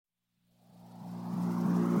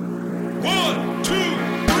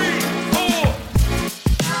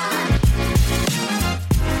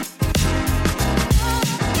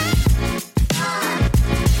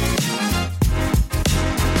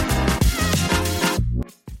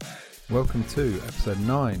Welcome to episode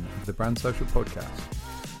 9 of the Brand Social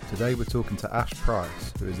Podcast. Today we're talking to Ash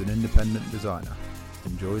Price, who is an independent designer.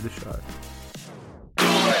 Enjoy the show.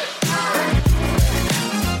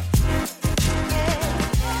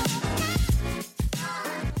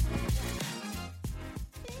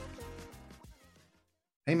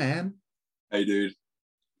 Hey man. Hey dude.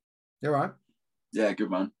 You alright? Yeah,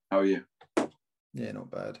 good man. How are you? Yeah,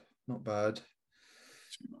 not bad. Not bad.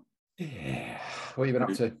 Yeah. What have you been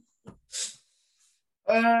up to?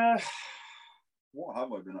 What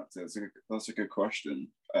have I been up to? That's a good question.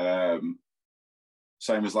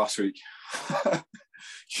 Same as last week.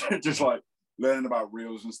 Just like learning about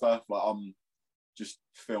reels and stuff. Like I'm just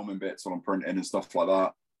filming bits while I'm printing and stuff like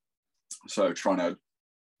that. So trying to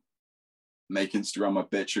make Instagram my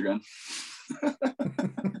bitch again.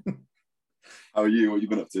 How are you? What have you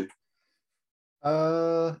been up to?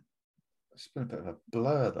 It's been a bit of a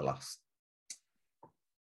blur the last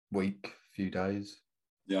week, few days.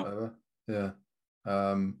 Yeah. Whatever. Yeah.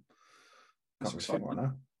 Can't That's really think exciting.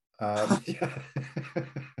 right now.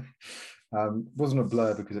 Yeah. Wasn't a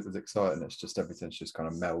blur because it was exciting. It's just everything's just kind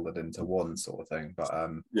of melded into one sort of thing. But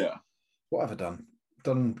Yeah. what have I done?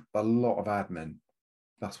 Done a lot of admin.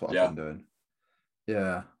 That's what I've been doing.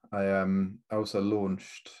 Yeah. I also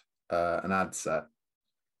launched an ad set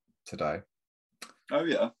today. Oh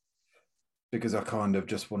yeah. Because I kind of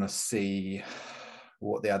just want to see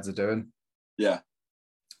what the ads are doing. Yeah.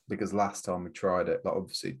 Because last time we tried it, like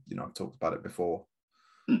obviously, I've talked about it before,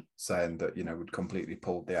 saying that, we'd completely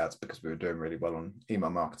pulled the ads because we were doing really well on email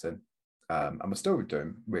marketing. And we're still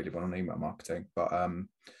doing really well on email marketing. But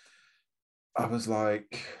I was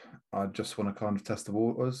like, I just want to kind of test the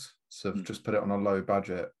waters. So I've just put it on a low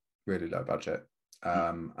budget, really low budget.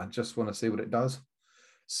 I just want to see what it does,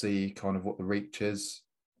 see kind of what the reach is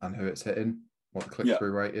and who it's hitting, what the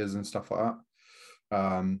click-through rate is and stuff like that.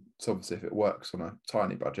 So obviously if it works on a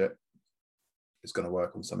tiny budget, it's going to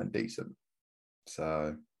work on something decent.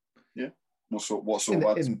 So yeah. What sort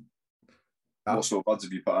of ads? What sort of ads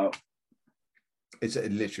have you put out? It's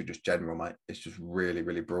literally just general, mate. It's just really,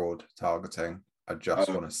 really broad targeting. I just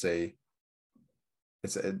want to see.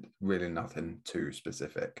 It's really nothing too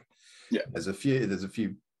specific. Yeah. There's a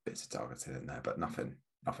few bits of targeting in there, but nothing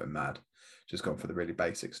mad. Just gone for the really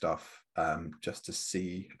basic stuff, just to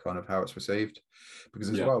see kind of how it's received. Because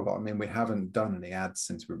as well, I mean, we haven't done any ads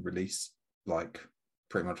since we released like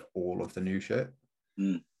pretty much all of the new shit.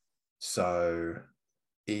 So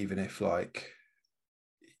even if like,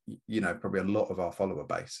 probably a lot of our follower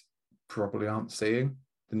base probably aren't seeing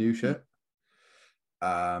the new shit.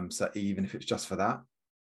 So even if it's just for that,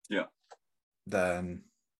 then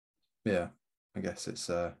I guess it's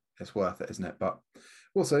worth it, isn't it? But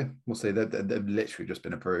we'll see. They've literally just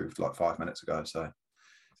been approved like 5 minutes ago, so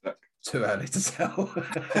too early to tell.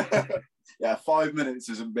 Yeah, 5 minutes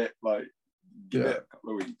is a bit like give it a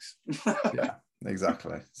couple of weeks. Yeah,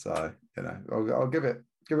 exactly. So I'll give it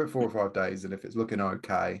 4 or 5 days, and if it's looking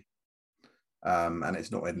okay, and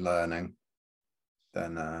it's not in learning,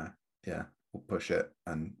 then we'll push it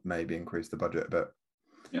and maybe increase the budget a bit.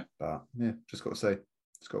 Yeah, but just got to see.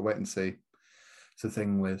 Just got to wait and see. It's the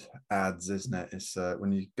thing with ads, isn't it? It's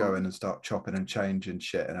when you go in and start chopping and changing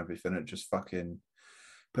shit and everything, it just fucking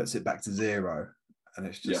puts it back to zero. And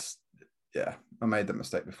it's just, I made that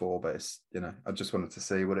mistake before, but it's, I just wanted to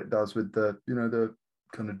see what it does with the, the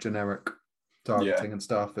kind of generic targeting and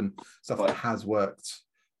stuff that has worked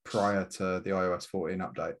prior to the iOS 14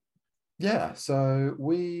 update. Yeah, so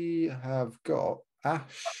we have got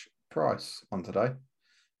Ash Price on today.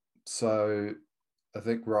 So I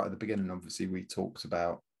think right at the beginning, obviously, we talked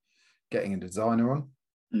about getting a designer on,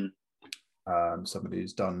 somebody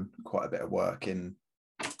who's done quite a bit of work in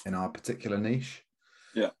our particular niche.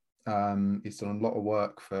 Yeah. He's done a lot of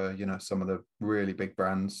work for, some of the really big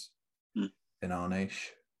brands in our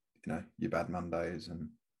niche, your Bad Mondays and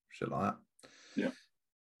shit like that. Yeah.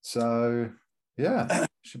 So,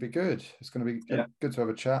 should be good. It's going to be good to have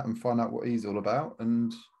a chat and find out what he's all about.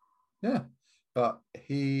 And but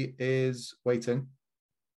he is waiting.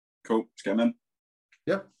 Cool. Let's get him in.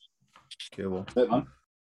 Yep. Cool. Hey, man.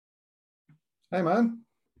 Hey, man.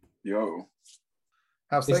 Yo.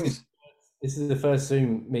 How's things? This is the first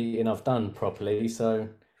Zoom meeting I've done properly, so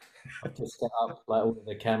I've just set up like all of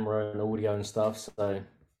the camera and audio and stuff. So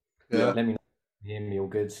let me know if you hear me all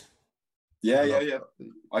good. Yeah.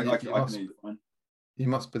 I can hear you fine. You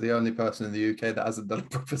must be the only person in the UK that hasn't done a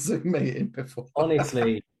proper Zoom meeting before.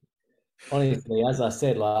 Honestly, as I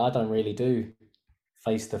said, like I don't really do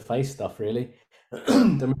face-to-face stuff really.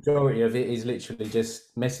 The majority of it is literally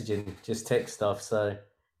just messaging, just text stuff. So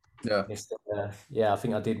I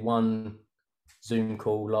think I did one Zoom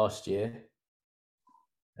call last year.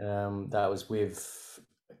 That was with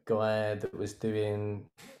a guy that was doing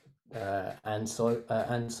and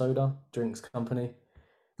Soda Drinks Company.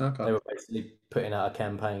 Okay. They were basically putting out a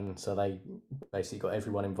campaign, so they basically got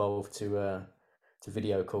everyone involved to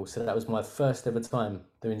video call. So that was my first ever time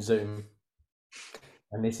doing Zoom,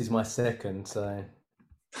 and this is my second. So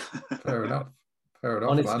Fair enough. Fair enough,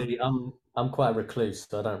 honestly, man. I'm quite a recluse,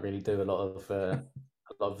 so I don't really do a lot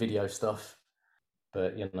of video stuff.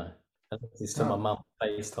 But you know, it's to my mum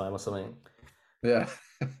FaceTime or something. Yeah.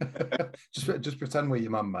 just pretend we're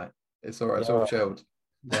your mum, mate. It's all right. It's Yeah, all right. chilled.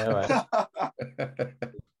 Yeah, right.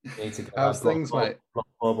 You need to go How's like things, mate? Block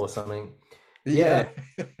Bob or something. Yeah.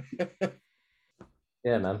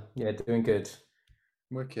 Yeah, man. Yeah, doing good.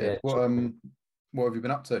 Wicked. Yeah, What have you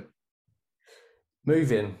been up to?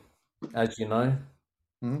 moving, as you know.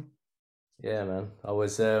 Mhm. Yeah, man. I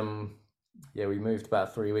was yeah, we moved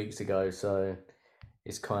about 3 weeks ago, so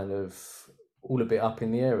it's kind of all a bit up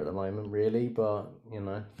in the air at the moment, really. But you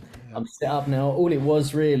know, I'm set up now. All it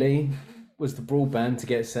was really was the broadband to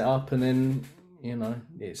get set up, and then you know,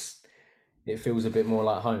 it feels a bit more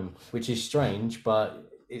like home, which is strange,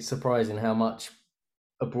 but it's surprising how much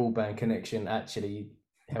a broadband connection actually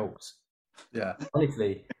helps. Yeah.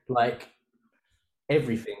 Honestly, like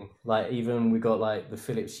everything, like even we got like the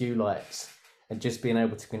Philips Hue lights, and just being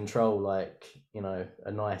able to control like you know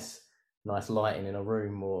a nice lighting in a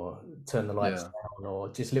room, or turn the lights down, or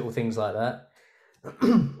just little things like that.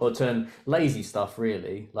 Or turn lazy stuff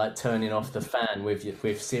really, like turning off the fan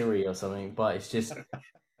with Siri or something. But it's just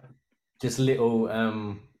little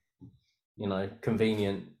you know,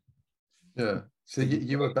 convenient. Yeah. So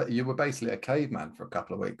you were basically a caveman for a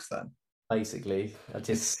couple of weeks then. Basically, I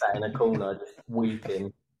just sat in a corner, just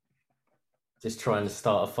weeping, just trying to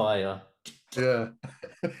start a fire. Yeah.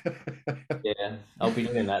 Yeah, I'll be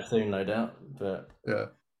doing that soon, no doubt. But Yeah.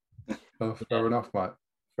 Oh, yeah, fair enough, mate.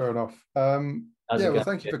 Fair enough. how's Yeah, it well, going?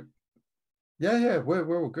 thank you for. Yeah,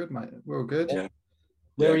 we're all good, mate. We're all good. Yeah.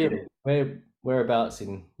 Where are good. you? Whereabouts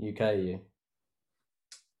in UK are you?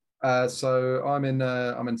 So I'm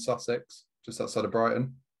in Sussex, just outside of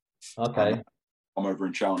Brighton. Okay, I'm over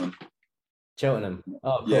in Cheltenham. Cheltenham.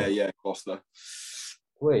 Oh, cool. Yeah, Gloucester.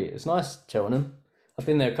 Sweet. It's nice, Cheltenham. I've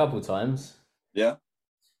been there a couple of times. Yeah.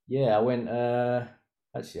 Yeah, I went.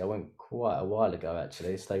 Actually, I went quite a while ago.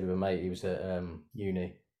 Actually, stayed with a mate. He was at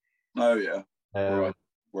uni. Oh yeah. Um,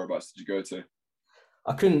 Whereabouts did you go to?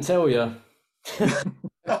 I couldn't tell you.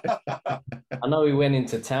 I know we went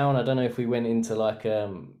into town. I don't know if we went into like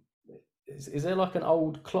is there like an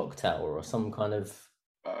old clock tower or some kind of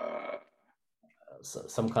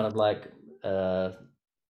like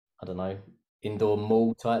I don't know, indoor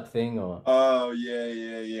mall type thing, or Oh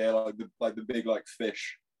yeah. Like the big like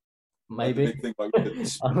fish. maybe. Like the big thing like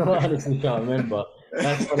I honestly can't remember.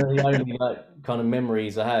 That's one of the only like kind of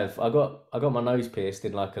memories I have. I got my nose pierced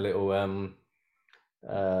in like a little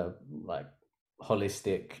like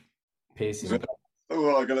holistic piercing.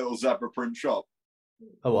 like a little zebra print shop.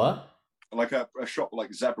 A what? Like a shop with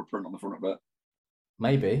like zebra print on the front of it.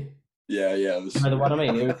 Maybe. Yeah. You know the one I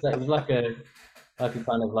mean? It was like a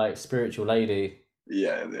kind of like spiritual lady.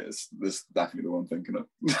 Yeah, there's definitely the one I'm thinking of.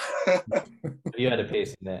 Have you had a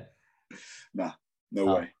piercing there? Nah,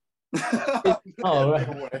 no way. Oh, right.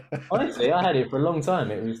 No way. Honestly, I had it for a long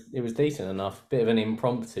time. It was decent enough. Bit of an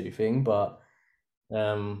impromptu thing, but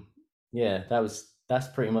yeah, that's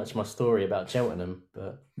pretty much my story about Cheltenham.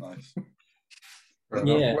 But nice.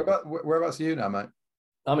 Yeah. Whereabouts are you now, mate?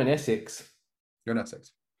 I'm in Essex. You're in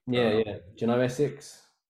Essex. Yeah. Do you know Essex?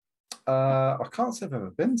 I can't say I've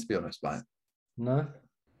ever been, to be honest, mate. No.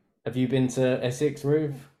 Have you been to Essex,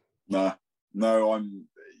 Rube? Nah. No,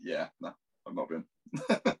 I've not been.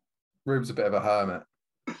 Rube's a bit of a hermit.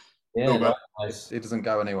 Yeah, nice. He doesn't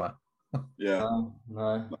go anywhere. Yeah.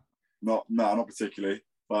 No. Not particularly.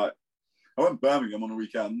 Like I went to Birmingham on the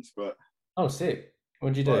weekend, but oh, sick.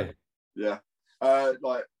 What'd you do? Like, yeah.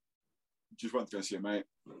 Like just went to go see a mate.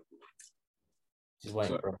 Just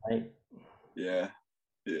waiting for a mate. Yeah.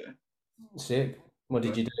 Sick. What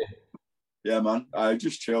did you do? Yeah, man. I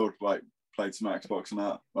just chilled, like played some Xbox and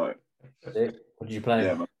that. Like sick. What did you play?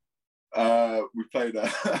 Yeah, man. We played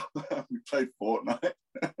Fortnite.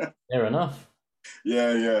 Fair enough.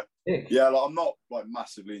 Yeah. Sick. Yeah, like I'm not like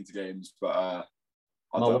massively into games, but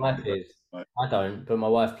my wife is. Like, I don't, but my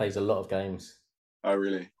wife plays a lot of games. Oh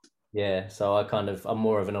really? Yeah, so I'm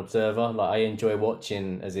more of an observer. Like I enjoy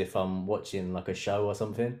watching as if I'm watching like a show or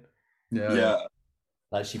something. Yeah.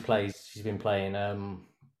 Like she's been playing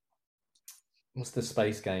what's the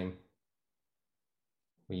space game?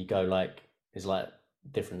 Where you go like there's like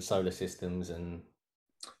different solar systems and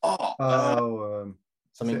Oh,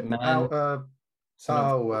 Something man.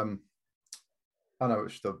 I know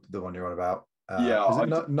which the one you're on about. Yeah, Is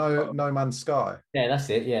it No Man's Sky? Yeah, that's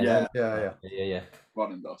it. Yeah, Yeah. yeah.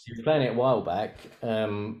 Running Dust. She was playing it a while back,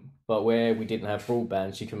 but where we didn't have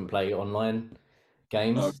broadband, she couldn't play online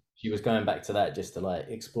games. No. She was going back to that just to like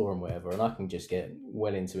explore and whatever, and I can just get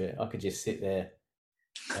well into it. I could just sit there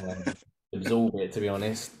and absorb it, to be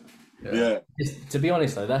honest. Yeah. To be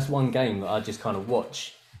honest though, that's one game that I just kind of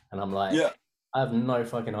watch, and I'm like, I have no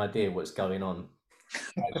fucking idea what's going on.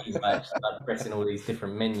 She's like pressing all these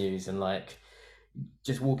different menus and like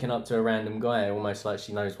just walking up to a random guy, almost like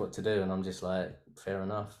she knows what to do, and I'm just like, fair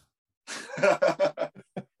enough. I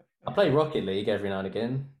play Rocket League every now and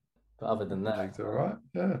again, but other than that, it's all right.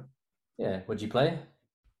 Yeah. Yeah. What'd you play?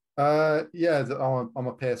 Yeah, I'm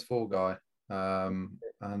a PS4 guy. And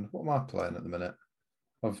what am I playing at the minute?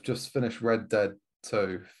 I've just finished Red Dead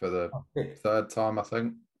 2 for the third time, I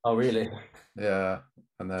think. Oh, really? Yeah.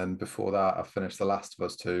 And then before that, I finished The Last of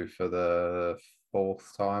Us 2 for the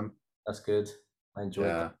fourth time. That's good. I enjoyed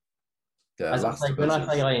it. Yeah. When I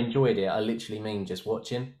say I enjoyed it, I literally mean just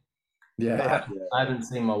watching. Yeah. I haven't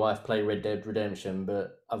seen my wife play Red Dead Redemption,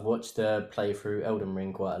 but I've watched her play through Elden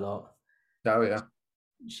Ring quite a lot. Oh, yeah.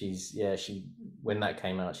 When that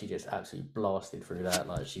came out, she just absolutely blasted through that.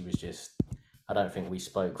 Like she was just, I don't think we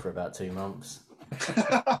spoke for about 2 months.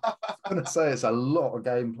 I was going to say it's a lot of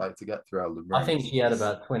gameplay to get through Elden Ring. I think she had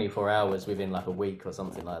about 24 hours within like a week or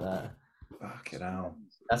something like that. Fucking hell.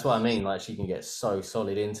 That's what I mean. Like she can get so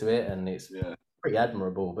solid into it, and it's pretty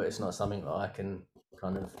admirable. But it's not something that I can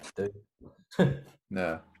kind of do.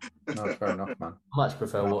 Yeah, no, fair enough, man. I much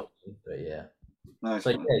prefer watching, but yeah. Nice,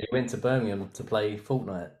 so yeah, you went to Birmingham to play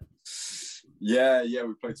Fortnite. Yeah,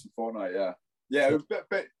 we played some Fortnite. Yeah, it was a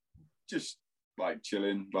bit just like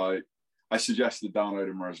chilling. Like I suggested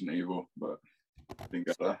downloading Resident Evil, but I didn't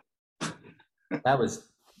get there.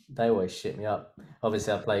 They always shit me up.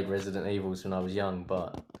 Obviously, I played Resident Evils when I was young,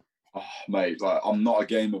 but mate, like I'm not a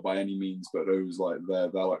gamer by any means, but those like they're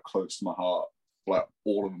like close to my heart, like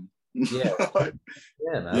all of them. Yeah, man.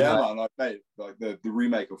 Man. Like, mate, like the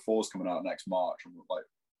remake of 4's coming out next March. I'm like,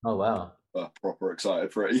 oh wow, proper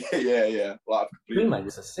excited for it. Yeah. Like,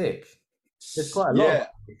 remakes are sick. There's quite a lot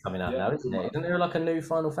coming out now, isn't it? Isn't there like a new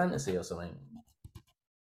Final Fantasy or something?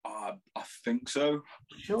 I think so. I'm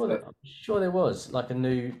sure there was like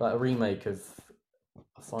a remake of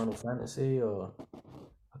a Final Fantasy, or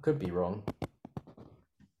I could be wrong.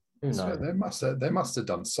 Who knows? So they must have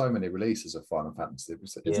done so many releases of Final Fantasy.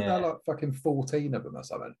 Isn't there like fucking 14 of them or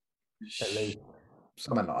something? At least.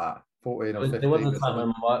 Something like that. 14 or 15. There was a time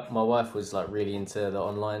when my wife was like really into the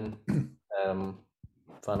online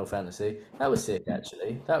Final Fantasy. That was sick,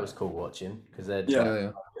 actually. That was cool watching because they'd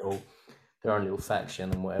their own little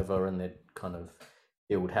faction and whatever, and they'd kind of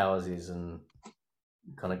build houses and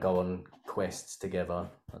kind of go on quests together.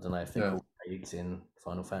 I don't know if they're called raids in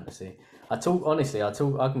Final Fantasy. I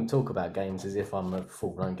can talk about games as if I'm a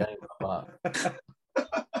full-blown gamer, but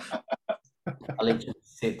I literally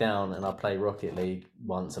sit down and I play Rocket League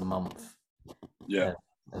once a month. Yeah.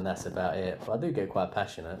 And that's about it. But I do get quite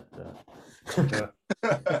passionate. Fair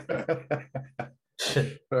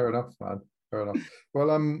enough, man. Fair enough.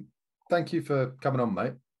 Well, thank you for coming on,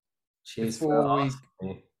 mate. Cheers. No,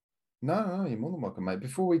 you're more than welcome, mate.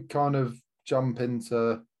 Before we kind of jump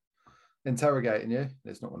into interrogating you,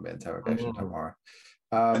 it's not going to be interrogation, don't worry.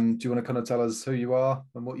 Do you want to kind of tell us who you are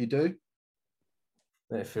and what you do?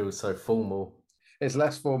 It feels so formal. It's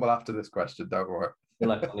less formal after this question, don't worry. I feel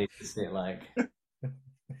like I need to sit like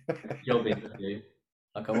job interview.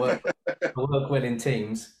 Like I work well in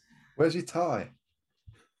teams. Where's your tie?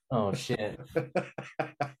 Oh shit.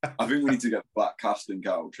 I think we need to get black casting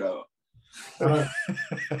couch out. I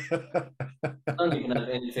don't even have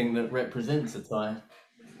anything that represents a tie.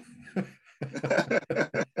 It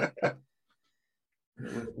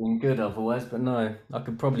would have been good otherwise, but no. I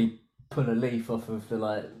could probably pull a leaf off of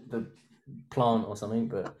the plant or something,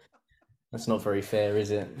 but that's not very fair,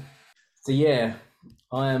 is it? So yeah,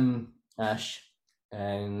 I am Ash,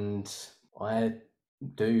 and I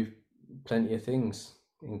do plenty of things,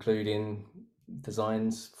 including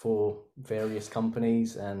designs for various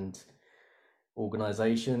companies and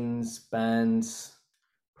organizations, bands,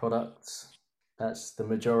 products. That's the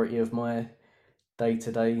majority of my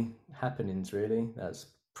day-to-day happenings, really. That's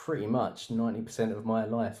pretty much 90% of my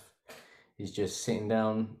life is just sitting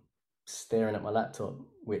down staring at my laptop,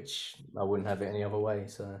 which I wouldn't have it any other way.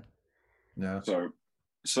 So how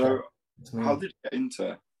did you get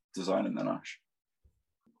into designing then, Ash?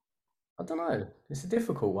 I don't know. It's a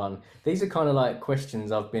difficult one. These are kind of like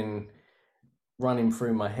questions I've been running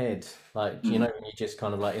through my head, like, you know, when you're just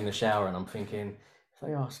kind of like in the shower and I'm thinking, if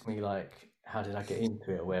they ask me like, how did I get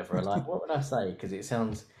into it or whatever, like, what would I say? Because it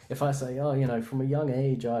sounds, if I say, oh, you know, from a young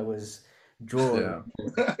age I was drawing,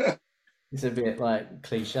 it's a bit like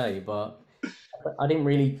cliche, but I didn't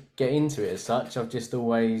really get into it as such. I've just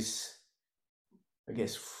always, I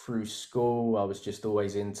guess, through school, I was just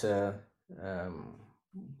always into um,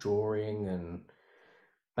 drawing and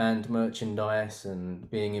band merchandise and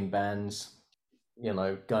being in bands, you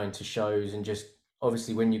know, going to shows and just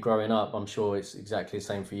obviously when you're growing up, I'm sure it's exactly the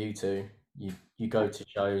same for you too. You go to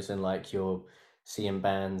shows and like you're seeing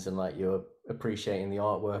bands and like you're appreciating the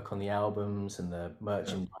artwork on the albums and the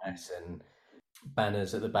merchandise and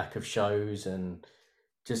banners at the back of shows and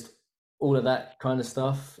just all of that kind of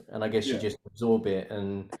stuff. And I guess you Yeah. just absorb it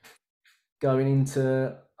and going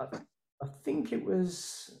into I think I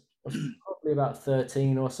was probably about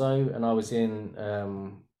 13 or so, and I was in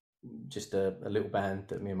just a little band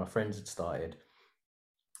that me and my friends had started.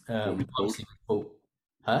 What were you called? Obviously,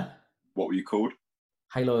 huh? What were you called?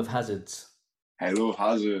 Halo of Hazards. Halo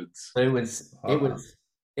Hazards. So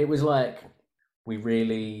it was like we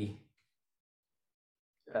really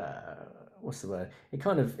what's the word? It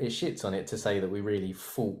shits on it to say that we really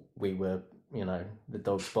thought we were, you know, the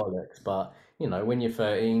dog's bollocks. But you know, when you're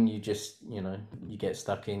 13, you just, you know, you get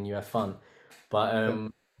stuck in, you have fun. But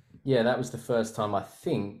yeah, that was the first time I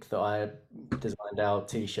think that I designed our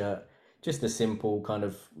t-shirt. Just a simple kind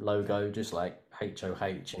of logo, just like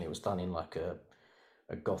HOH, and it was done in like a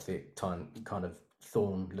gothic kind of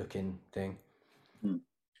thorn looking thing. Hmm.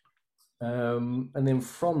 And then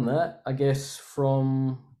from that, I guess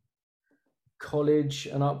from college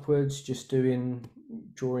and upwards, just doing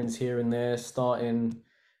drawings here and there, starting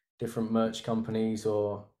different merch companies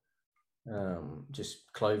or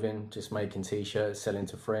just clothing, just making t-shirts, selling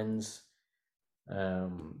to friends,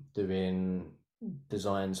 doing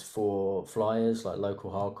designs for flyers like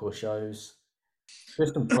local hardcore shows,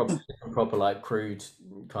 just some proper like crude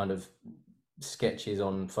kind of sketches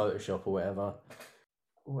on Photoshop or whatever.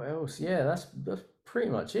 What else? Yeah, that's pretty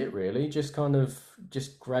much it really. Just kind of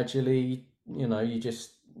just gradually, you know, you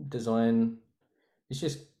just design. It's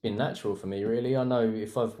just been natural for me really. I know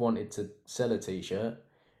if I've wanted to sell a t-shirt,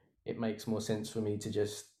 it makes more sense for me to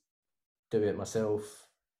just do it myself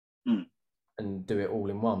Hmm. and do it all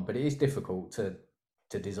in one. But it is difficult to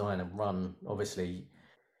design and run, obviously.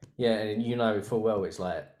 Yeah, and you know full well it's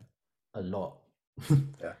like a lot.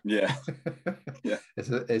 Yeah. Yeah.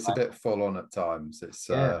 It's a bit full on at times.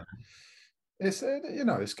 Yeah. It's you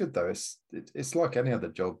know, it's good though. It's like any other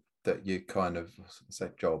job that you kind of say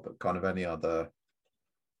job, but kind of any other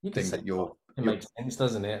You can thing say that you're it makes sense,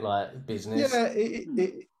 doesn't it? Like business. yeah,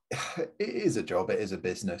 it is a job, it is a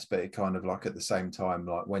business, but it kind of like at the same time,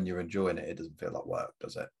 like when you're enjoying it, it doesn't feel like work,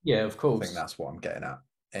 does it? Yeah, of I course. think that's what I'm getting at.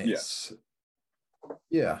 It's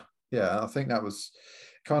yeah, I think that was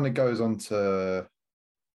kind of goes on to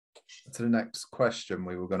the next question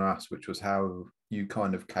we were going to ask, which was how you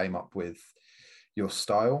kind of came up with your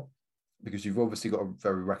style, because you've obviously got a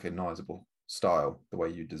very recognizable style, the way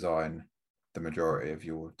you design the majority of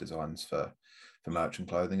your designs for merch and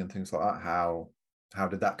clothing and things like that. How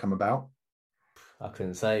did that come about? I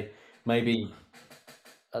couldn't say. Maybe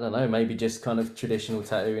I don't know. Maybe just kind of traditional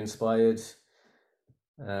tattoo inspired.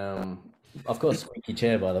 I've got a squeaky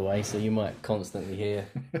chair, by the way, so you might constantly hear.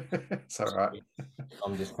 It's all right.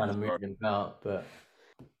 I'm just kind of moving about, but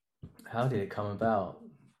how did it come about?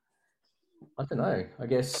 I don't know. I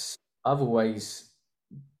guess I've always,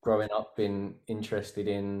 growing up, been interested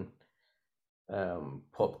in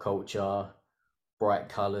pop culture, bright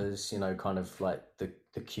colors, you know, kind of like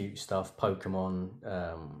the cute stuff, Pokemon,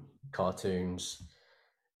 cartoons,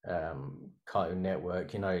 Cartoon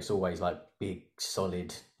Network, you know, it's always like big,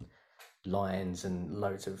 solid lines and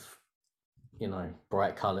loads of, you know,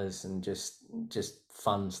 bright colors and just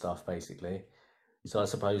fun stuff basically. So I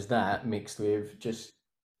suppose that mixed with just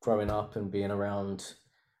growing up and being around,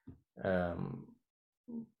 um,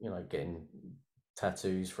 you know, getting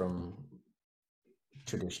tattoos from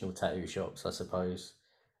traditional tattoo shops, I suppose.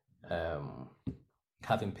 Um,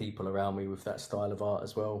 Having people around me with that style of art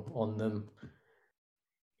as well on them.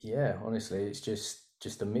 Yeah, honestly, it's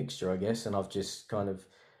just a mixture, I guess, and I've just kind of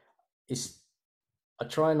it's I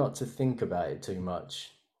try not to think about it too much,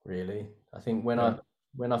 really. I think when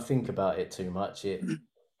I think about it too much, it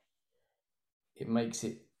makes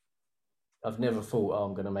it. I've never thought, oh,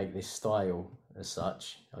 I'm going to make this style as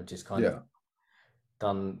such. I've just kind of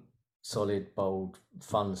done solid, bold,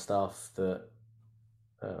 fun stuff that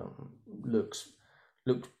um, looks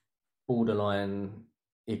looks borderline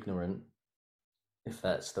ignorant, if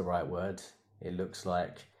that's the right word. It looks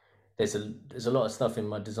like there's a lot of stuff in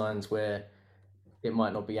my designs where it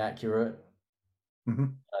might not be accurate.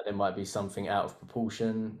 There might be something out of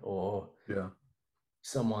proportion, or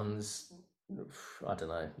someone's, I don't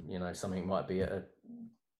know, you know, something might be at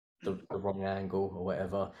the wrong angle or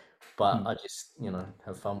whatever. But I just, you know,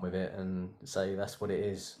 have fun with it and say that's what it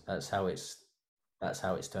is. That's how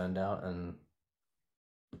it's turned out, and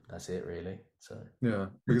that's it really. So yeah,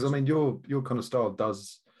 because I mean, your kind of style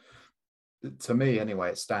does, to me anyway,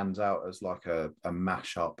 it stands out as like a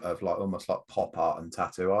mashup of like almost like pop art and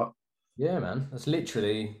tattoo art. yeah, man, that's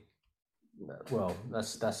literally, well,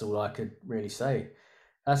 that's all I could really say.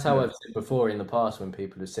 That's how I've said before in the past when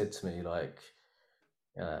people have said to me like,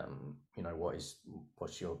 you know, what's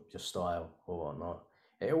your style or whatnot.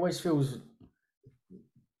 It always feels,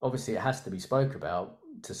 obviously it has to be spoke about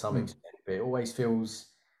to some extent, but it always feels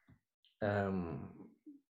wrong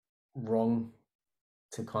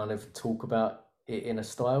to kind of talk about it in a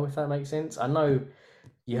style, if that makes sense. I know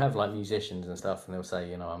you have like musicians and stuff, and they'll say,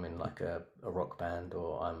 you know, I'm in like a rock band,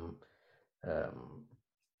 or I'm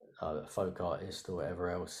a folk artist, or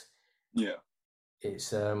whatever else. Yeah.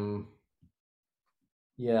 It's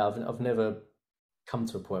yeah, I've never come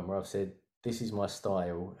to a point where I've said this is my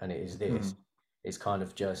style and it is this. It's kind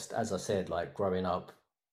of just, as I said, like growing up,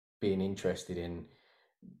 being interested in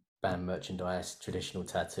band merchandise, traditional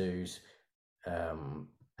tattoos,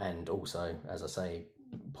 and also, as I say,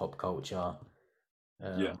 pop culture.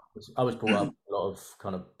 I was brought up with a lot of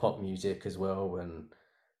kind of pop music as well, and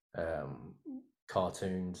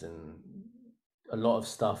cartoons, and a lot of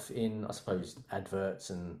stuff in, I suppose,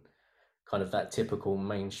 adverts and kind of that typical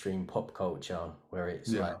mainstream pop culture where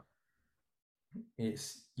it's like,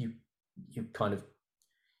 it's you kind of,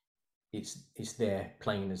 it's there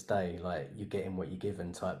plain as day, like you're getting what you're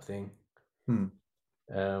given type thing.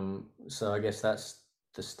 So I guess that's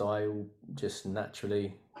the style, just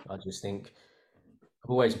naturally. I just think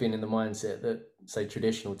I've always been in the mindset that, say,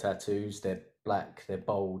 traditional tattoos, they're black, they're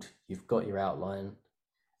bold, you've got your outline,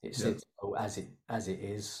 it sits as it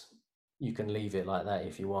is. You can leave it like that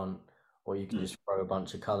if you want, or you can just throw a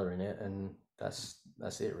bunch of color in it, and that's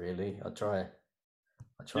it really. I try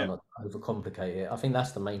not to overcomplicate it. I think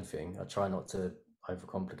that's the main thing. I try not to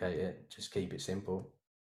overcomplicate it. Just keep it simple.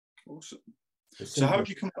 Awesome. So how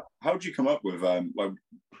do you come up with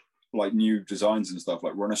like new designs and stuff?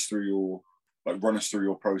 Like run us through your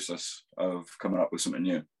process of coming up with something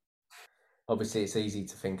new. Obviously, it's easy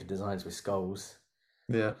to think of designs with skulls.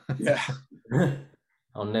 Yeah.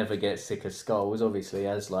 I'll never get sick of skulls, obviously,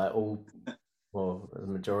 as like all, well, the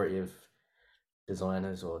majority of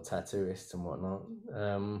designers or tattooists and whatnot.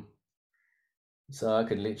 So I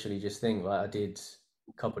could literally just think, like I did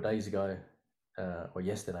a couple of days ago, or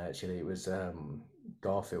yesterday actually, it was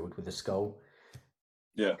Garfield with a skull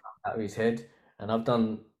out of his head. And I've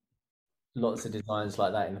done lots of designs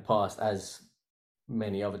like that in the past, as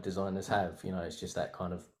many other designers have. You know, it's just that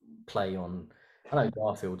kind of play on, I know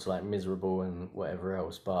Garfield's like miserable and whatever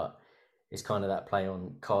else, but it's kind of that play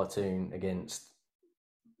on cartoon against,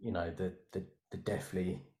 you know, the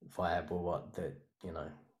deathly vibe, or what, that, you know.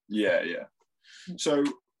 Yeah. So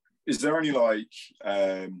is there any like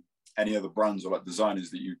any other brands or like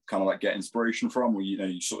designers that you kind of like get inspiration from, or, you know,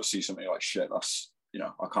 you sort of see something like, shit, that's, you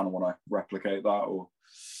know, I kind of want to replicate that? Or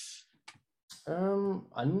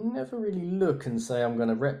I never really look and say I'm going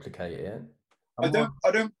to replicate it. I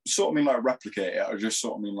don't sort of mean like replicate it. I just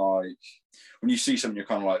sort of mean like when you see something, you're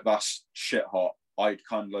kind of like, that's shit hot. I'd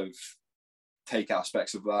kind of take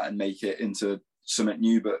aspects of that and make it into something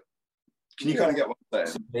new. But can you kind of get what I'm saying?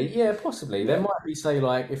 Possibly. Yeah, possibly. There might be, say,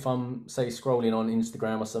 like if I'm, say, scrolling on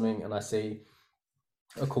Instagram or something, and I see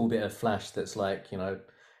a cool bit of flash that's like, you know,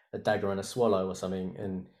 a dagger and a swallow or something,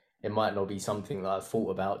 and it might not be something that I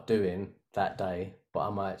thought about doing that day, but I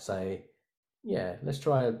might say, yeah, let's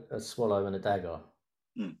try a swallow and a dagger.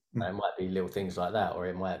 And it might be little things like that, or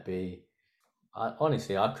it might be,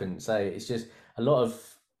 honestly, I couldn't say. It's just a lot of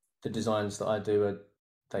the designs that I do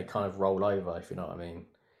they kind of roll over, if you know what I mean.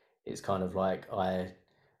 It's kind of like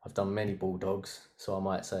I've done many bulldogs, so I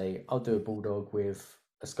might say I'll do a bulldog with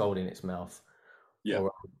a skull in its mouth,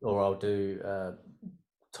 or I'll do a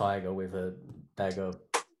tiger with a dagger,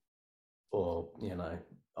 or, you know,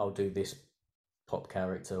 I'll do this pop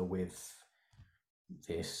character with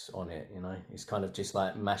this on it. You know, it's kind of just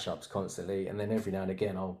like mashups constantly, and then every now and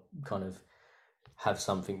again I'll kind of have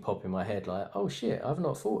something pop in my head like, oh shit, I've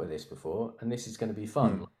not thought of this before, and this is going to be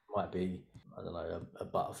fun. It might be, I don't know, a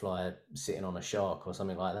butterfly sitting on a shark or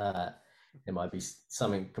something like that. It might be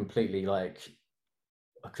something completely like,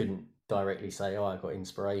 I couldn't directly say, oh, I got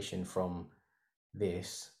inspiration from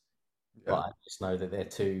this, but I just know that they're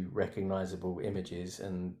two recognizable images,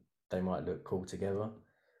 and they might look cool together.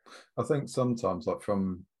 I think sometimes, like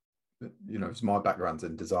from, it's my background's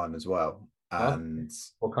in design as well, and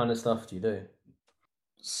what kind of stuff do you do?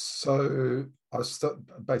 so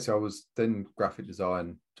basically I was in graphic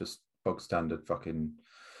design, just bog standard fucking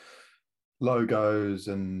logos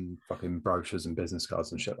and fucking brochures and business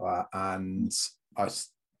cards and shit like that. And I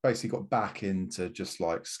basically got back into just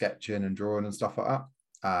like sketching and drawing and stuff like that.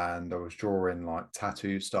 And I was drawing like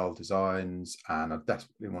tattoo style designs, and I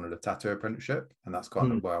desperately wanted a tattoo apprenticeship, and that's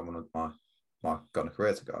kind of where I wanted my kind of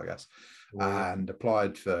career to go, I guess. And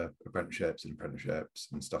applied for apprenticeships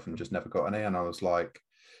and stuff, and just never got any. And I was like,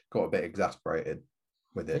 got a bit exasperated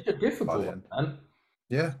with it. It's a difficult one, man.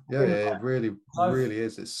 Yeah, it really, really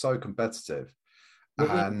is. It's so competitive.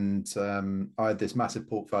 And I had this massive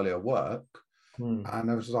portfolio of work, and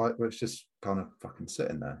I was like, well, it's just kind of fucking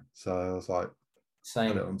sitting there. So I was like,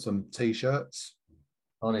 put it on some t-shirts.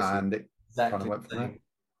 Honestly, and it exactly kind of went from there.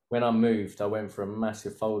 When I moved, I went for a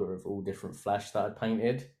massive folder of all different flash that I'd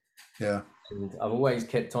painted. Yeah. And I've always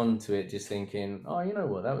kept on to it, just thinking, oh, you know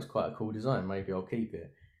what, that was quite a cool design. Maybe I'll keep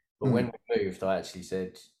it. But when we moved, I actually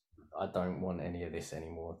said, I don't want any of this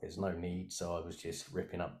anymore. There's no need. So I was just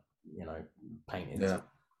ripping up, paintings. Yeah.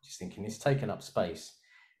 Just thinking it's taking up space.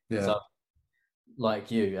 Yeah. So,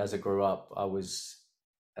 like you, as I grew up, I was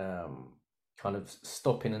kind of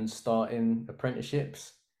stopping and starting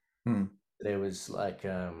apprenticeships. There was like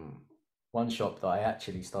one shop that I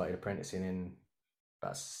actually started apprenticing in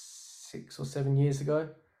about 6 or 7 years ago.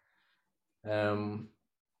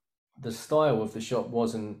 The style of the shop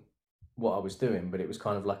wasn't what I was doing, but it was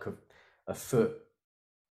kind of like a foot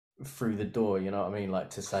through the door, you know what I mean? Like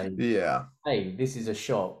to say, yeah, hey, this is a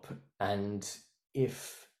shop, and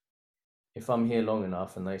if I'm here long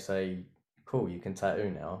enough and they say, cool, you can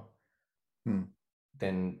tattoo now,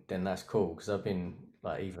 then that's cool. Because I've been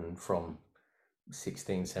like, even from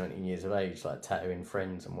 16, 17 years of age, like tattooing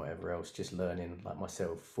friends and whatever else, just learning like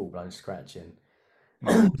myself, full blown scratching.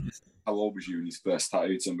 How old was you when you first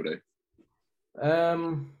tattooed somebody?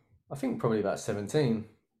 I think probably about 17.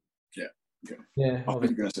 Yeah. Yeah. I think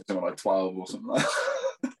you're going to say something like 12 or something like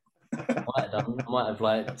that. I might have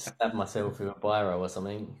like stabbed myself with a biro or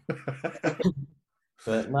something.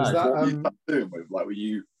 But no. Is that, what were you tattooing with? Like, were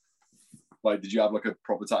you like, did you have like a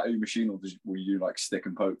proper tattoo machine, or were you like stick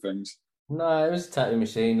and poke things? No, it was a tattoo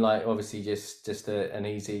machine. Like, obviously, just an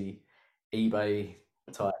easy eBay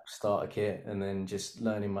type starter kit, and then just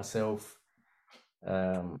learning myself.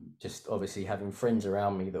 Just obviously having friends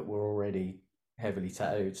around me that were already heavily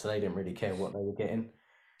tattooed, so they didn't really care what they were getting.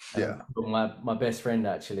 Yeah. But my best friend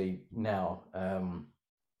actually now,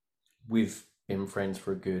 we've been friends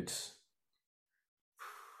for a good,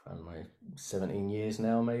 I don't know, 17 years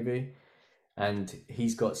now maybe, and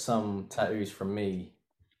he's got some tattoos from me.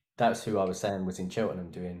 That's who I was saying was in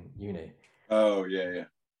Cheltenham doing uni. Oh yeah.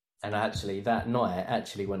 And actually that night,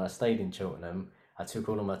 when I stayed in Cheltenham, I took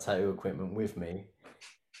all of my tattoo equipment with me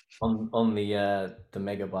on the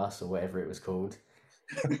mega bus or whatever it was called.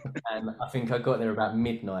 And I think I got there about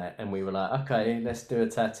midnight, and we were like, okay, let's do a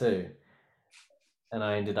tattoo. And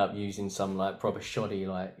I ended up using some like proper shoddy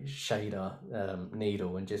like shader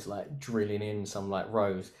needle and just like drilling in some like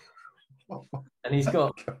rows. And he's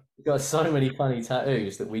got so many funny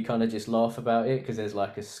tattoos that we kind of just laugh about it, because there's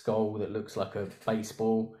like a skull that looks like a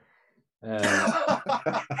baseball, and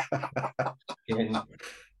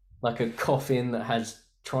like a coffin that has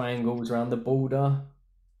triangles around the border.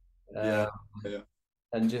 Yeah.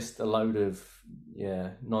 And just a load of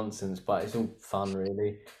nonsense, but it's all fun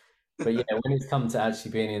really. But yeah, when it's come to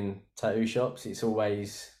actually being in tattoo shops, it's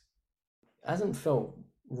always hasn't felt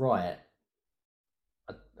right.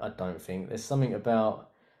 I don't think there's something about,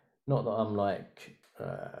 not that I'm like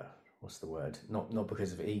what's the word, not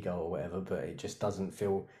because of ego or whatever, but it just doesn't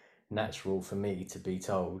feel natural for me to be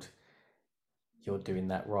told you're doing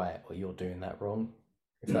that right or you're doing that wrong,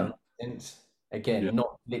 if that makes sense. Again,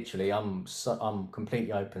 not literally. I'm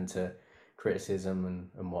completely open to criticism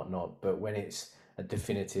and whatnot, but when it's a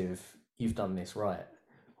definitive, you've done this right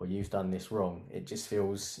or you've done this wrong, it just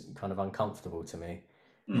feels kind of uncomfortable to me.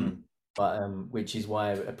 But which is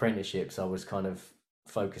why apprenticeships, I was kind of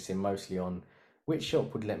focusing mostly on which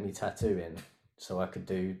shop would let me tattoo in, so I could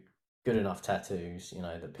do good enough tattoos,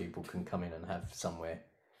 that people can come in and have somewhere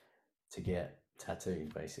to get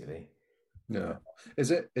tattooed, basically. Yeah.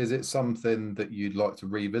 Is it something that you'd like to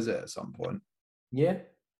revisit at some point? Yeah.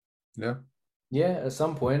 At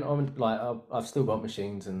some point. I'm like, I've still got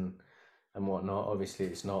machines and whatnot. Obviously,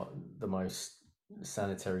 it's not the most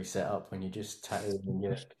sanitary setup when you just tattoo in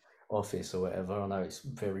your office or whatever. I know it's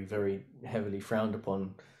very, very heavily frowned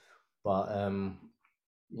upon, but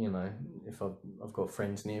you know, if I've got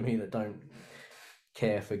friends near me that don't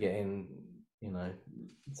care for getting, you know,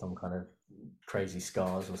 some kind of crazy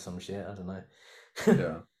scars or some shit, I don't know.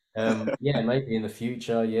 Yeah. Yeah, maybe in the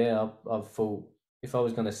future. Yeah, I've thought if I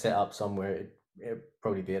was going to set up somewhere, it'd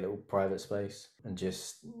probably be a little private space and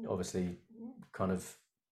just obviously kind of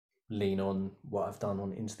lean on what I've done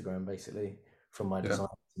on Instagram, basically from my Yeah. designs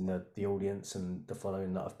and the audience and the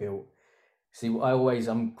following that I've built. See,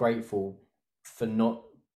 I'm grateful for not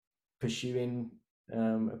pursuing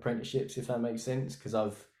apprenticeships, if that makes sense, because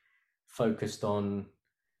I've focused on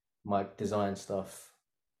my design stuff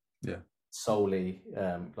Yeah. solely,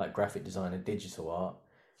 like graphic design and digital art,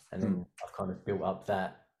 and then I've kind of built up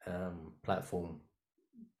that platform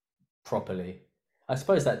properly. I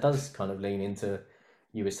suppose that does kind of lean into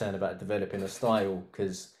you were saying about developing a style,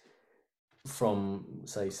 because from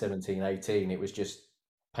say 17, 18, it was just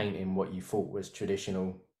painting what you thought was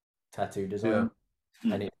traditional tattoo design,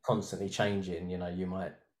 and it's constantly changing. You know, you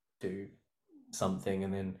might do something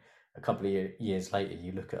and then a couple of years later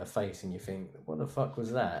you look at a face and you think, what the fuck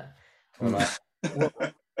was that? Or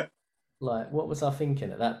what was I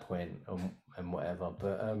thinking at that point, and whatever.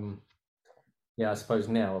 But yeah, I suppose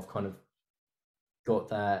now I've kind of got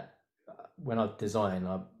that. When I design,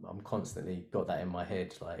 I'm constantly got that in my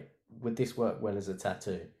head, like, would this work well as a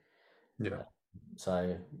tattoo? Yeah.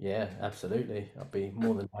 So yeah, absolutely, I'd be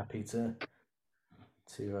more than happy to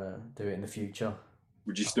do it in the future.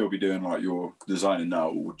 Would you still be doing like your designing now,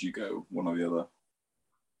 or would you go one or the other?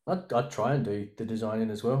 I'd try and do the designing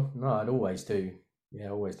as well. No, I'd always do. Yeah,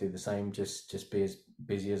 always do the same. Just be as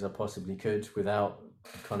busy as I possibly could without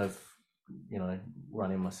kind of, you know,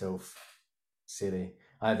 running myself silly.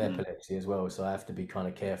 I have epilepsy as well, so I have to be kind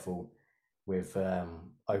of careful with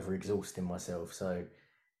over exhausting myself. So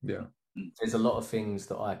Yeah. there's a lot of things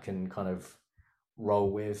that I can kind of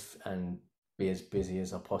roll with and be as busy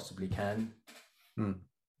as I possibly can.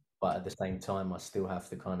 But at the same time, I still have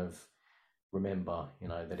to kind of remember, you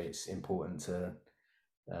know, that it's important to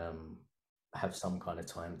have some kind of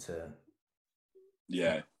time to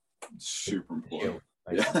super important.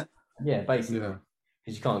 Basically. Yeah, basically, Yeah.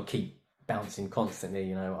 because you can't keep bouncing constantly.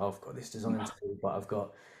 You know, I've got this design to do, but I've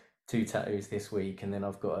got 2 tattoos this week, and then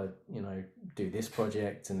I've got to, you know, do this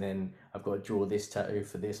project, and then I've got to draw this tattoo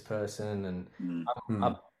for this person, and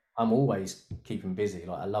I'm always keeping busy.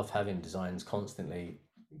 Like, I love having designs constantly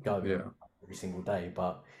going every single day,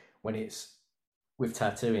 but when it's with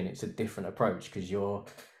tattooing, it's a different approach, because you're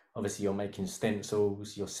making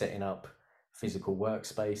stencils, you're setting up physical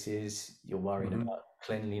workspaces, you're worrying about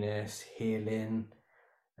cleanliness, healing,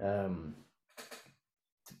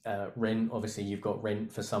 rent. Obviously, you've got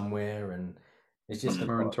rent for somewhere, and it's just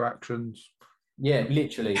more interactions. Yeah,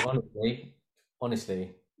 literally,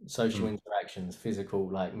 honestly, social interactions, physical,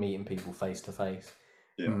 like meeting people face to face.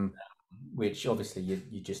 Yeah. Which obviously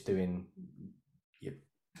you're just doing.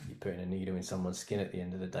 You're putting a needle in someone's skin at the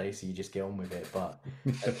end of the day, so you just get on with it. But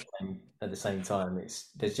at the same time,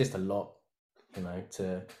 there's just a lot, you know,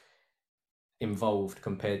 to involved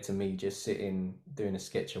compared to me just sitting doing a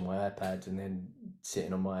sketch on my iPad and then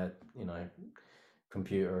sitting on my, you know,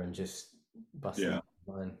 computer and just busting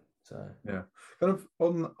line. So yeah, kind of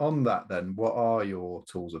on that then, what are your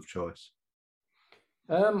tools of choice?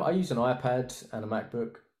 I use an iPad and a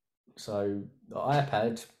MacBook. So the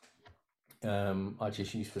iPad I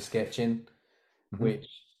just use for sketching, which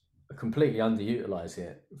I completely underutilize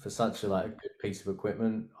it for such a good piece of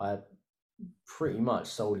equipment. I pretty much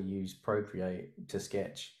solely use Procreate to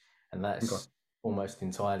sketch, and that's almost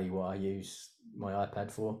entirely what I use my iPad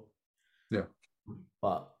for. Yeah.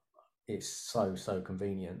 But it's so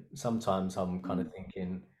convenient. Sometimes I'm kind of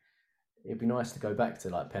thinking it'd be nice to go back to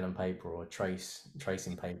like pen and paper or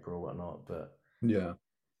tracing paper or whatnot, but yeah,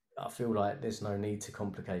 I feel like there's no need to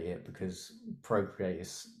complicate it because Procreate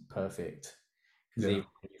is perfect. Because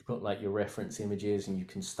you've got like your reference images and you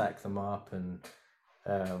can stack them up, and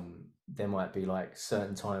there might be like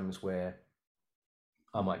certain times where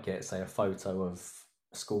I might get, say, a photo of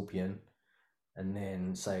a scorpion and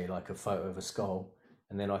then say like a photo of a skull,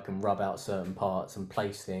 and then I can rub out certain parts and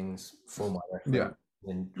place things for my reference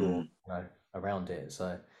and draw, you know, around it.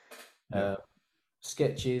 So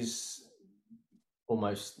sketches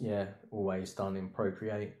almost always done in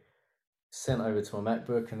Procreate, sent over to my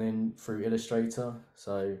MacBook and then through Illustrator.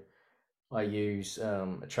 So I use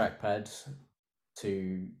a trackpad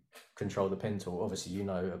to control the pen tool. Obviously, you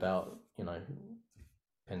know about, you know,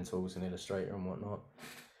 pen tools and Illustrator and whatnot.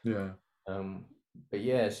 Yeah. But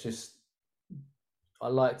yeah, it's just I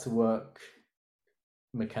like to work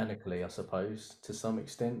mechanically, I suppose, to some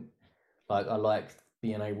extent. Like I like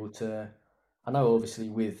being able to. I know, obviously,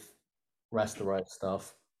 with rasterized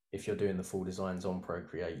stuff, if you're doing the full designs on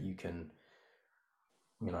Procreate, you can,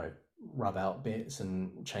 you know, rub out bits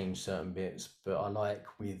and change certain bits. But I like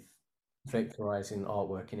with vectorizing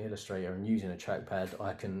artwork in Illustrator and using a trackpad,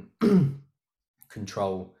 I can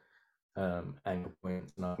control angle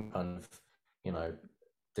points, and I can kind of, you know,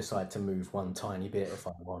 decide to move one tiny bit if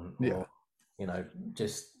I want, or you know,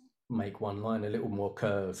 just make one line a little more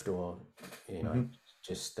curved, or you know,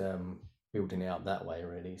 just building it up that way,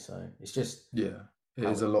 really. So it's just it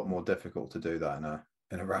is a lot more difficult to do that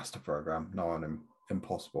in a raster program, not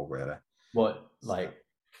impossible, really. What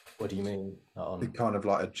do you mean the kind of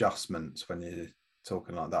like adjustments when you're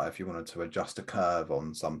talking like that? If you wanted to adjust a curve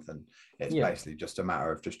on something, it's basically just a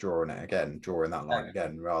matter of just drawing that line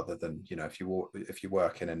again, rather than, you know, if you're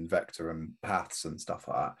working in vector and paths and stuff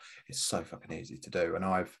like that, it's so fucking easy to do. And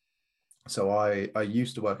I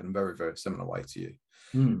used to work in a very, very similar way to you,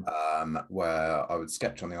 where I would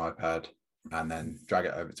sketch on the iPad and then drag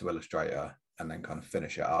it over to Illustrator and then kind of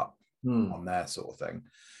finish it up on there, sort of thing.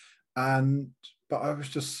 But I was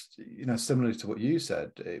just, you know, similar to what you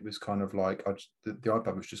said, it was kind of like the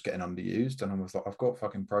iPad was just getting underused, and I was like, I've got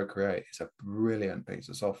fucking Procreate. It's a brilliant piece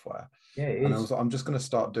of software. Yeah, it is. And I was like, I'm just going to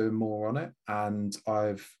start doing more on it. And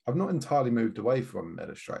I've not entirely moved away from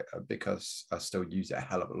Illustrator, because I still use it a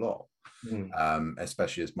hell of a lot,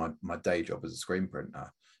 especially as my day job as a screen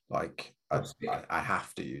printer. Like I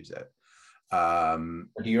have to use it.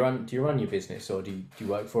 Do you run your business, or do you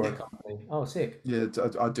work for a company? Oh, sick. Yeah,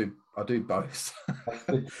 I do both. That's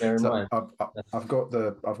good to bear in mind. I've got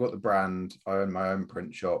the brand. I own my own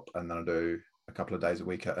print shop, and then I do a couple of days a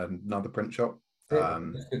week at another print shop, a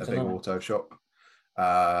big auto shop.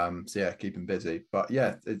 So yeah, keeping busy. But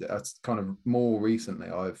yeah, it's kind of more recently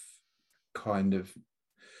I've kind of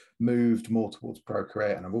moved more towards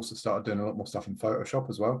Procreate, and I've also started doing a lot more stuff in Photoshop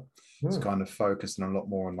as well. It's kind of focusing a lot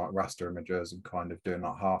more on like raster images and kind of doing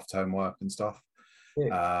like half-tone work and stuff,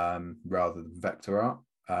 rather than vector art.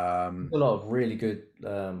 A lot of really good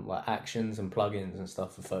like actions and plugins and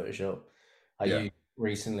stuff for Photoshop. I used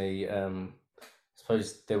recently. I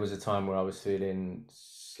suppose there was a time where I was feeling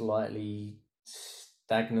slightly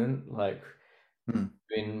stagnant, like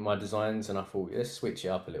in my designs, and I thought, let's switch it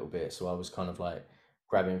up a little bit. So I was kind of like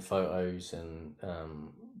grabbing photos and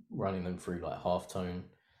running them through like halftone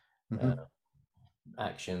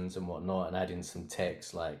actions and whatnot, and adding some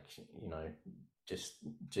text, like, you know,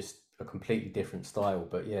 just a completely different style.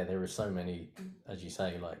 But yeah, there are so many, as you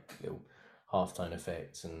say, like little halftone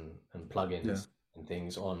effects and plugins and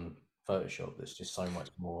things on Photoshop that's just so much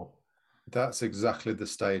more. That's exactly the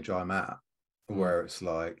stage I'm at, where it's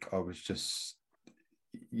like I was just,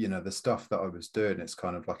 you know, the stuff that I was doing, it's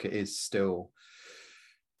kind of like it is still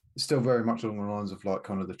very much along the lines of like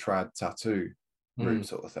kind of the trad tattoo route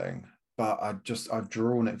sort of thing. But I've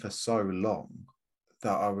drawn it for so long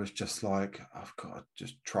that I was just like, I've got to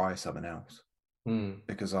just try something else,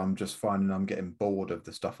 because I'm just finding I'm getting bored of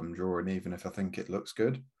the stuff I'm drawing, even if I think it looks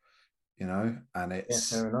good, you know. And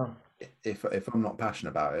it's fair enough. If I'm not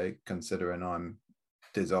passionate about it, considering I'm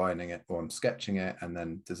designing it, or I'm sketching it and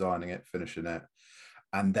then designing it, finishing it,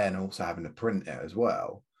 and then also having to print it as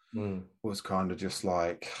well, was kind of just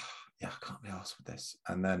like, yeah, I can't be arsed with this.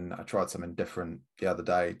 And then I tried something different the other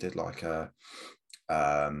day, did like a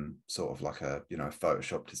sort of like a, you know,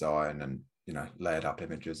 Photoshop design, and, you know, layered up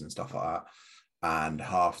images and stuff like that, and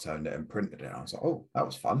half toned it and printed it. And I was like, oh, that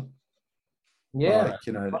was fun. Yeah, like,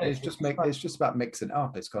 you know, it's just about mixing it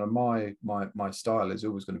up. It's kind of my style is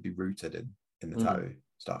always going to be rooted in the tattoo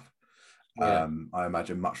stuff. I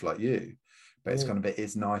imagine much like you, but it's kind of, it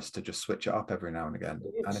is nice to just switch it up every now and again.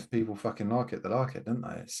 And if people fucking like it, they like it, don't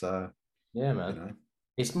they? So yeah, man, you know,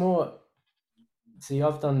 it's more. See,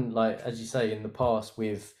 I've done, like, as you say, in the past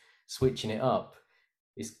with switching it up.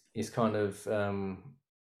 It's kind of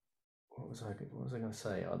what was I going to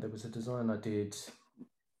say? There was a design I did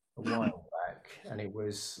a while back, and it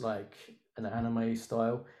was like an anime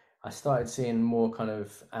style. I started seeing more kind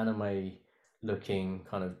of anime looking,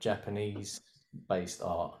 kind of Japanese based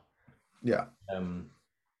art. Yeah.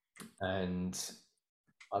 And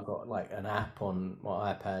I got like an app on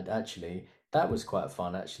my iPad. Actually, that was quite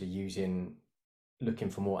fun. Actually,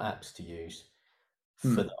 looking for more apps to use for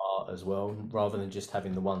the art as well, rather than just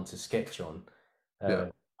having the one to sketch on.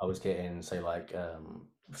 I was getting, say, like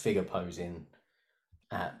figure posing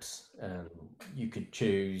apps, and you could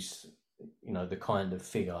choose, you know, the kind of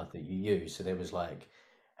figure that you use. So there was like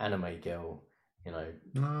anime girl, you know.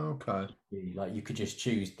 Okay. Like you could just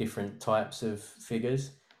choose different types of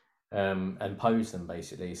figures and pose them,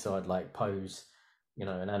 basically. So I'd like pose, you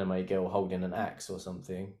know, an anime girl holding an axe or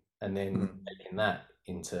something, and then taking that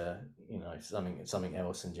into, you know, something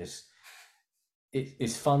else, and just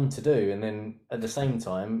it's fun to do, and then at the same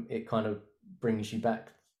time it kind of brings you back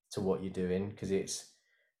to what you're doing, because it's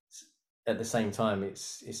at the same time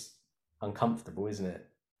it's uncomfortable, isn't it?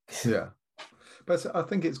 Yeah, but I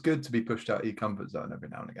think it's good to be pushed out of your comfort zone every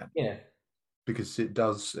now and again, Yeah. because it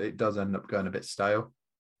does end up going a bit stale.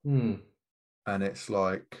 And it's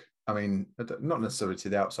like, I mean, not necessarily to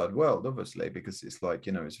the outside world, obviously, because it's like,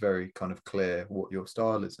 you know, it's very kind of clear what your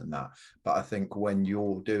style is and that. But I think when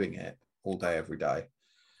you're doing it all day, every day,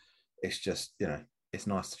 it's just, you know, it's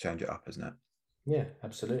nice to change it up, isn't it? Yeah,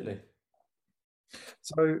 absolutely.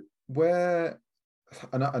 So where,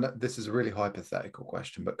 and this is a really hypothetical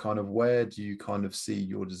question, but kind of where do you kind of see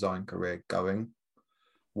your design career going?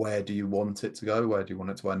 Where do you want it to go? Where do you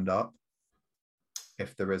want it to end up?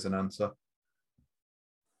 If there is an answer.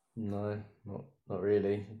 No, not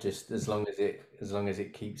really. Just as long as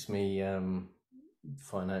it keeps me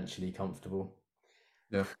financially comfortable.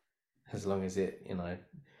 Yeah. As long as it,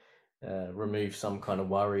 removes some kind of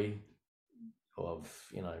worry of,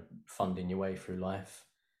 funding your way through life.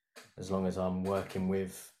 As long as I'm working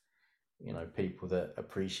with, people that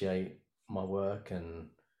appreciate my work and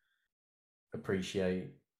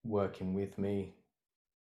appreciate working with me,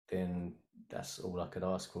 then that's all I could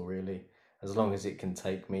ask for, really. As long as it can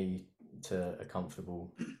take me to a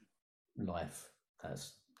comfortable life,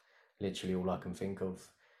 that's literally all I can think of.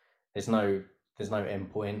 There's no end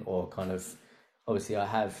point, or kind of, obviously I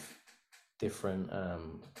have different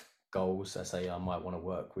goals. I say I might want to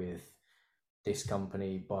work with this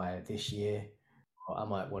company by this year, or I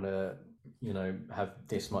might want to, have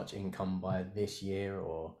this much income by this year,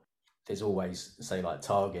 or there's always, say, like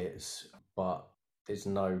targets, but there's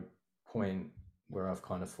no point where I've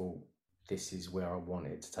kind of thought this is where I want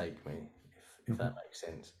it to take me, if that makes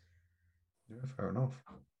sense. Yeah, fair enough.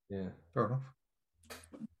 Yeah. Fair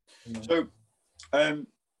enough. So,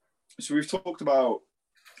 so we've talked about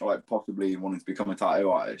like possibly wanting to become a tattoo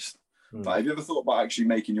artist. But have you ever thought about actually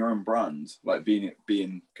making your own brand, like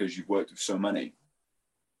being because you've worked with so many?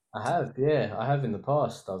 I have, yeah, I have in the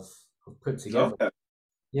past. I've put together, Okay.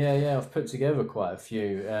 yeah, I've put together quite a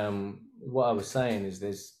few. What I was saying is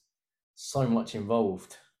there's so much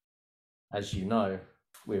involved, as you know,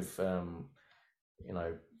 with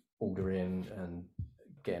ordering and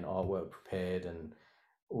getting artwork prepared and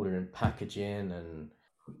ordering packaging and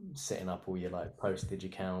setting up all your like postage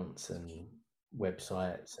accounts and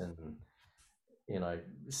websites and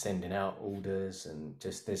sending out orders, and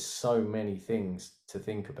just there's so many things to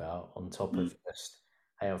think about on top of just,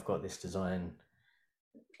 hey, I've got this design,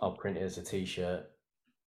 I'll print it as a t-shirt,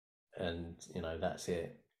 and that's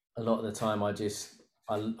it. A lot of the time I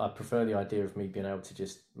prefer the idea of me being able to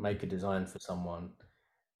just make a design for someone,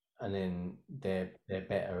 and then they're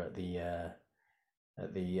better at the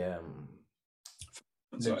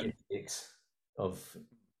logistics of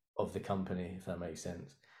the company, if that makes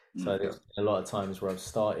sense. So there's a lot of times where I've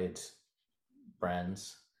started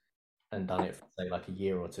brands and done it for, say, like a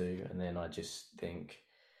year or two, and then I just think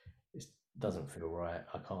it doesn't feel right.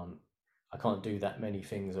 I can't do that many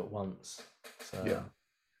things at once. So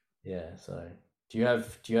yeah. So do you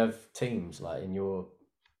have teams like in your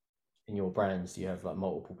brands? Do you have like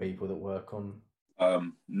multiple people that work on?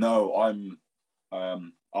 No,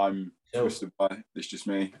 I'm twisted by it's just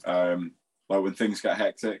me. Like when things get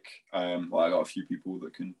hectic, like I got a few people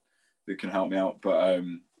that can help me out. But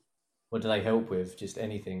what do they help with? Just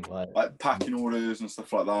anything like packing orders and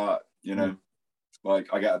stuff like that.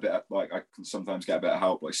 Like I get a bit I can sometimes get a bit of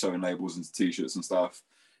help, like sewing labels into t-shirts and stuff.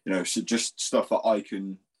 So just stuff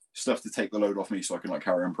that stuff to take the load off me, so I can like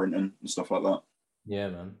carry on printing and stuff like that. Yeah,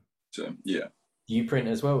 man. So yeah. Do you print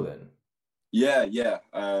as well then? Yeah.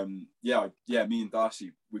 Me and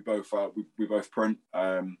Darcy, we both print.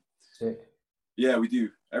 Sick. Yeah, we do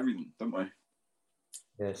everything, don't we?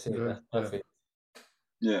 Yeah, sick. That's perfect.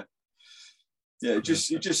 Yeah. It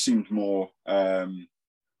just seemed more. I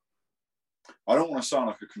don't want to sound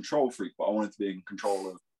like a control freak, but I wanted to be in control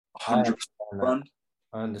of 100% brand.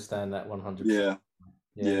 I understand that 100%.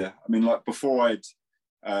 Yeah. I mean, like before I'd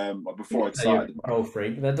started control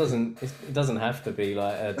freak, it doesn't have to be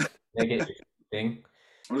like a negative thing.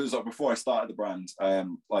 Well, it was like before I started the brand,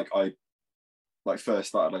 like I first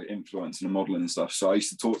started like influencing and modeling and stuff. So I used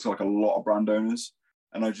to talk to like a lot of brand owners,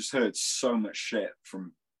 and I just heard so much shit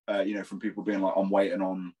from from people being like, I'm waiting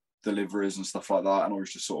on deliveries and stuff like that, and I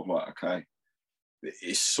was just sort of like, okay,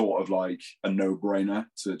 it's sort of like a no-brainer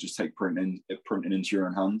to just take printing into your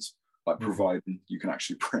own hands, like providing you can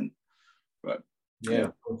actually print. But yeah,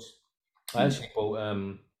 of course. I actually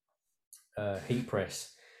bought heat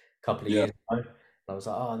press a couple of years ago. I was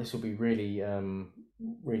like, oh, this will be really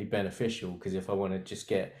really beneficial, because if I want to just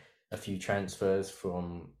get a few transfers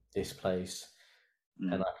from this place,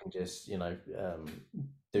 and I can just,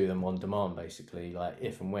 do them on demand, basically, like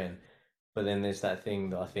if and when. But then there's that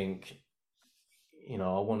thing that I think, I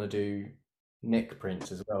want to do neck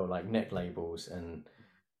prints as well, like neck labels, and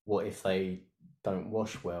what if they don't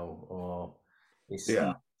wash well, or it's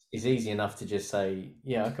Yeah. it's easy enough to just say,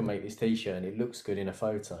 yeah, I can make this t-shirt and it looks good in a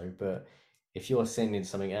photo, but if you're sending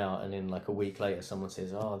something out and then like a week later someone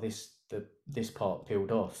says, oh, this part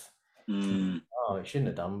peeled off, oh, it shouldn't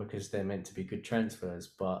have done, because they're meant to be good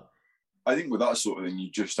transfers. But I think with that sort of thing,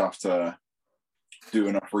 you just have to do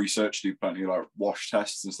enough research, do plenty of like wash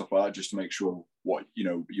tests and stuff like that, just to make sure what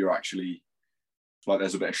you're actually like.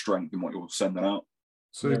 There's a bit of strength in what you're sending out.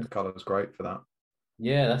 Super Color is great for that.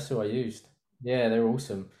 Yeah, that's who I used. Yeah, they're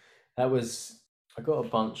awesome. I got a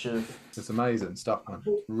bunch of. It's amazing stuff, man.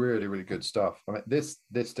 Really, really good stuff. I mean, this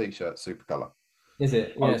t-shirt, Super Color. Is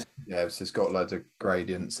it? Yes. Yeah, it's got loads of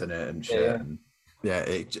gradients in it and shit. Yeah. And yeah,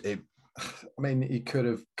 it. I mean, he could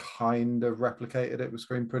have kind of replicated it with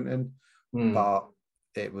screen printing, but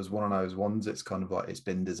it was one of those ones. It's kind of like it's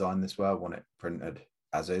been designed this way. I want it printed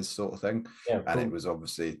as is, sort of thing. Yeah, and it was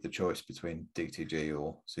obviously the choice between DTG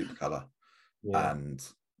or Super Color, and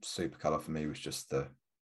Super Color for me was just the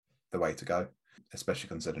way to go. Especially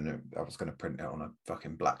considering I was going to print it on a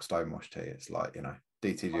fucking black stonewash tee. It's like,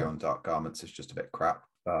 DTG on dark garments is just a bit crap.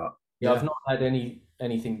 But I've not had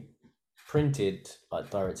anything printed like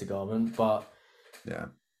direct to garment, but yeah,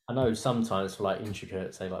 I know sometimes for like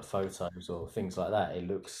intricate, say like photos or things like that, it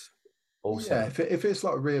looks awesome. Yeah, if it's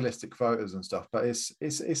like realistic photos and stuff, but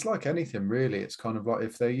it's like anything really. It's kind of like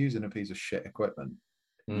if they're using a piece of shit equipment,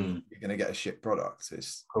 you're going to get a shit product.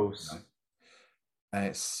 It's, of course. And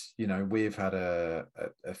it's, we've had a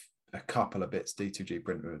couple of bits DTG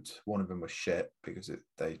printed. One of them was shit because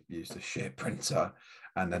they used a shit printer,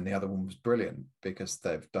 and then the other one was brilliant because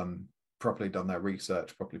they've properly done their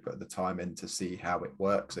research, properly put the time in to see how it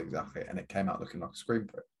works exactly, and it came out looking like a screen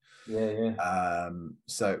print. Yeah.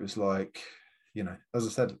 So it was like, as I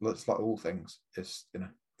said, it's like all things. It's, if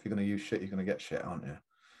you're going to use shit, you're going to get shit, aren't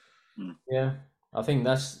you? Yeah, I think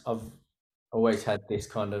I've always had this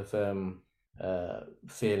kind of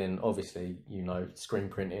feeling. Obviously, screen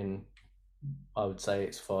printing, I would say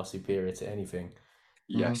it's far superior to anything.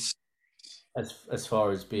 Yes. As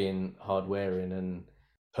far as being hard wearing and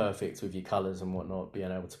perfect with your colours and whatnot,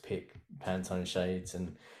 being able to pick Pantone shades,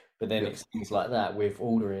 but then it's things like that with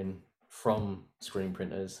ordering from screen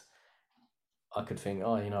printers. I could think,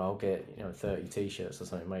 I'll get 30 t-shirts or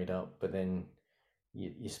something made up, but then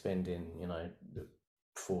you're spending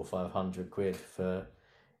 400 or 500 quid for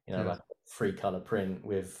like a 3-color print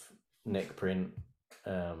with neck print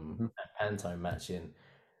and Pantone matching.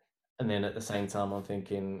 And then at the same time I'm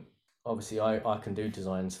thinking, obviously I can do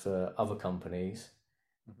designs for other companies,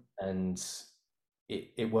 and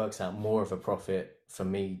it works out more of a profit for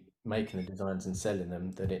me making the designs and selling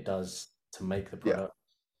them than it does to make the product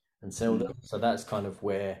and sell them. So that's kind of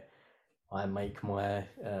where I make my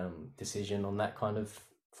decision on that kind of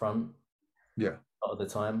front. Yeah. A lot of the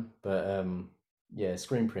time. But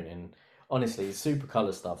screen printing, honestly, Super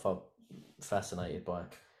Color stuff I'm fascinated by.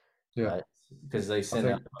 Yeah. Because they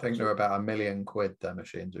send I think they're about £1 million, their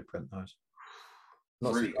machines who print those.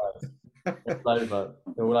 Not surprised.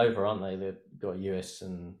 They're all over, aren't they? They've got US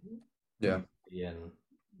and UK and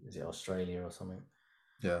is it Australia or something?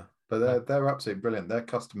 Yeah, but they're absolutely brilliant. Their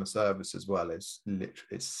customer service as well is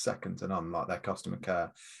literally second to none. Like their customer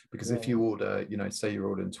care, because if you order, say you're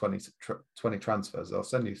ordering 20 transfers, they'll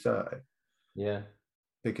send you 30. Yeah.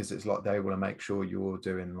 Because it's like they want to make sure you're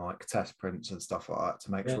doing like test prints and stuff like that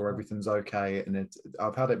to make sure everything's okay. And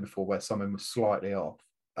I've had it before where something was slightly off.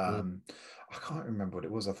 I can't remember what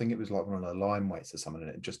it was. I think it was like one of the line weights or something,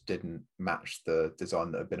 and it just didn't match the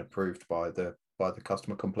design that had been approved by the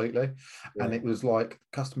customer completely. And it was like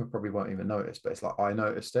customer probably won't even notice, but it's like I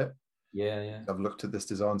noticed it. I've looked at this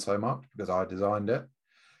design so much because I designed it,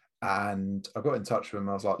 and I got in touch with him.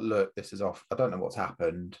 I was like, look, this is off. I don't know what's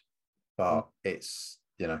happened, but it's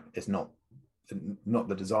it's not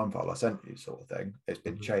the design file I sent you, sort of thing. It's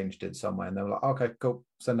been changed in some way. And they were like, okay, cool,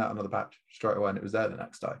 send out another batch straight away. And it was there the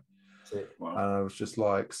next day. Wow. And I was just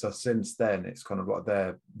like, so since then it's kind of like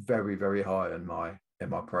they're very, very high in my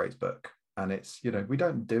praise book. And it's, we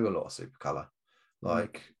don't do a lot of Super Color,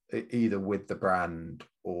 like either with the brand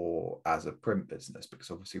or as a print business,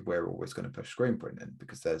 because obviously we're always going to push screen printing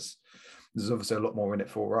because there's obviously a lot more in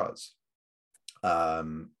it for us.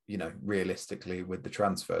 Realistically with the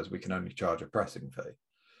transfers, we can only charge a pressing fee,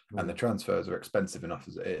 and the transfers are expensive enough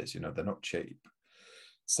as it is. They're not cheap.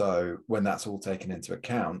 So when that's all taken into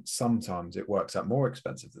account, sometimes it works out more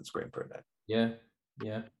expensive than screen printing. Yeah.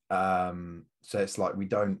 So it's like we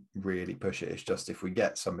don't really push it. It's just if we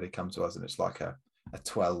get somebody come to us and it's like a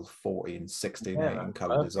 12, 14, 16, Yeah, 18 man,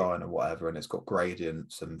 color perfect. design or whatever, and it's got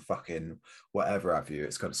gradients and fucking whatever have you.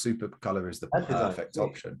 It's got a super color is the That design, perfect yeah.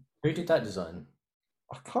 option. Who did that design?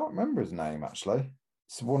 I can't remember his name actually.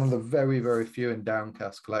 It's one of the very, very few in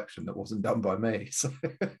Downcast collection that wasn't done by me. So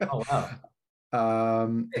Oh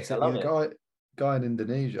wow, it's I a love it. guy in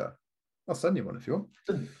Indonesia. I'll send you one if you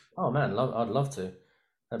want. Oh man, I'd love to.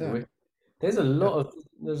 That'd be Yeah, wicked. There's yeah,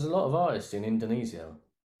 a lot of artists in Indonesia.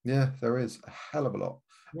 yeah. There is a hell of a lot,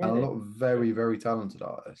 and a Yeah, lot of very, very talented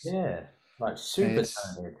artists. yeah, like And super it's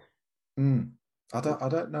talented. I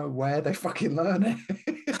don't know where they fucking learn it.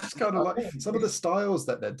 It's kind of I like think some of the styles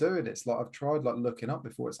that they're doing. It's like I've tried like looking up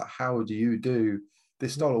before. It's like how do you do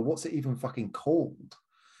this style, or what's it even fucking called?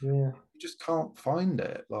 yeah, You just can't find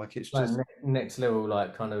it. Like it's like just next level,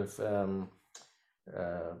 like kind of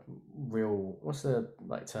real. What's the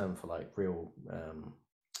like term for like real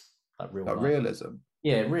like life? realism.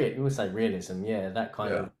 Yeah, real. We would say realism. Yeah, that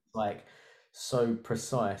kind Yeah. of like so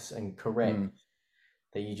precise and correct Mm.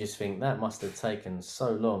 that you just think that must have taken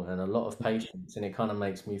so long and a lot of patience, and it kind of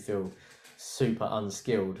makes me feel super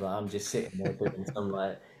unskilled. Like I'm just sitting there doing some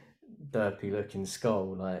like derpy looking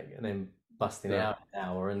skull, like, and then busting it Yeah. out an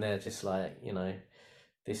hour, and they're just like,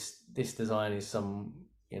 this design is some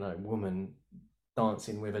woman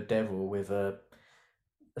dancing with a devil with a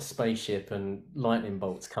spaceship and lightning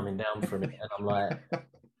bolts coming down from it, and I'm like,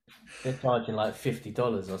 they're charging like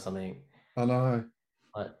 $50 or something. I know.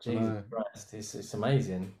 Like I Jesus know. Christ, it's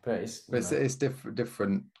amazing, but it's But it's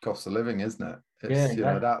different cost of living, isn't it? yeah, It's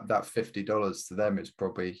exactly. that $50 to them is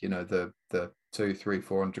probably the 2, 3,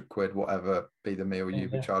 400 quid, whatever be the meal Yeah, you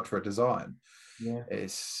would yeah, charge for a design. yeah.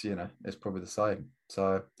 It's it's probably the same.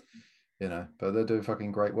 So but they're doing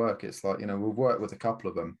fucking great work. It's like we've worked with a couple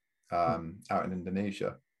of them out in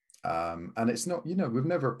Indonesia, and it's not we've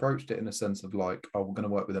never approached it in a sense of like, oh, we're going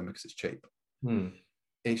to work with them because it's cheap. Hmm.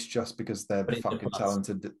 It's just because they're But it's a fucking plus.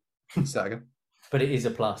 talented. Second. But it is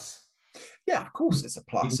a plus. Yeah, of course it's a You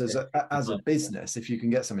can plus get as a 55. business. If you can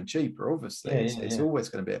get something cheaper, obviously Yeah, yeah, it's yeah. always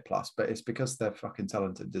going to be a plus. But it's because they're fucking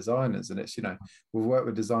talented designers, and it's we've worked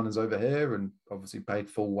with designers over here and obviously paid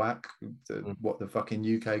full whack to Mm. what the fucking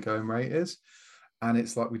UK going rate is, and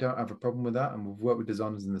it's like we don't have a problem with that. And we've worked with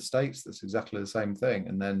designers in the States that's exactly the same thing.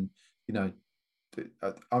 And then you know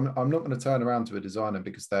I'm not going to turn around to a designer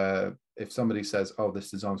because if somebody says, oh,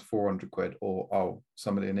 this design's 400 quid, or oh,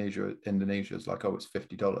 somebody in Indonesia is like, oh, it's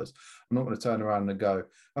 $50. I'm not going to turn around and go,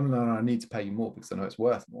 oh no, I need to pay you more because I know it's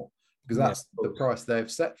worth more, because Yeah, that's of the course. price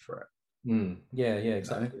they've set for it. Mm. Yeah, yeah, You know,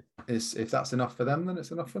 exactly. it's if that's enough for them, then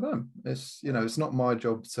it's enough for them. It's not my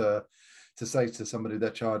job to say to somebody they're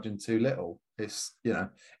charging too little. It's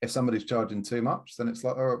if somebody's charging too much, then it's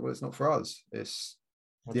like, all right, well, it's not for us. It's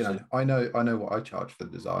Absolutely. I know what I charge for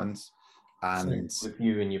the designs, Same and with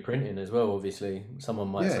you and your printing as well. Obviously, someone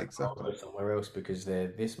might yeah, say, "Oh, I'll exactly. go somewhere else because they're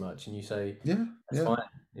this much," and you say, Yeah, "That's yeah. fine.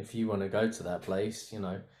 If you want to go to that place,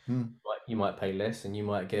 Mm, you might pay less and you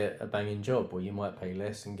might get a banging job, or you might pay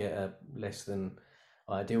less and get a less than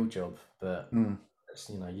ideal job. But mm, that's,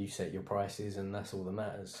 you set your prices, and that's all that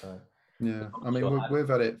matters. So, as yeah. long I as mean, you're we've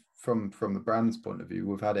had it from the brand's point of view.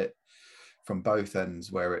 We've had it from both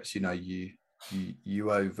ends where it's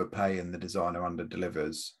you overpay and the designer under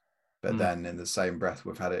delivers, but happy. then in the same breath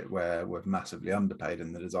we've had it where we've massively underpaid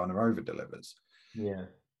and the designer over delivers. Yeah.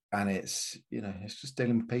 And it's just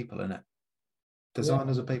dealing with people in it. Yeah.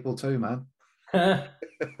 Designers are people too, man.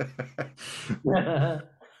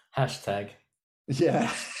 Hashtag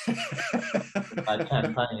Yeah.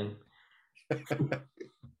 campaign.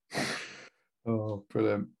 Oh,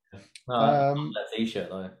 brilliant. No, I love Um, that t-shirt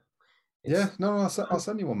though. yeah, It's no, I'll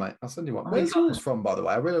send you one, mate. I'll send you one. I think Where's yours from, by the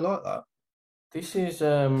way? I really like that. this is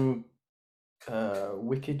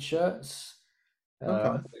Wicked Shirts.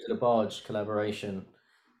 Okay. Wizard of Barge collaboration.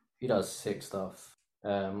 He does sick stuff.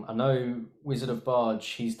 I know Wizard of Barge,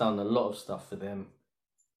 he's done a lot of stuff for them,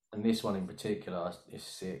 and this one in particular is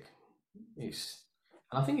sick. And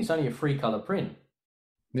I think it's only a 3 color print,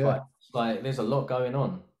 but Yeah, it's like there's a lot going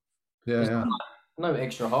on. yeah, There's yeah. no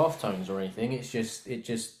extra half tones or anything. It just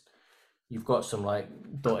you've got some like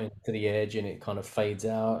dotting to the edge, and it kind of fades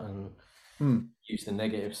out, and Hmm. use the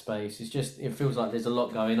negative space. It feels like there's a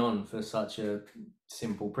lot going on for such a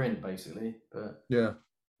simple print, basically. But Yeah.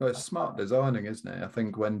 Well, it's smart designing, isn't it? I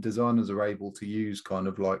think when designers are able to use kind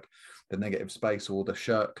of like the negative space or the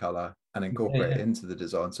shirt color and incorporate it yeah, into the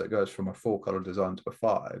design, so it goes from a 4 color design to a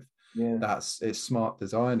 5. yeah, It's smart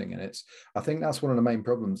designing, and I think that's one of the main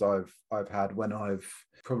problems I've had when I've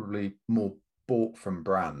probably more bought from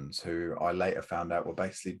brands who I later found out were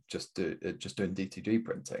basically just doing DTG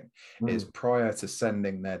printing. Is prior to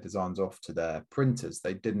sending their designs off to their printers,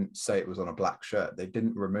 they didn't say it was on a black shirt. They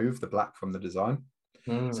didn't remove the black from the design.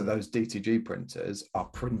 So those DTG printers are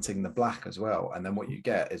printing the black as well. And then what you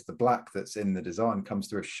get is the black that's in the design comes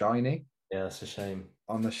through as shiny. Yeah, that's a shame.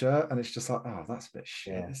 On the shirt. And it's just like, oh, that's a bit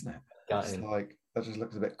shit, Yeah. isn't it? Gutting. It's like, that just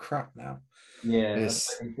looks a bit crap now. Yeah,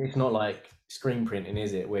 it's not like screen printing,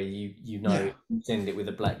 is it? Where you know, you send it with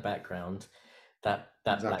a black background, that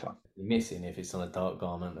black will be missing if it's on a dark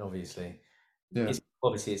garment, obviously. Yeah. It's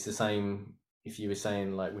the same if you were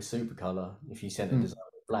saying like with Supercolor, if you sent a design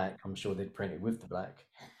with black, I'm sure they'd print it with the black.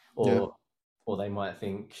 Or they might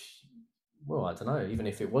think, well, I don't know, even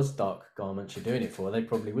if it was dark garments you're doing it for, they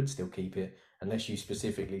probably would still keep it unless you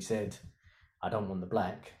specifically said, I don't want the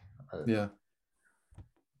black. I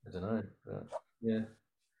don't know, but yeah,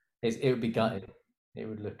 it would be gutted. It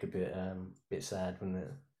would look a bit sad, wouldn't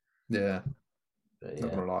it? Yeah, but not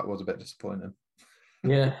gonna lie, it was a bit disappointing.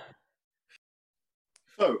 Yeah.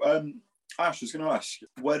 So, Ash, I was going to ask,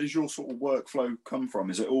 where does your sort of workflow come from?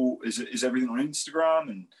 Is everything on Instagram,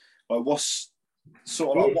 and like what's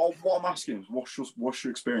sort of like what I'm asking is what's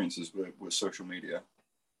your experiences with social media?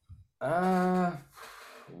 I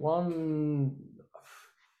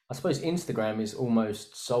suppose Instagram is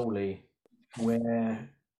almost solely where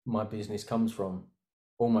my business comes from,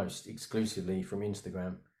 almost exclusively from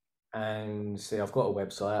Instagram. And see, I've got a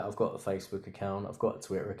website, I've got a Facebook account, I've got a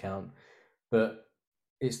Twitter account, but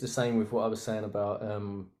it's the same with what I was saying about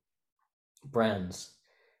brands.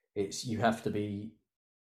 It's you have to be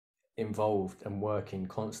involved and working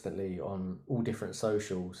constantly on all different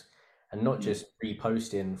socials, and not just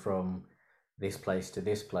reposting from this place to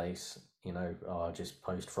this place. You know, I'll just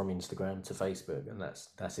post from Instagram to Facebook, and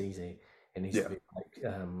that's easy. It needs to be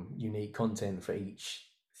like unique content for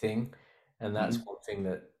each thing, and that's one thing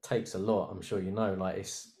that takes a lot. I'm sure you know, like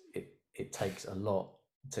it takes a lot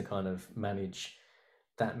to kind of manage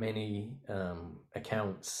that many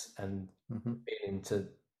accounts and fit into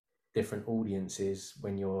different audiences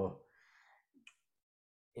when you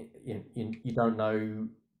don't know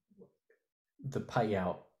the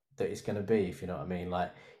payout that it's going to be, if you know what I mean.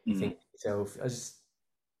 Like you think to yourself,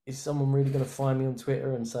 is someone really going to find me on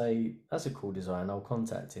Twitter and say that's a cool design, I'll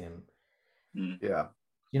contact him? Yeah,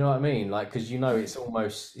 you know what I mean, like, because you know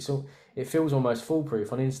it feels almost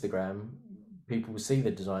foolproof on Instagram. People will see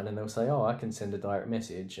the design and they'll say, oh, I can send a direct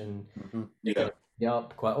message, and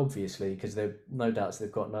up quite obviously, because they've no doubts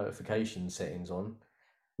they've got notification settings on.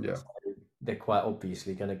 So they're quite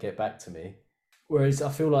obviously going to get back to me. Whereas I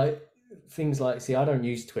feel like things like, see, I don't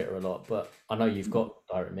use Twitter a lot, but I know you've got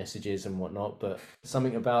direct messages and whatnot, but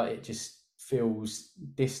something about it just feels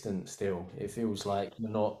distant still. It feels like you're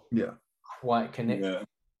not quite connected.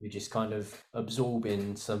 You're just kind of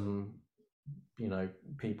absorbing some, you know,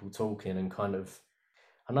 people talking, and kind of,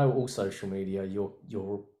 I know all social media, you're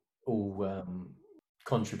all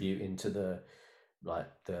contributing to the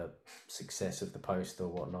success of the post or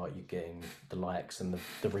whatnot. You're getting the likes and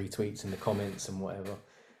the retweets and the comments and whatever.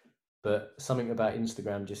 But something about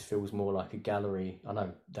Instagram just feels more like a gallery. I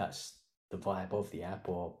know that's the vibe of the app,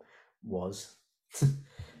 or was.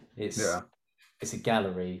 It's a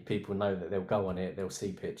gallery. People know that they'll go on it, they'll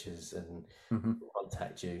see pictures and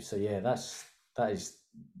contact you. So yeah, that is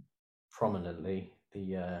prominently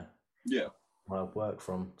the where I work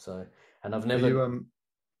from. So, and I've never.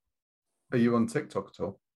 Are you on TikTok at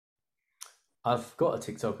all? I've got a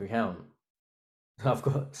TikTok account. I've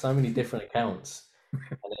got so many different accounts,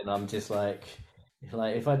 and then I'm just like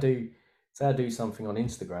if I do something on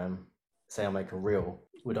Instagram, say I make a reel,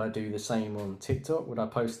 would I do the same on TikTok? Would I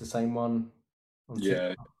post the same one on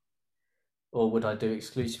TikTok? Or would I do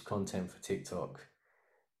exclusive content for TikTok?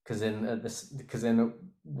 Because then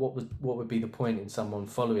what would be the point in someone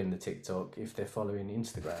following the TikTok if they're following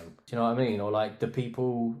Instagram? Do you know what I mean? Or like the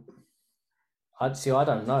people, I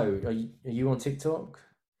don't know. Are you on TikTok?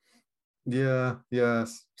 Yeah,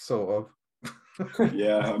 sort of.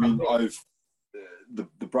 I mean, I've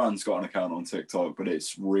the brand's got an account on TikTok, but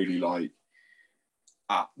it's really like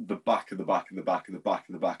at the back of the back of the back of the back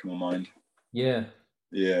of the back of my mind. Yeah,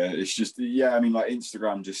 it's just I mean, like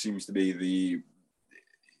Instagram just seems to be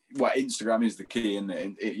Instagram is the key, and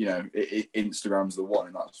Instagram's the one,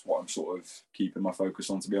 and that's what I'm sort of keeping my focus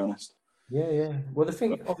on, to be honest. Yeah. Well, the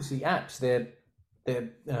thing, obviously, apps they're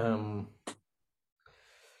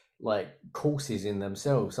like courses in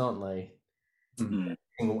themselves, aren't they?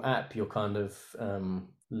 Single app, you're kind of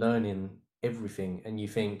learning everything, and you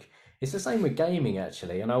think it's the same with gaming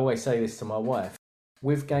actually. And I always say this to my wife.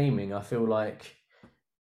 With gaming, I feel like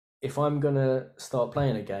if I'm gonna start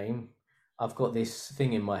playing a game, I've got this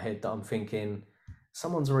thing in my head that I'm thinking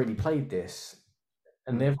someone's already played this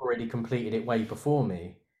and they've already completed it way before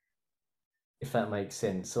me, if that makes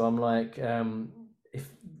sense. So I'm like, if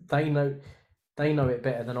they know it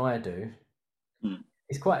better than I do, Mm.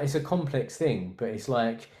 it's a complex thing, but it's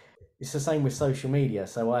like it's the same with social media.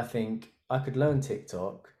 So I think I could learn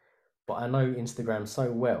TikTok, but I know Instagram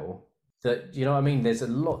so well that, you know what I mean, there's a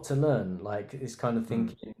lot to learn. Like it's kind of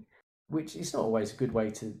thinking, which is not always a good way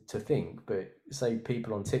to think, but say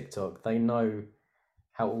people on TikTok, they know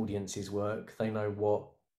how audiences work, they know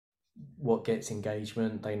what gets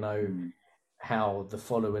engagement, they know Mm. how the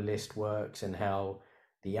follower list works and how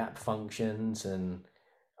the app functions. And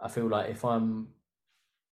I feel like if I'm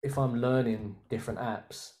learning different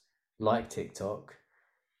apps like TikTok,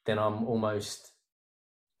 then I'm almost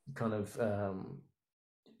kind of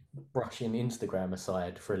brushing Instagram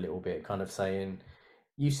aside for a little bit, kind of saying,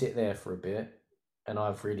 you sit there for a bit and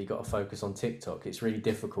I've really got to focus on TikTok. It's really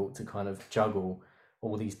difficult to kind of juggle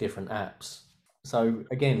all these different apps. So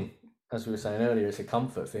again, as we were saying earlier, it's a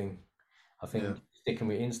comfort thing. I think sticking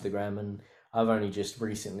with Instagram, and I've only just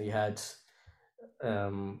recently had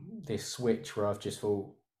this switch where I've just thought,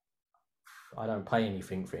 I don't pay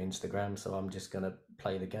anything for Instagram, so I'm just gonna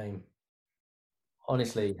play the game.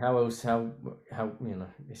 Honestly, how else? How you know?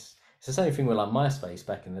 It's the same thing with like MySpace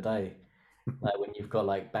back in the day. Like when you've got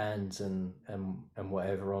like bands and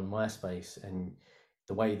whatever on MySpace, and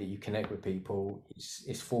the way that you connect with people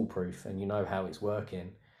is foolproof, and you know how it's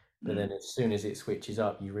working. But then as soon as it switches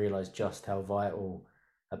up, you realize just how vital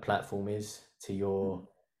a platform is to your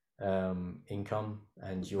income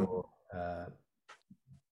and your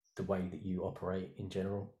the way that you operate in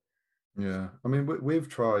general. Yeah, I mean, we've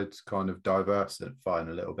tried kind of diversifying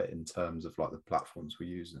a little bit in terms of like the platforms we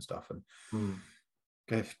use and stuff, and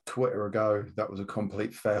gave Twitter a go. That was a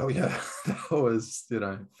complete failure. That was, you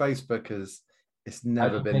know, Facebook is, it's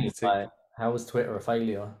never been particularly. Like, how was Twitter a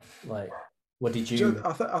failure? Like, what did you?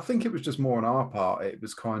 I think it was just more on our part. It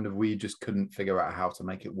was kind of, we just couldn't figure out how to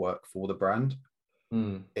make it work for the brand.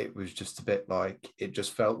 It was just a bit like, it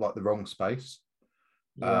just felt like the wrong space.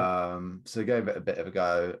 Yeah. So gave it a bit of a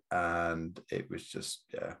go, and it was just,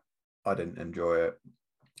 yeah, I didn't enjoy it.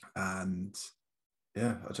 And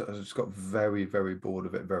yeah, I just got very, very bored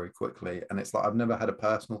of it very quickly. And it's like, I've never had a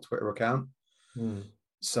personal Twitter account.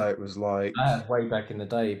 So it was like, I had way back in the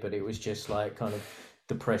day, but it was just like kind of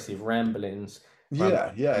depressive ramblings.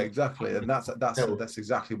 yeah, exactly. And that's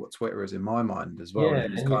exactly what Twitter is in my mind as well. Yeah,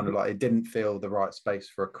 It was and kind of like, it didn't feel the right space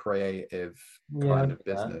for a creative I kind of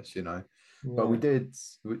get that. business, you know. But Yeah, we did,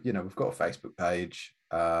 you know, we've got a Facebook page.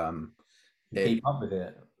 you keep up with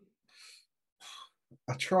it.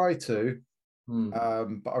 I try to, Hmm.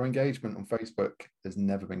 but our engagement on Facebook has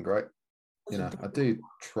never been great. You know, I do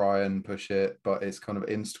try and push it, but it's kind of,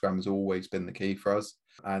 Instagram has always been the key for us.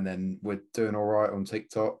 And then we're doing all right on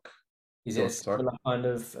TikTok. Is it a similar kind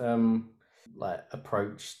of like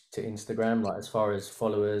approach to Instagram, like as far as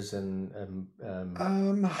followers and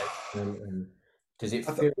does it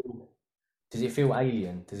feel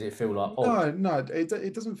alien? Does it feel like odd? No,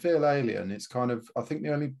 it doesn't feel alien. It's kind of, I think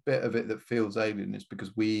the only bit of it that feels alien is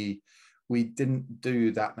because we didn't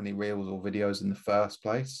do that many reels or videos in the first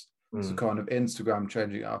place. So kind of Instagram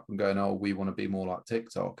changing it up and going, oh, we want to be more like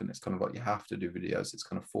TikTok, and it's kind of like you have to do videos. It's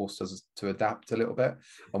kind of forced us to adapt a little bit.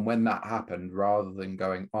 And when that happened, rather than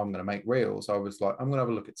going, oh, I'm going to make reels, I was like, I'm going to have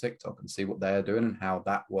a look at TikTok and see what they're doing and how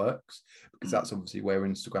that works, because that's obviously where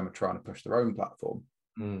Instagram are trying to push their own platform.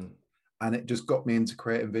 And it just got me into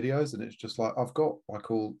creating videos. And it's just like,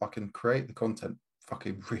 I can create the content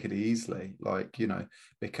fucking really easily, like, you know,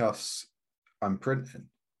 because I'm printing.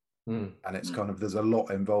 And it's kind of, there's a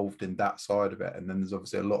lot involved in that side of it, and then there's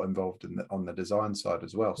obviously a lot involved in on the design side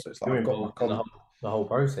as well. So it's like, You're I've got my involved in the whole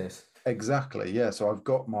process. Exactly, yeah. So I've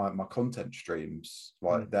got my content streams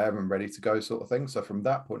like there and ready to go, sort of thing. So from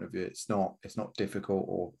that point of view, it's not difficult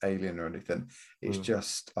or alien or anything. It's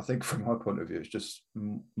just, I think from my point of view, it's just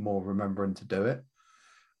more remembering to do it.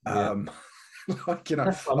 Like, you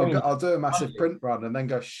know, I'll do a massive print run and then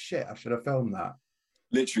go, shit, I should have filmed that.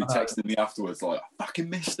 Literally texting me afterwards, like, I fucking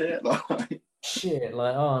missed it. Like, shit,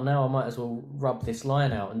 like, oh, now I might as well rub this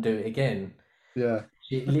line out and do it again. Yeah.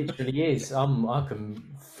 It literally is. I can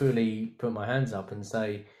fully put my hands up and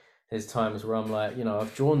say there's times where I'm like, you know,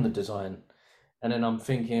 I've drawn the design and then I'm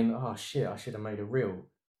thinking, oh shit, I should have made a reel.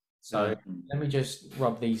 So let me just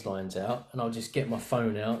rub these lines out, and I'll just get my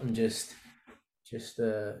phone out and just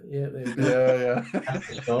there we go. That's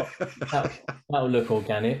the shot. That'll look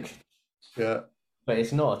organic. Yeah. But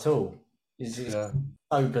it's not at all. It's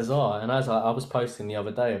so bizarre. And as I was posting the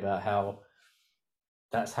other day about how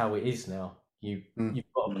that's how it is now. You've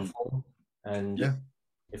got to perform. And Yeah.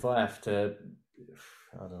 if I have to,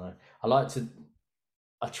 I don't know,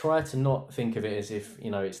 I try to not think of it as if,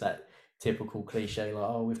 it's that typical cliche, like,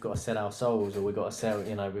 oh, we've got to sell our souls, or we've got to sell,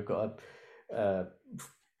 we've got to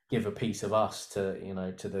give a piece of us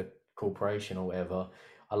to, to the corporation or whatever.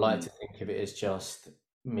 I like to think of it as just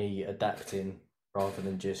me adapting rather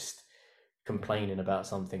than just complaining about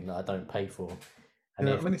something that I don't pay for. And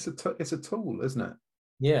I mean, it's a tool, isn't it?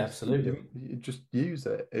 yeah, absolutely. You just use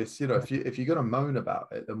it. It's if you're gonna moan about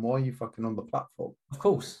it, then why are you fucking on the platform? Of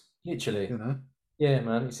course, literally. Yeah,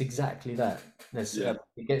 man, it's exactly that.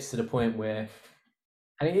 It gets to the point where,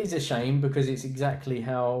 and it is a shame because it's exactly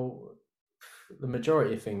how the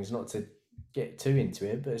majority of things, not to get too into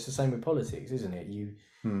it, but it's the same with politics, isn't it?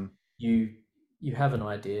 You have an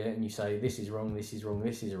idea and you say this is wrong, this is wrong,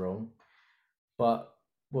 this is wrong, but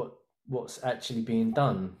what's actually being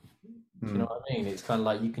done? Do you know what I mean? It's kind of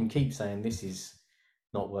like you can keep saying this is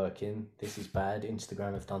not working, this is bad,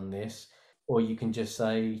 Instagram have done this, or you can just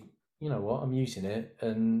say, you know what, I'm using it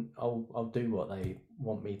and I'll do what they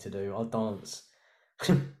want me to do. I'll dance.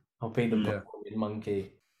 I'll be the performing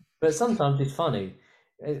monkey. But sometimes it's funny.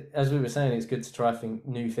 As we were saying, it's good to try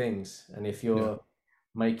new things. And if you're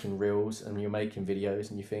making reels and you're making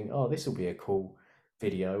videos and you think, oh, this will be a cool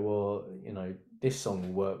video, or this song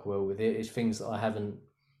will work well with it, it's things that I haven't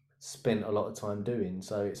spent a lot of time doing.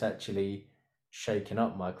 So it's actually shaking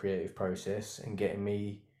up my creative process and getting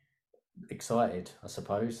me excited, I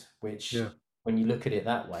suppose, which when you look at it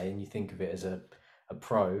that way and you think of it as a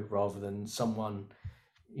pro rather than someone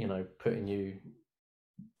putting you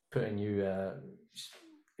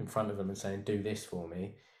in front of them and saying do this for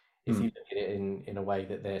me, if you look at it in a way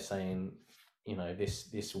that they're saying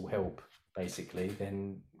this will help basically,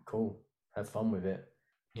 then cool, have fun with it.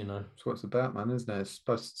 That's what it's about, man, isn't it? It's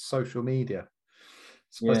supposed to, social media,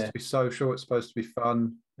 it's supposed to be social, it's supposed to be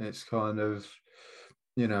fun. It's kind of,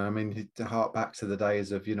 I mean, to hark back to the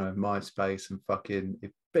days of, MySpace and fucking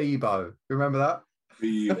Bebo. Remember that?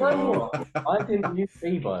 Bebo. I didn't use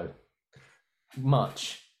Bebo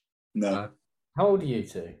much. No. How old are you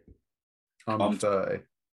two? I'm 30.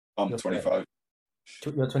 I'm 25.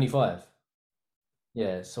 You're 25?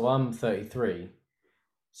 Yeah, so I'm 33.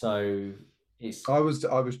 So I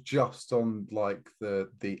was just on like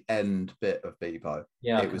the end bit of Bebo.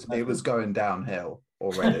 Yeah, it was going downhill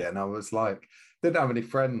already, and I was like, didn't have any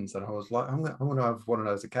friends, and I was like, I'm gonna have one of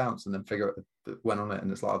those accounts, and then figure out that went on it,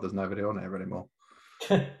 and it's like, there's nobody on here anymore.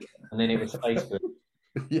 And then it was Facebook.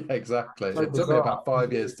 Yeah, exactly. So it took me about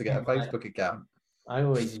 5 years to get a Facebook account. I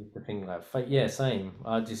always used to think like, yeah, same.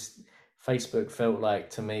 Facebook felt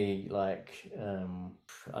like to me like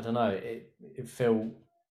I don't know, it felt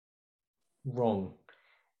wrong.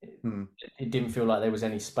 It didn't feel like there was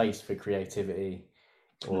any space for creativity,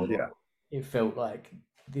 or it felt like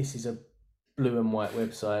this is a blue and white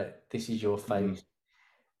website, this is your face,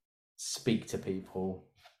 speak to people,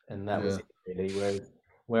 and that was it really.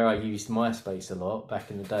 Where I used MySpace a lot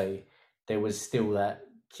back in the day, there was still that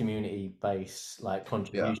community base, like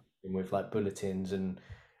contribution with like bulletins and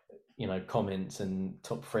comments and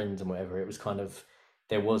top friends and whatever. It was kind of,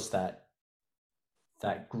 there was that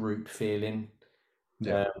group feeling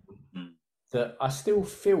that I still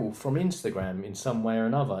feel from Instagram in some way or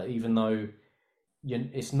another, even though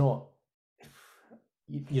it's not,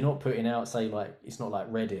 you're not putting out, say, like, it's not like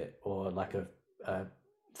Reddit or like a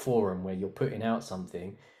forum where you're putting out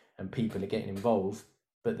something and people are getting involved,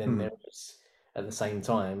 but then there's, at the same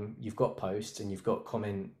time, you've got posts and you've got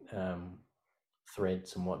comment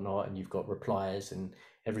threads and whatnot, and you've got replies, and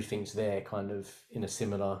everything's there kind of in a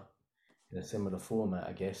similar format,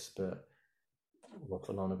 I guess. But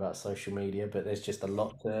waffle on about social media, but there's just a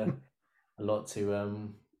lot to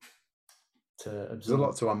absorb. There's a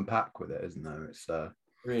lot to unpack with it, isn't there? It's there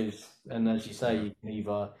is, and as you say, you can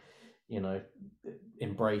either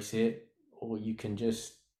embrace it, or you can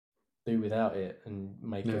just do without it and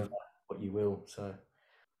make it what you will. So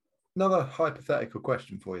another hypothetical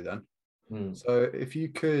question for you then. So if you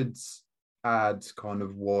could add kind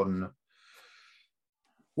of one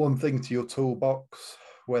thing to your toolbox,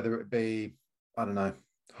 whether it be, I don't know,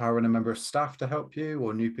 hiring a member of staff to help you,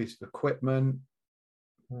 or a new piece of equipment,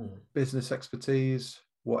 business expertise,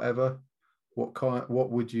 whatever, what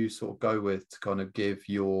would you sort of go with to kind of give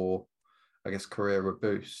your, I guess, career a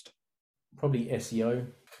boost? Probably SEO.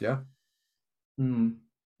 Yeah.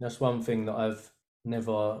 That's one thing that I've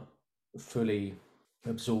never fully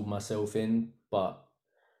absorbed myself in, but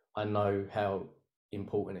I know how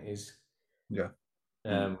important it is. Yeah.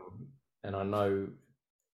 And I know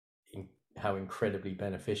how incredibly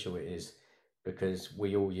beneficial it is, because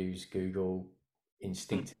we all use Google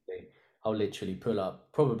instinctively. I'll literally pull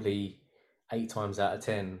up probably 8 times out of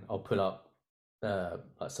 10, I'll pull up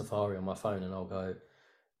like Safari on my phone and I'll go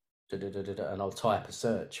and I'll type a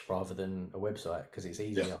search rather than a website because it's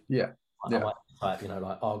easier. Yeah. I might type,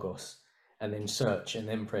 like Argos and then search and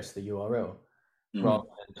then press the URL rather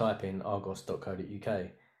than type in argos.co.uk.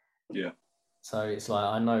 Yeah. So it's like,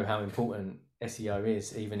 I know how important SEO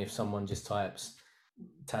is, even if someone just types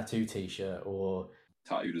tattoo t-shirt or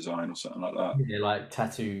tattoo design or something like that. Yeah, like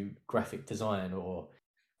tattoo graphic design or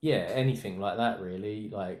anything like that really,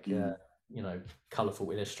 like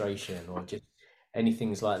colourful illustration or just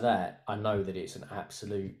anything like that. I know that it's an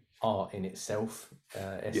absolute art in itself,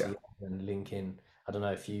 SEO and linking. I don't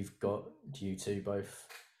know if do you two both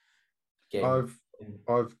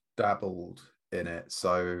I've dabbled in it.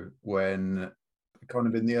 So when kind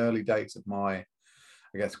of in the early days of my,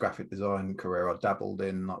 I guess, graphic design career, I dabbled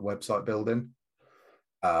in like website building.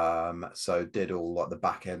 So did all like the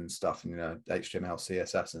back end stuff and HTML,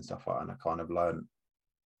 CSS and stuff like that. And I kind of learned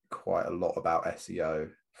quite a lot about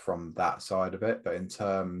SEO from that side of it. But in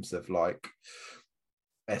terms of like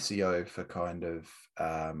SEO for kind of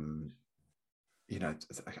I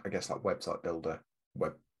guess like website builder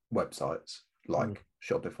websites like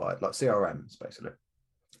Shopify, like CRMs basically,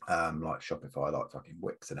 like Shopify, like fucking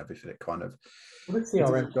Wix and everything. It kind of what does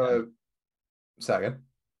CRM go. Say again.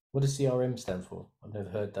 What does CRM stand for? I've never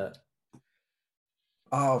heard that.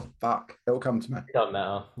 Oh fuck! It'll come to me. It doesn't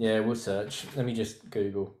matter. Yeah, we'll search. Let me just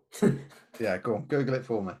Google. Yeah, go on. Google it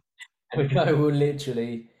for me. There we go. We'll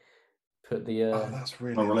literally put the. That's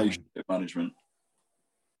really relationship management.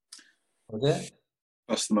 Was it?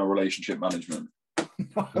 Customer relationship management.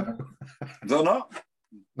 No. Is that not?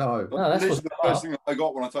 No. No, that's the first thing I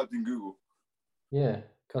got when I typed in Google. Yeah,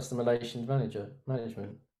 customer relations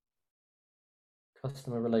management.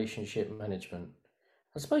 Customer relationship management.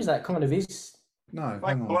 I suppose that kind of is. No,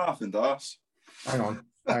 hang on. Laughing, Das. Hang on.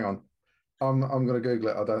 I'm going to Google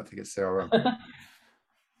it. I don't think it's CRM.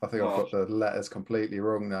 I think I've got the letters completely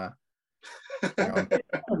wrong there. Hang on.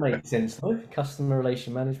 That makes sense though. Customer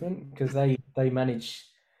relation management, because they manage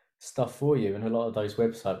stuff for you, and a lot of those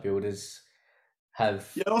website builders have.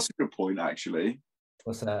 Yeah, that's a good point actually.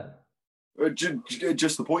 What's that?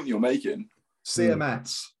 Just the point you're making.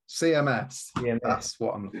 CMS. That's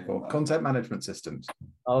what I'm looking for. Content management systems.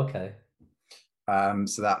 Oh, okay.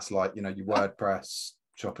 So that's like your WordPress,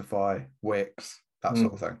 Shopify, Wix, that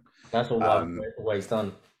sort of thing. That's what I've always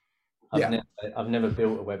done. I've never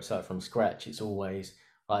built a website from scratch. It's always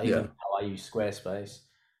like even how I use Squarespace,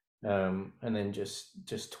 and then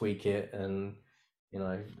just tweak it and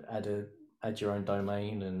add your own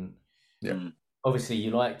domain and obviously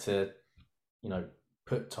you like to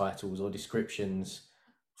put titles or descriptions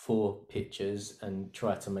for pictures and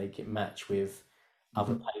try to make it match with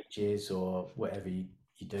other pages or whatever you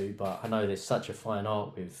do. But I know there's such a fine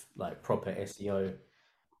art with like proper SEO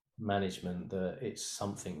management that it's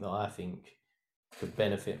something that I think could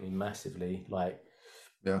benefit me massively. Like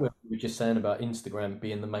we were just saying about Instagram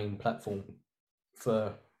being the main platform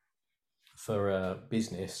for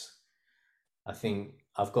business. I think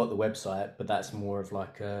I've got the website, but that's more of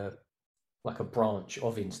like a branch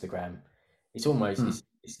of Instagram. It's almost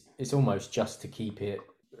it's almost just to keep it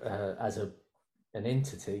as an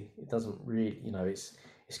entity. It doesn't really,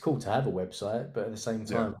 it's cool to have a website, but at the same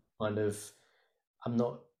time, kind of, I'm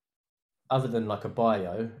not, other than like a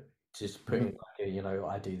bio, just putting like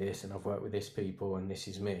I do this and I've worked with this people and this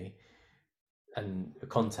is me, and a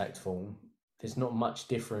contact form. There's not much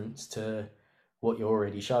difference to what you're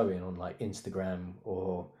already showing on like Instagram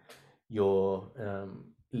or your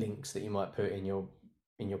links that you might put in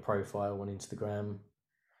your profile on Instagram.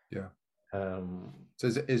 Yeah. So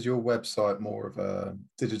is your website more of a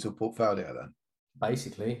digital portfolio then?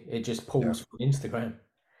 Basically, it just pulls from Instagram.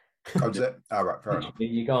 Oh, is it? Oh, right, fair enough.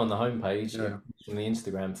 You go on the homepage from the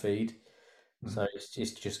Instagram feed. So it's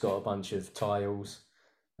just got a bunch of tiles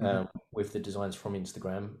with the designs from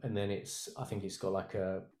Instagram, and then I think it's got like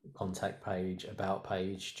a contact page, about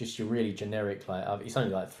page, just your really generic, like it's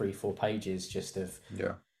only like 3-4 pages just of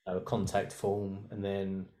a contact form, and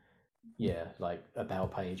then like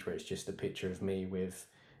about page where it's just a picture of me with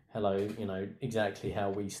hello, exactly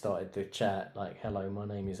how we started the chat, like hello, my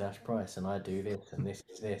name is Ash Price and I do this and this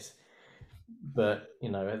is this. But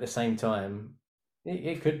at the same time,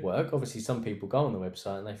 it could work. Obviously some people go on the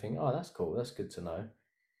website and they think, oh, that's cool, that's good to know.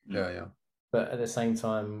 But at the same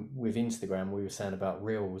time, with Instagram, we were saying about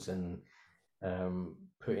reels and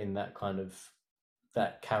putting that kind of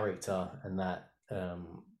that character and that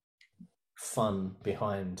fun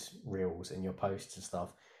behind reels and your posts and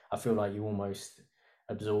stuff. I feel like you almost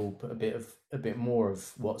absorb a bit more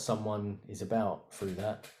of what someone is about through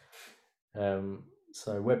that.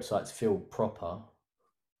 So websites feel proper,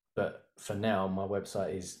 but for now, my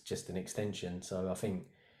website is just an extension. So I think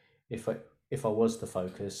if I was to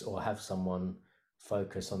focus or have someone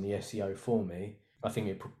focus on the SEO for me, I think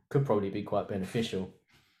it could probably be quite beneficial.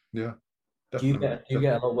 Yeah, Do you definitely.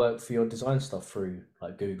 get a lot of work for your design stuff through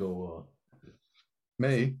like Google or?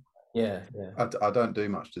 Me, Yeah, yeah. I don't do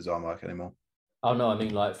much design work anymore. Oh no, I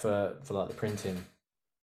mean like for like the printing.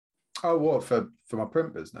 Oh, what for my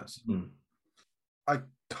print business? Hmm. I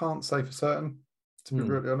can't say for certain, to be Hmm.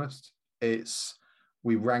 brutally honest. It's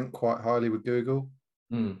we rank quite highly with Google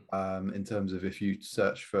Hmm. in terms of if you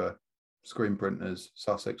search for screen printers,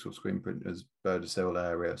 Sussex or screen printers, Burdeshill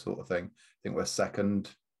area sort of thing. I think we're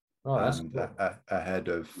second Oh, that's and cool. ahead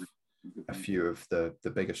of a few of the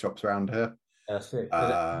bigger shops around here. That's it.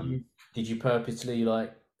 Um, Did you purposely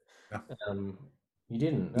like? yeah. Um, you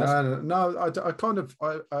didn't. That's No. I kind of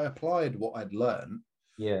I applied what I'd learned,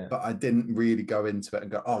 yeah. but I didn't really go into it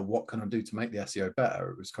and go, oh, what can I do to make the SEO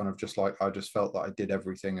better? It was kind of just like I just felt that I did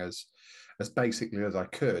everything as basically as I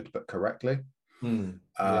could, but correctly. Hmm.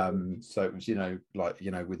 Yeah. So it was,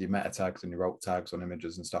 with your meta tags and your alt tags on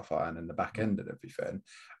images and stuff like that, and in the back end and everything.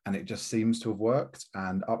 And it just seems to have worked.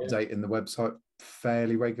 And Yeah. updating the website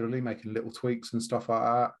fairly regularly, making little tweaks and stuff like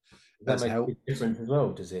that. That Has makes a helped. big difference as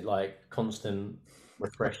well. Does it like constant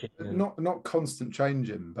refreshing? And Not constant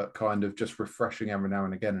changing, but kind of just refreshing every now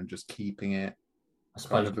and again and just keeping it I kind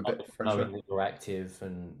suppose of a bit fresher. knowing that you're active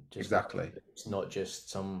and just Exactly. it's not just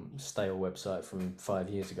some stale website from 5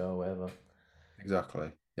 years ago or whatever.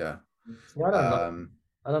 Exactly. Yeah. Yeah, I don't know. Um,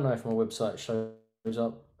 I don't know if my website shows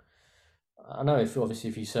up. I know if obviously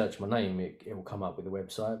if you search my name, it will come up with the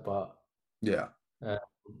website, but yeah. uh,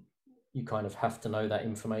 you kind of have to know that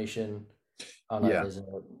information. I know Yeah.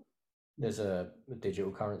 there's a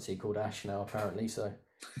digital currency called Ash now apparently, so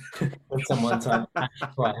when someone types Ash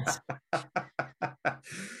price.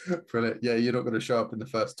 Brilliant. Yeah, you're not going to show up in the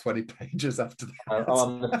first 20 pages after that.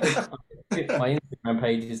 My Instagram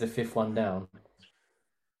page is the fifth one down.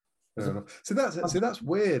 So that's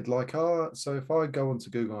weird. Like so if I go onto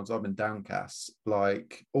Google and type in Downcast,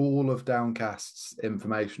 like all of Downcast's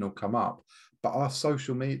information will come up, but our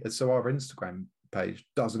social media, so our Instagram page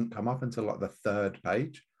doesn't come up until like the third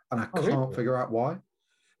page, and I can't really? figure out why.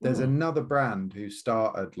 There's another brand who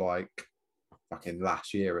started like fucking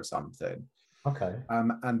last year or something. Okay.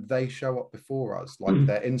 And they show up before us, like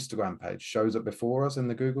their Instagram page shows up before us in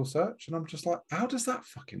the Google search, and I'm just like, how does that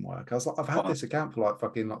fucking work? I was like, I've had this account for like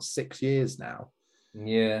fucking like 6 years now.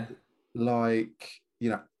 Yeah. Like,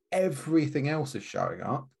 everything else is showing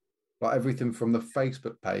up, like everything from the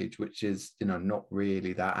Facebook page, which is not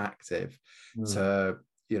really that active, to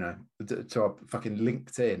to our fucking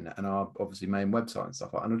LinkedIn and our obviously main website and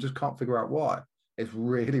stuff like that. And I just can't figure out why. It's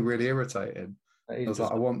really, really irritating. I was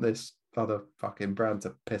like, I want this other fucking brand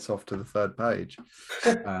to piss off to the third page.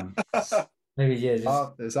 Maybe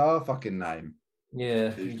it's our fucking name.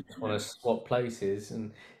 Yeah, you just want to swap places,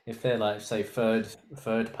 and if they're like say third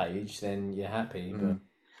page, then you're happy.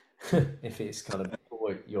 But if it's kind of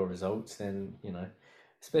your results, then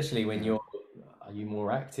especially when are you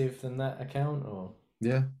more active than that account or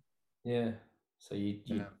yeah. So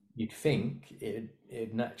you'd think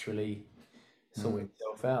it'd naturally sort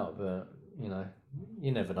itself out, but you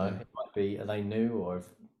never know. It might be are they new or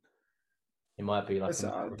it might be like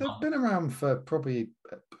they've been around for probably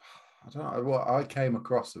I don't know what I came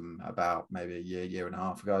across them about maybe a year and a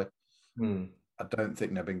half ago. I don't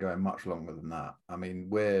think they've been going much longer than that. I mean,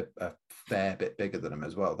 we're a fair bit bigger than them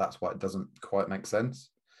as well. That's why it doesn't quite make sense.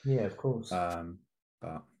 Yeah, of course. But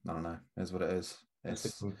I don't know. It's what it is. It's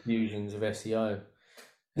the confusions of SEO.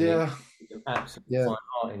 Yeah. It's an absolute fine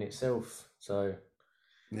art in itself. So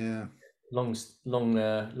yeah. Long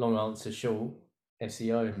answer short,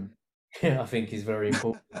 SEO. I think is very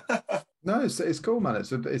important. No, it's cool, man.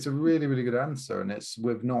 It's a really, really good answer, and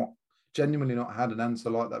we've not genuinely not had an answer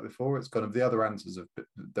like that before. It's kind of the other answers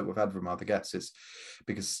that we've had from other guests is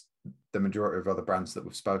because the majority of other brands that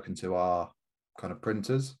we've spoken to are kind of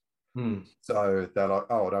printers. So they're like,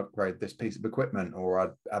 oh, I'd upgrade this piece of equipment, or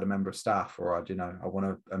I'd add a member of staff, or I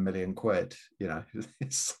want £1 million.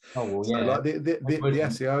 It's, oh well, so yeah. Like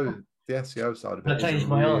the SEO side of it. I changed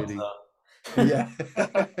my answer. Yeah.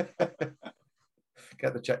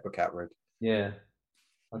 Get the checkbook out, Red. Yeah.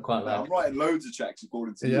 I'm writing loads of checks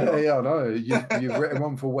according to you. Yeah, I know. You've written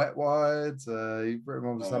one for Wet Wired. You've written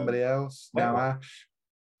one for somebody else. Now Ash.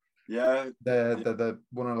 Yeah. They're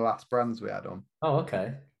one of the last brands we had on. Oh,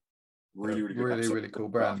 okay. Really cool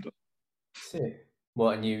brand. Sick.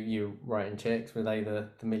 What, and you writing checks? Were they the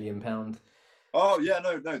 £1 million? Oh yeah,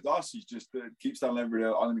 no. Darcy just keeps telling everybody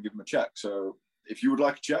I'm going to give him a check. So if you would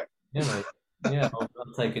like a check, yeah, mate. Yeah, I'll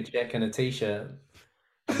take a check and a t-shirt.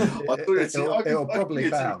 I thought you'd see, It'll I could do probably a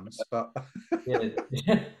t- bounce, but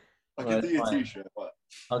Yeah. I Well, could it's do a fine. t-shirt, but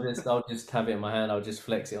I'll just have it in my hand. I'll just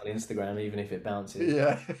flex it on Instagram, even if it bounces.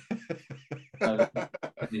 yeah. So,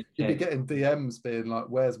 You'd be check. getting DMs being like,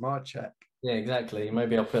 "Where's my check?" Yeah, exactly.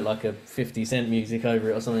 Maybe I'll put like a 50 Cent music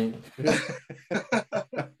over it or something.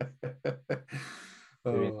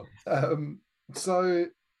 Oh, so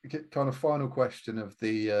kind of final question of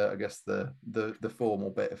the I guess the formal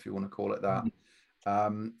bit, if you want to call it that,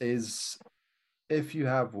 is if you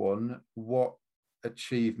have one, what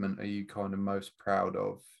achievement are you kind of most proud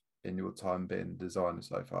of in your time being a designer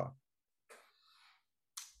so far?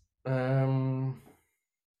 Um,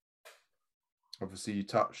 Obviously, you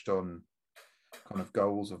touched on kind of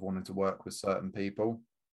goals of wanting to work with certain people.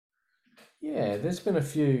 yeah, there's been a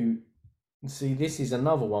few. See, this is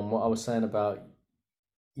another one. What I was saying about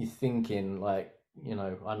you thinking like, I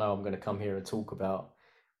know I'm going to come here and talk about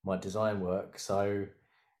my design work. So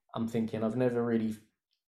I'm thinking I've never really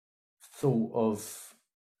thought of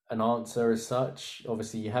an answer as such.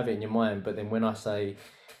 Obviously, you have it in your mind, but then when I say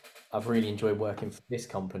I've really enjoyed working for this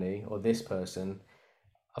company or this person,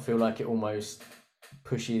 I feel like it almost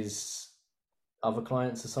pushes other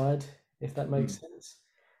clients aside, if that makes Mm. sense.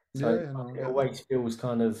 So Yeah, no, I it get that. always feels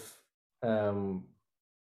kind of um,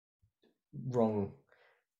 wrong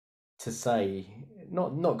to say, not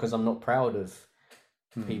because I'm not proud of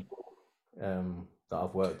Hmm. people that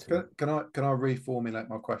I've worked with. Can I reformulate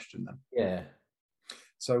my question then? Yeah.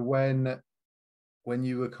 So when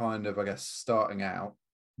you were kind of, I guess, starting out,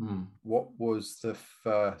 Mm. what was the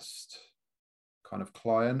first kind of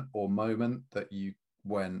client or moment that you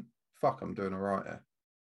went, fuck, I'm doing all right here?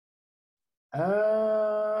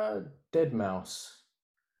 Uh, Dead Mouse.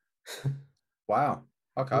 Wow.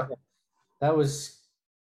 Yeah, Okay. that was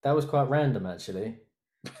that was quite random actually.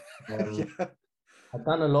 Um, Yeah. I've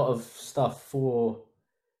done a lot of stuff for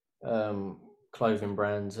um, clothing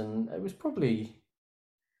brands, and it was probably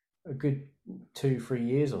a good 2 3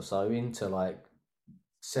 years or so into like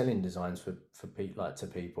selling designs for people like to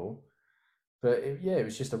people. But yeah, it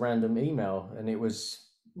was just a random email, and it was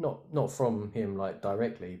not from him like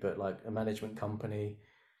directly, but like a management company.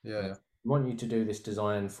 Yeah. Yeah. We want you to do this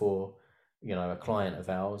design for, a client of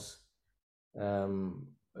ours.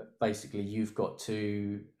 Basically, you've got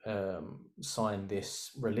to sign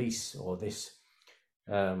this release or this.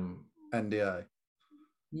 Um, NDA,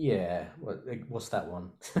 yeah, what's that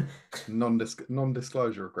one?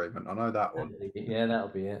 non-disclosure agreement. I know that one. Yeah, that'll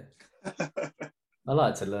be it. I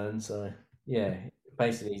like to learn, so yeah.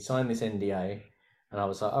 Basically, signed this NDA, and I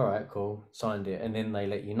was like, all right, cool, signed it, and then they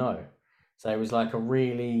let you know. So it was like a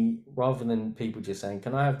really, rather than people just saying,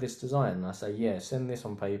 "Can I have this design?" And I say, "Yeah, send this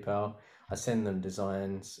on PayPal." I send them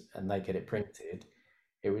designs, and they get it printed.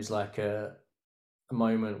 It was like a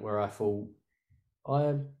moment where I thought,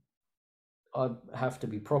 I I have to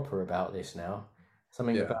be proper about this now.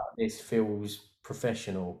 Something Yeah. about this feels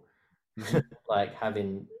professional, Hmm. like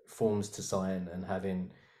having forms to sign and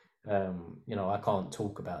having, I can't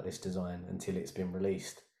talk about this design until it's been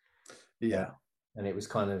released. Uh, Yeah. and it was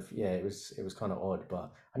kind of, yeah, it was kind of odd,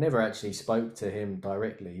 but I never actually spoke to him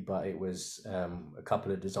directly, but it was a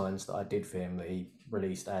couple of designs that I did for him that he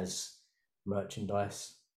released as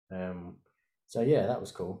merchandise. Um, so yeah, that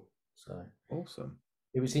was cool. So Awesome.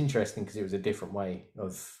 it was interesting because it was a different way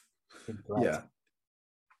of interacting.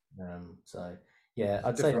 Yeah. So yeah,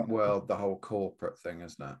 I'd say Different world, the whole corporate thing,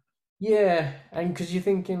 isn't it? yeah, and because you're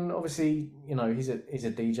thinking, obviously, he's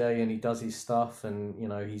a DJ and he does his stuff, and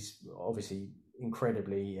he's obviously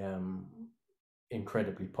incredibly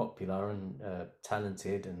popular and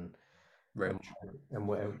talented and Rich.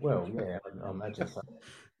 well, yeah, I imagine so.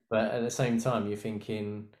 But at the same time, you're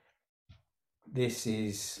thinking this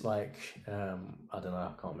is like I don't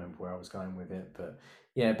know, I can't remember where I was going with it, but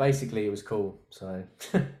yeah, basically it was cool. So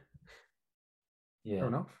Fair yeah,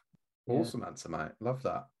 enough. yeah, Awesome answer, mate. Love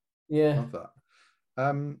that. yeah. Love that.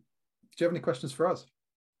 Do you have any questions for us?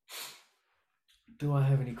 Do I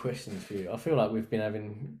have any questions for you? I feel like we've been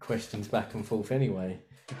having questions back and forth anyway.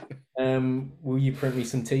 Will you print me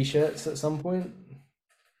some t-shirts at some point?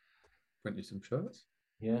 Print you some shirts.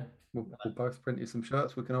 Yeah. We'll both print you some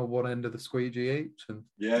shirts. We can hold one end of the squeegee each, and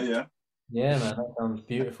yeah. Yeah, man, that sounds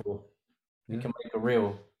beautiful. We yeah, can make a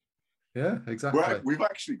reel. yeah, exactly. We're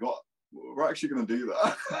actually going to do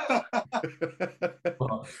that.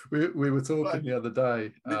 What? We were talking the other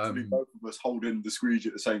day. Literally, both of us holding the squeegee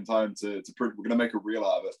at the same time to print. We're going to make a reel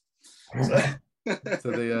out of it. So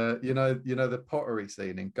the you know the pottery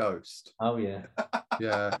scene in Ghost. Oh yeah.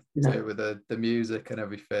 Yeah, so with the music and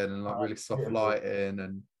everything, and like Oh, really that's soft beautiful. lighting,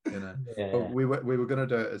 and you know. Yeah. But we were going to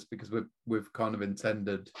do it as because we've kind of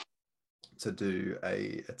intended to do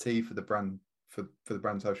a tea for the brand for the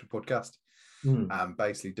Brand Social podcast, and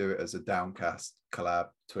basically do it as a Downcast collab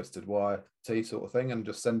Twisted Wire tea sort of thing, and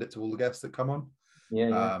just send it to all the guests that come on.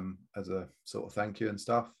 Yeah. As a sort of thank you and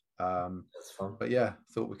stuff. That's fun. But yeah,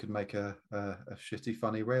 thought we could make a shitty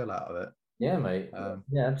funny reel out of it. Yeah, mate.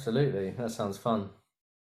 Yeah, absolutely. That sounds fun.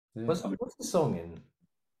 Yeah. What's the song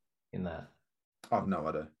in that? I've no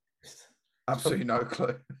idea. Absolutely no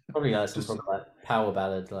clue. Probably like some like power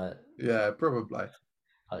ballad, like yeah, probably.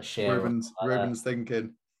 Like Cher. Ruben's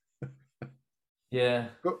thinking. Yeah.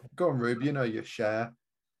 Go on, Rube. You know your Cher.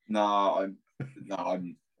 No,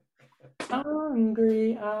 I'm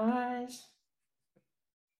Hungry eyes.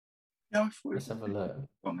 Yeah, Let's have a look.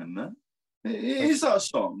 Song in there. Is that a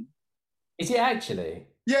song? Is it actually?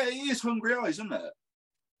 Yeah, it is Hungry Eyes, isn't it?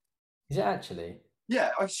 Is it actually? Yeah,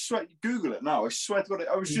 I swear. Google it now. I swear to God,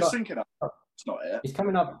 I was just thinking. It's not it. It's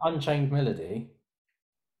coming up. Unchained Melody.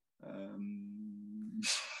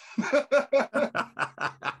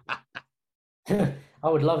 I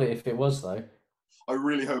would love it if it was, though. I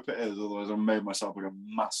really hope it is. Otherwise, I've made myself like a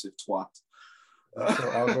massive twat. So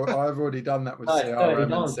I've already done that with CRM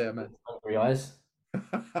and CMS. Hungry Eyes.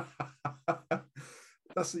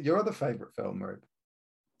 That's your other favourite film, Rube.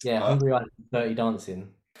 Yeah, Hungry Eyes and Dirty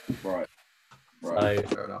Dancing. Right. So,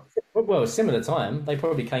 fair enough. Well, similar time. They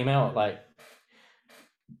probably came out like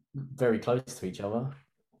very close to each other.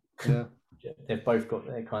 Yeah. They've both got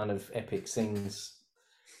their kind of epic scenes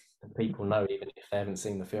that people know, even if they haven't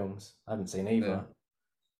seen the films. I haven't seen either. Yeah.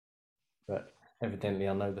 But evidently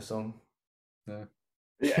I know the song. Yeah.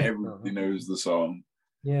 Yeah, everybody knows the song.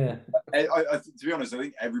 Yeah. I to be honest, I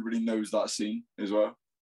think everybody knows that scene as well.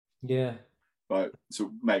 Yeah. Like,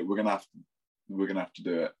 so mate, we're gonna have to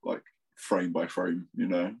do it like frame by frame, you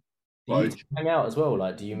know. Do you hang out as well?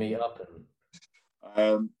 Like, do you meet up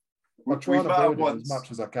and I try and avoid it as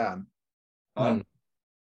much as I can.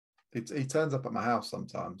 He turns up at my house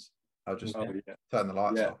sometimes. I'll just turn the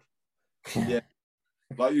lights off. Yeah.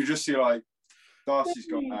 Like you just see like Darcy's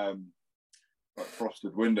got like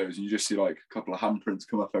frosted windows, and you just see like a couple of handprints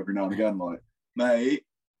come up every now and again, like, mate.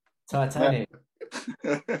 Titanic.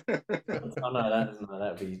 Oh no,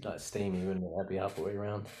 that'd be like steamy, wouldn't it? That'd be half the way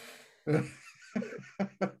around.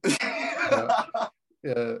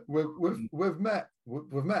 Yeah, we've met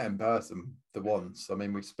in person the once. I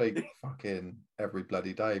mean, we speak fucking every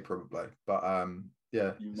bloody day, probably. But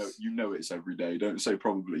yeah, you know it's every day. Don't say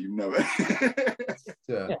probably. You know it.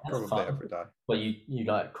 yeah, probably fun. Every day. Well, you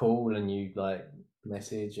like call and you like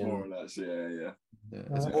message and more or less, yeah.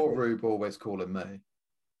 It's more Rube always calling me.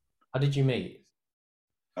 How did you meet?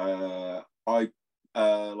 I like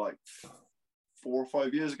 4 or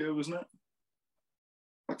 5 years ago, wasn't it?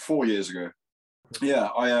 Like 4 years ago. Yeah,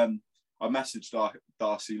 I messaged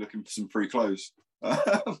Darcy looking for some free clothes.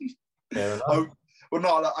 Fair enough. Well,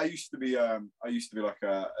 no, I used to be like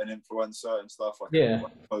an influencer and stuff, like a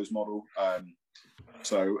clothes model.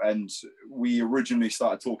 So, and we originally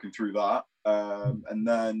started talking through that, and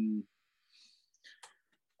then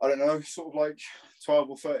I don't know, sort of like 12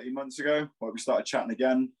 or 13 months ago, like we started chatting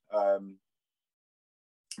again.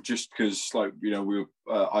 Just because, like, you know,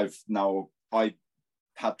 I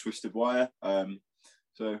had Twisted Wire,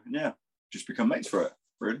 so yeah, just become mates for it,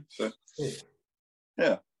 really. So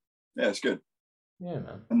yeah, it's good. Yeah,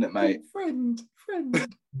 man. Isn't it, mate? Friend.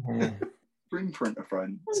 Yeah. Bring printer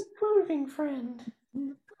friend. Improving friend.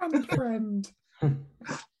 Friend. Friend.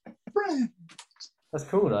 That's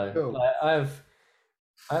cool though. Cool. Like,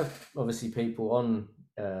 I have obviously people on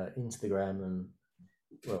Instagram and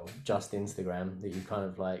just Instagram that you kind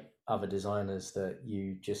of like other designers that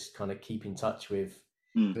you just kind of keep in touch with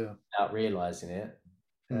without realizing it.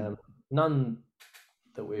 None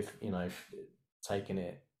that we've taken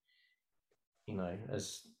it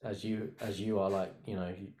as you are like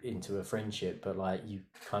into a friendship, but like you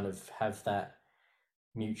kind of have that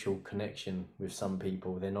mutual connection with some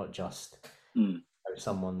people. They're not just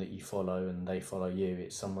someone that you follow and they follow you.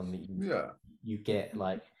 It's someone that you get,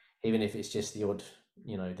 like, even if it's just the odd,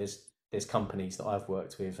 there's companies that I've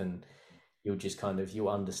worked with and you'll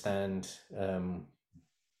understand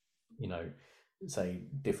say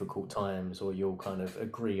difficult times, or you'll kind of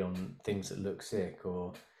agree on things that look sick,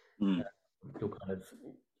 or you'll kind of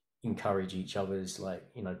encourage each other's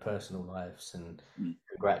personal lives and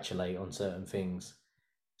congratulate on certain things.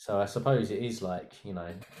 So I suppose it is like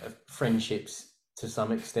friendships to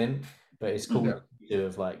some extent, but it's cool to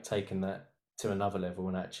have like taken that to another level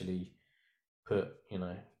and actually put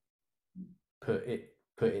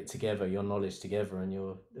it together, your knowledge together and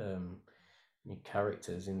your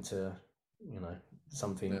characters into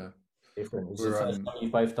something different. It's We're, the first time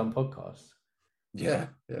you've both done podcasts. Yeah.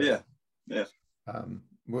 Yeah.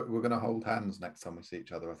 We're gonna hold hands next time we see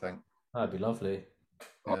each other, I think. That'd be lovely.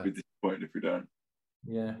 I'll be disappointed if we don't.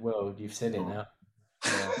 Yeah, well, you've said it now.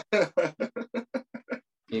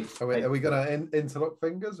 Are we gonna interlock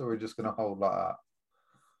fingers, or are we just gonna hold like that?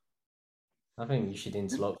 I think you should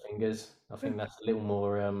interlock fingers. I think that's a little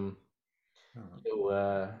more,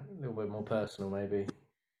 little bit more personal, maybe.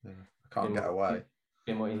 Yeah. I can't get away. A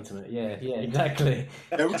bit more intimate. Yeah, exactly.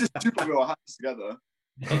 Yeah, we'll just two of our hands together.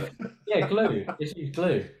 Yeah, glue. Just use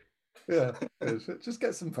glue. Yeah, just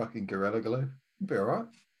get some fucking Gorilla Glue. It'll be all right.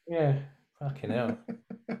 Yeah, fucking hell.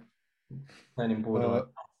 Turning board.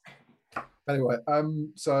 Anyway,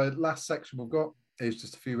 so last section we've got is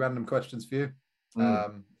just a few random questions for you.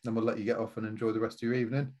 Then we'll let you get off and enjoy the rest of your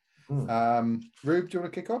evening. Rube, do you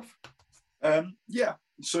want to kick off? Yeah.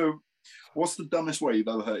 So, what's the dumbest way you've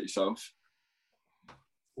ever hurt yourself?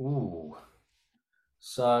 Ooh.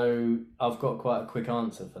 So I've got quite a quick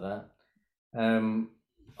answer for that.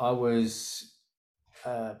 I was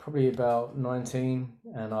probably about 19,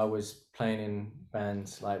 and I was playing in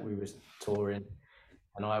bands, like we was touring,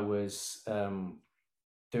 and I was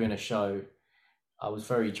doing a show. I was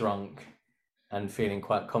very drunk and feeling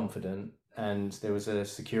quite confident, and there was a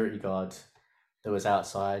security guard that was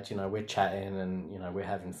outside. You know, we're chatting and, you know, we're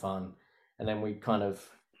having fun, and then we kind of,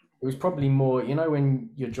 it was probably more, you know, when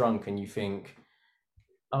you're drunk and you think,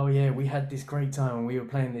 oh yeah, we had this great time and we were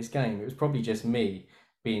playing this game. It was probably just me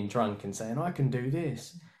being drunk and saying, I can do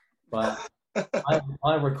this. But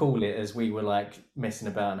I recall it as we were like messing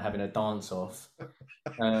about and having a dance off.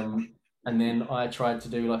 And then I tried to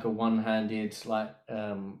do like a one-handed like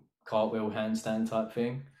cartwheel handstand type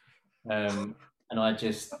thing. And I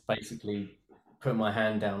just basically put my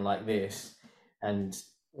hand down like this and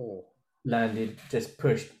landed, just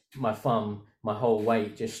pushed my thumb, my whole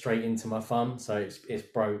weight just straight into my thumb, so it's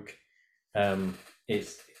broke.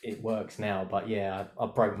 It works now, but yeah, I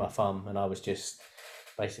broke my thumb, and I was just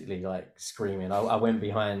basically like screaming. I went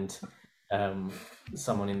behind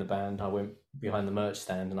someone in the band. I went behind the merch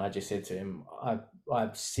stand, and I just said to him,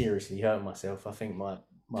 I've seriously hurt myself. I think my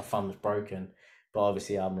thumb's broken, but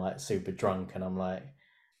obviously I'm like super drunk and I'm like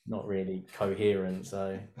not really coherent.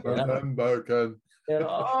 So I'm broken. They're like,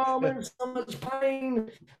 oh, I'm in so much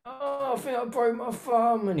pain. Oh, I think I broke my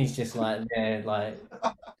thumb. And he's just like, there, like,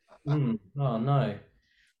 oh no.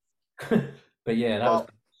 But yeah, that was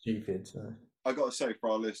stupid. So. I got to say,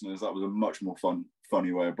 for our listeners, that was a much more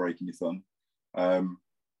funny way of breaking your thumb.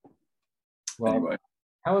 Well, anyway.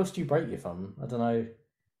 How else do you break your thumb? I don't know.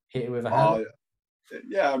 Hit it with a hand?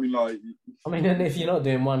 Yeah, I mean, like... I mean, and if you're not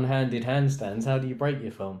doing one-handed handstands, how do you break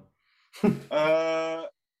your thumb?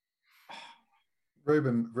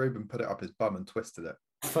 Ruben put it up his bum and twisted it.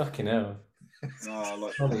 Fucking hell.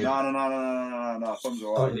 No. Thumbs are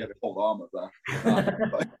alright. Get the whole arm up there.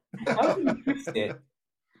 How do you twist it?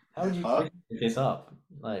 How would you twist this up?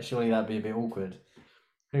 Like, surely that'd be a bit awkward.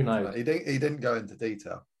 Who knows? He didn't go into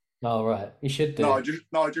detail. Oh right, he should do. I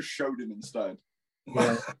just showed him instead.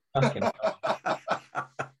 Yeah. Fucking hell.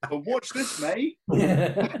 But watch this, mate.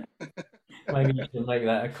 Maybe you should make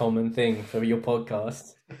that a common thing for your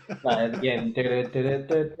podcast. Like at the end,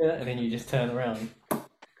 and then you just turn around.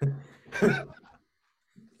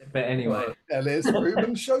 But anyway. And it's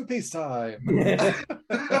Ruben showpiece time.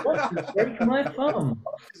 Break my thumb.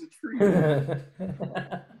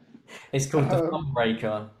 It's called the Thumb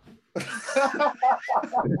Breaker.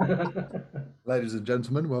 Ladies and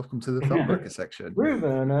gentlemen, welcome to the Thumb Breaker section.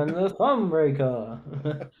 Ruben and the Thumb Breaker.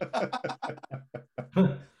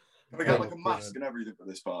 We got like a mask and everything for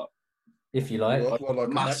this part. If you like. What like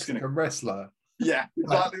a Mexican wrestler? Yeah,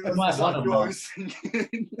 exactly. You might want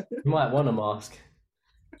a mask.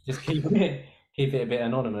 Just keep it a bit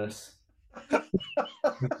anonymous. Yeah,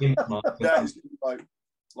 it's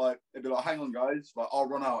like it'd be like, hang on, guys, like I'll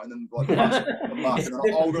run out and then like mask, and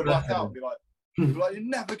then I'll go back out and be like, you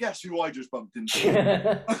never guess who I just bumped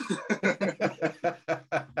into.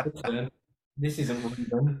 This isn't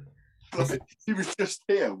Ruben. He was just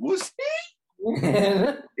here, was he?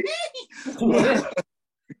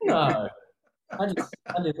 No. I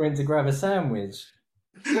just went to grab a sandwich.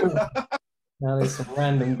 Now there's some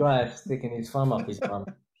random guy sticking his thumb up his bum.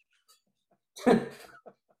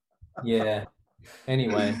 Yeah.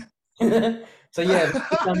 Anyway. So yeah, that's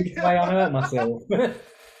the way I hurt myself.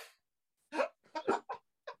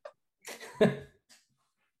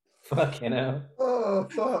 Fucking hell. Oh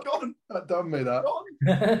fuck. That done me that.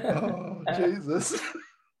 Oh Jesus.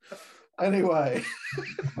 Anyway.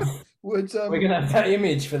 We're gonna have that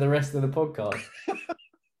image for the rest of the podcast.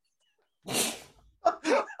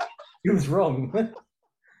 It was wrong.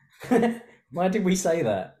 Why did we say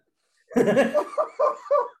that?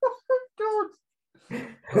 God.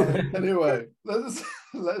 Right, anyway, let's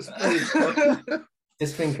move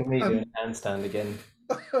Just think of me doing a handstand again.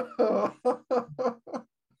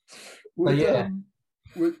 would, yeah.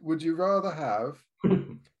 Would you rather have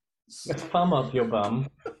Let's thumb up your bum.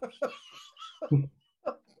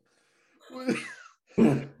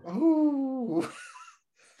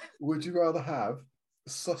 Would you rather have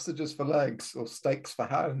sausages for legs or steaks for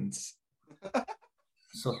hands?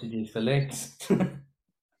 Sausages for legs.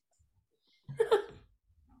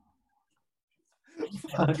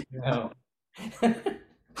 Fucking hell. That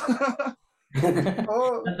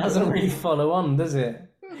doesn't really follow on, does it?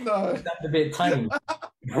 No. That's a bit tame.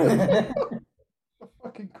 I'm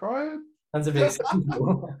fucking crying. That's a bit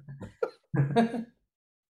simple.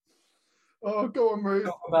 Oh, go on, Ruth.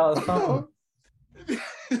 Talk about a thumb. You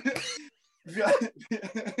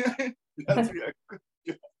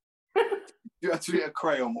had to get a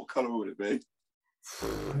crayon, what colour would it be?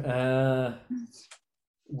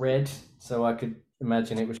 Red, so I could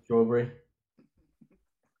imagine it was strawberry.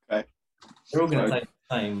 Okay. They're all going to take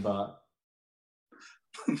the same, but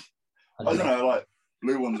I don't know, like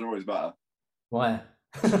blue ones are always better. Why?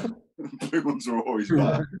 Blue ones are always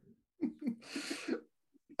better.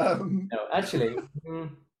 No, actually,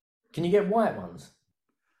 can you get white ones?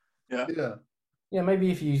 Yeah. Yeah,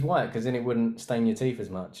 maybe if you use white, because then it wouldn't stain your teeth as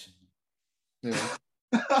much. Yeah.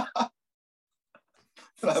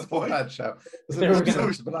 Fair point. Bad shout. They're all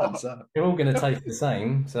going to taste the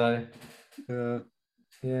same, so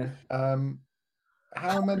yeah.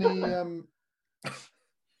 How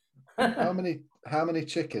many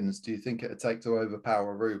chickens do you think it'd take to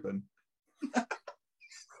overpower Ruben?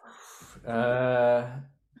 I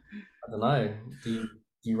don't know. Do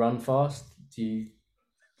you run fast? Do you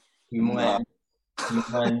mind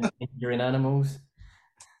injuring animals?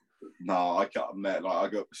 No, I can't admit. Like I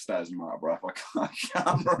go up the stairs and I'm out of breath. I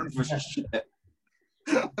can't run for shit.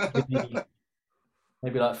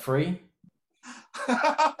 Maybe like 3.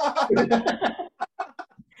 I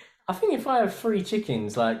think if I have 3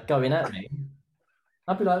 chickens like going at me,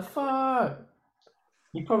 I'd be like, fuck.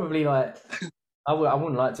 You'd probably like, I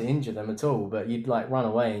wouldn't like to injure them at all, but you'd like run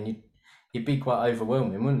away and you'd be quite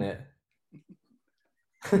overwhelming, wouldn't it?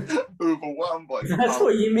 Overwhelmed by That's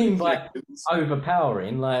what you mean by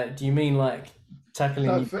overpowering. Like, do you mean like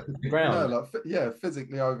tackling you to the ground? No, like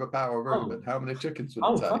physically overpower Ruben. How many chickens would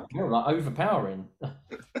it take? Fuck no, like overpowering.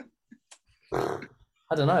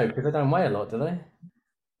 I don't know, because they don't weigh a lot, do they?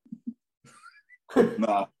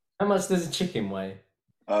 Nah. How much does a chicken weigh?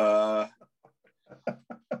 I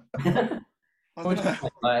don't know.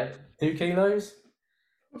 Like 2 kilos?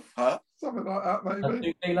 Huh? Something like that, maybe. Like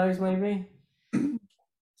 2 kilos, maybe.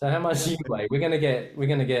 So how much do you weigh? We're gonna get.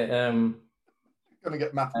 Gonna get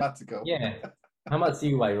mathematical. Yeah. How much do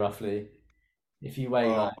you weigh roughly? If you weigh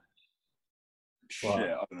like shit,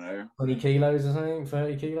 I don't know. 20 kilos or something,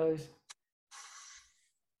 30 kilos?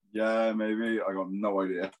 Yeah, maybe. I got no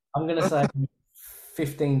idea. I'm gonna say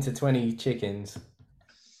 15 to 20 chickens.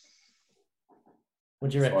 What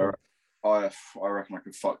do you reckon? I reckon I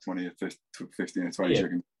could fuck 20 or 15 or 20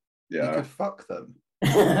 chickens. Yeah. You could fuck them.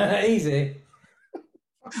 Easy.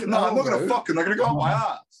 No, I'm not going to fuck them. They're going to go up my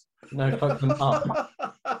ass. No, fuck them up.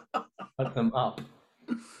 Fuck them up.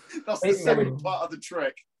 That's the second part of the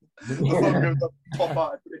trick. I'm going to pop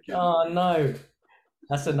out a chicken. Oh, no.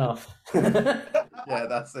 That's enough. Yeah,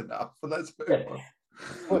 that's enough. But let's move on.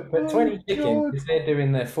 But 20 chickens, if they're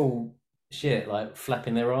doing their full shit, like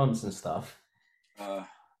flapping their arms and stuff, I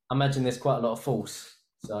imagine there's quite a lot of force.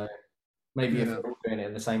 So maybe if they're all doing it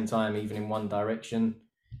at the same time, even in one direction,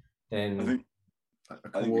 then a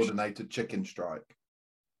coordinated chicken strike.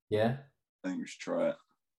 Yeah. I think we should try it.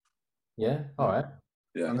 Yeah. All right.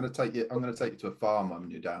 Yeah. I'm gonna take you to a farm when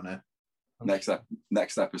you're down here. Next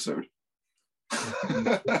episode.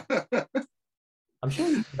 I'm sure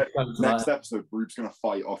you can next episode, Rube's gonna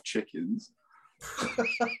fight off chickens.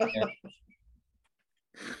 Yeah.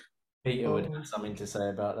 Peter would have something to say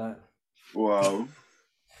about that. Wow.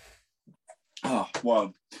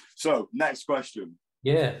 Well. So, next question.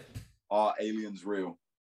 Yeah. Are aliens real?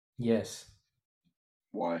 Yes.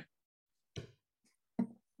 Why?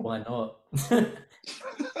 Why not?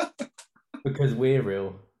 Because we're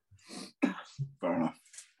real. Fair enough.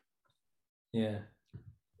 Yeah.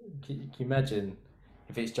 Can you imagine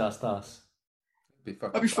if it's just us?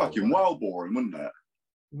 That'd be fucking well boring, wouldn't it?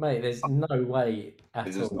 Mate, there's no way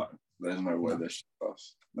at all. There's no way there's just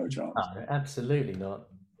us. No chance. No, absolutely not.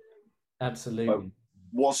 Absolutely. Like,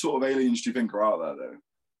 what sort of aliens do you think are out there, though?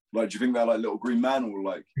 Like, do you think they're like little green men or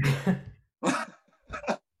like...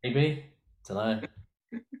 Maybe. Don't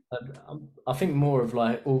know. I think more of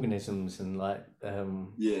like organisms and like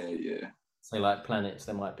Yeah. say like planets.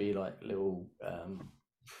 There might be like little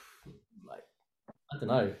like I don't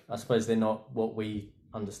know. I suppose they're not what we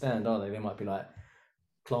understand, are they? They might be like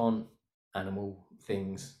plant, animal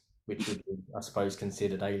things, which would be, I suppose,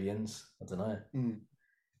 considered aliens. I don't know. Mm.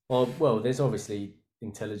 Well, there's obviously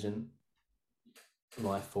intelligent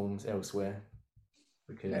life forms elsewhere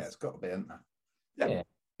because Yeah, it's got to be, isn't there? yeah,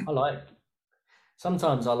 I like.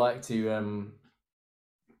 Sometimes I like to.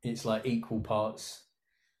 It's like equal parts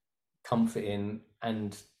comforting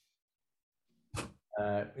and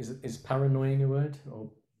is paranoying a word or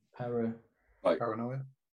para Like, Paranoia.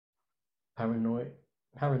 paranoid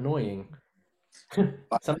paranoying?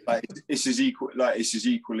 Something, like it's as equal, like it's as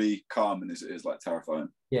equally calming as it is like terrifying.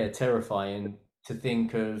 yeah, terrifying to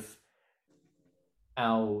think of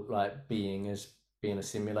our like being as being a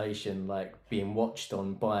simulation, like being watched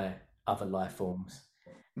on by other life forms.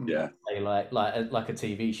 Yeah, They like a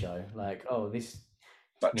TV show, like oh this,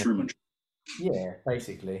 like you Truman. know, yeah,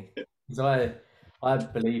 basically. Yeah. Because I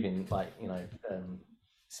believe in like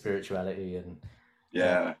spirituality and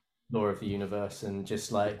Yeah, law of the universe and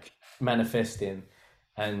just like manifesting.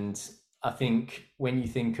 And I think when you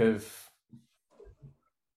think of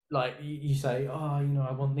like you say, oh,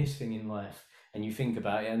 I want this thing in life, and you think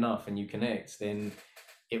about it enough and you connect, then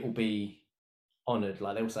it will be honored.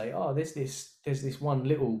 Like they'll say, oh, there's this one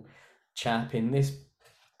little chap in this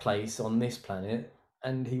place on this planet,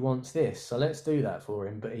 and he wants this, so let's do that for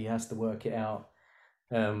him. But he has to work it out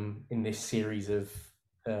in this series of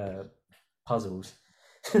puzzles.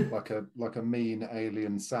 like a mean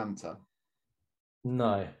alien Santa.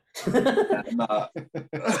 No. nah.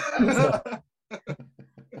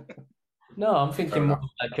 No, I'm thinking Fair more enough.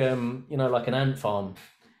 like like an ant farm.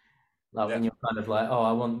 Like when you're kind of like, oh,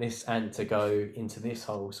 I want this ant to go into this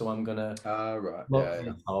hole, so I'm gonna Right. lock Yeah.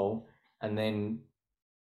 this hole and then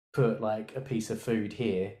put like a piece of food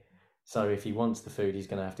here. So if he wants the food, he's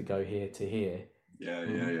gonna have to go here to here.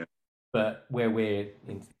 Yeah. But where we're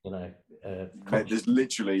in, Mate, there's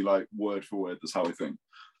literally like word for word. That's how I think.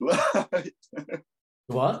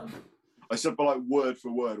 what? I said, but like word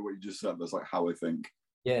for word, what you just said. That's like how I think.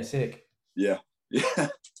 Yeah, sick. Yeah.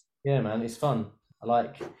 Yeah, man, it's fun.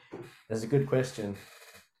 That's a good question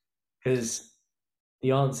because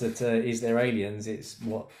the answer to is there aliens? It's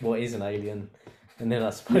what is an alien, and then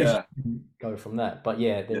I suppose you can go from that. But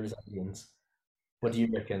yeah, there is aliens. What do you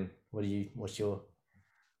reckon? What's your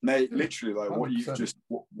Mate, literally, like 100%.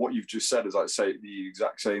 what you've just said is like say the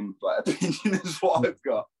exact same like opinion as what I've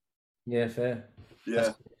got. Yeah, fair.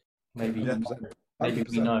 Yeah, Maybe 100%. maybe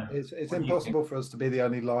we know. It's impossible for us to be the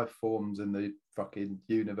only life forms in the fucking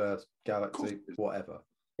universe, galaxy, whatever.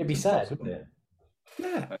 It'd be sad, wouldn't it?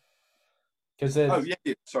 Yeah. Because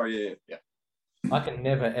sorry, yeah. I can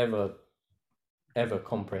never ever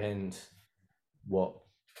comprehend what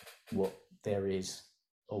there is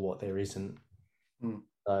or what there isn't.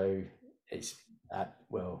 So it's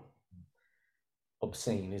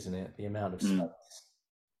obscene, isn't it? The amount of stuff.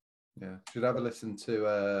 Yeah, should have a listen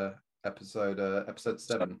to episode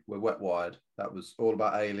 7 with Wet Wired. That was all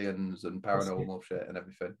about aliens and paranormal shit and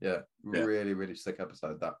everything. Yeah, really, really sick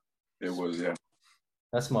episode that. It was, yeah.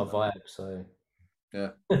 That's my vibe. So yeah.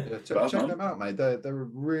 Check them out, mate. They're a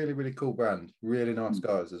really, really cool brand. Really nice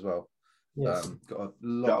guys as well. Yes. Got a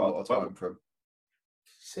lot of time from.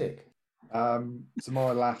 Sick. So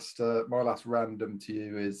my last random to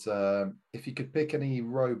you is if you could pick any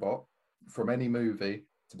robot from any movie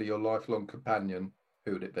to be your lifelong companion,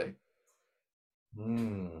 who would it be?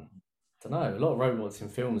 Don't know. A lot of robots in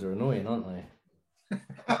films are annoying, aren't they?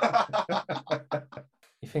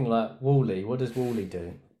 You think like Wall-E. What does Wall-E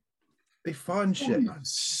do? He finds shit, man.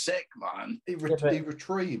 Sick, man. He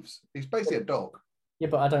retrieves. He's basically a dog. Yeah,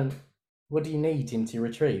 but I don't. What do you need him to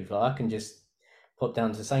retrieve? Like I can just pop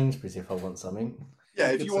down to Sainsbury's if I want something.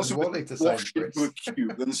 Yeah, if you want Wall-E to Sainsbury's, a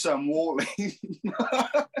cube, then send Wall-E.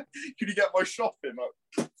 Could you get my shopping?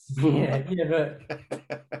 Yeah, but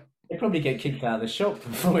he'd probably get kicked out of the shop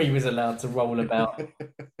before he was allowed to roll about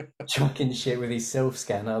chucking shit with his self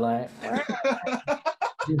scanner. Like,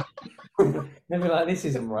 they'd be like, "This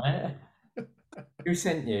isn't right. Who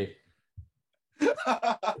sent you?"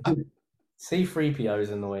 C-3PO is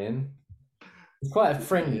annoying. He's quite a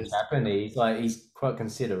friendly chap, isn't he? He's quite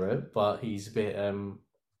considerate, but he's a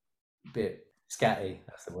bit scatty.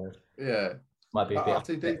 That's the word. Yeah. Might be a bit.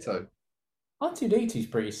 R2-D2. R2-D2's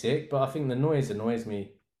pretty sick, but I think the noise annoys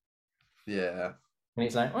me. Yeah. And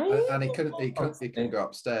it's like, and he couldn't go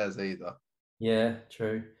upstairs either. Yeah,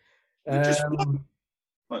 true.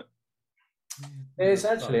 It's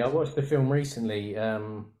actually, I watched the film recently,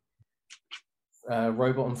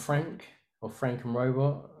 Robot and Frank, or Frank and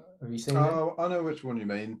Robot. Have you seen it? Oh, I know which one you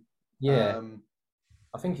mean. Yeah,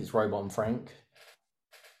 I think it's Robot and Frank.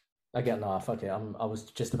 Again, no, fuck it. I was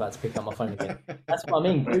just about to pick up my phone again. That's what I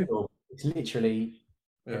mean. Google. It's literally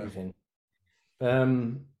everything.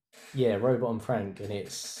 Yeah, Robot and Frank, and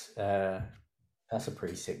it's that's a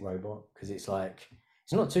pretty sick robot because it's like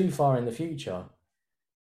it's not too far in the future,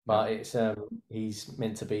 but it's he's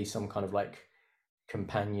meant to be some kind of like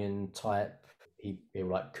companion type. He'll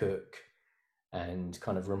like cook and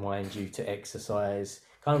kind of remind you to exercise,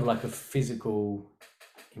 kind of like a physical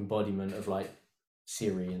embodiment of like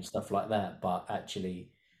Siri and stuff like that, but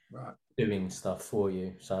actually doing stuff for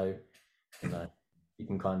you. So, you know, you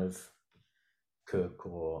can kind of cook,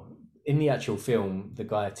 or in the actual film, the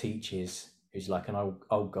guy teaches, who's like an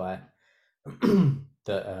old guy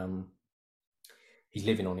that he's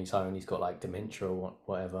living on his own. He's got like dementia or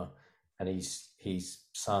whatever, and his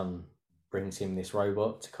son brings him this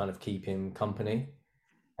robot to kind of keep him company,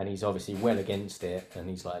 and he's obviously well against it, and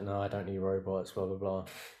he's like, no, I don't need robots, blah blah blah.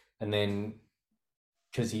 And then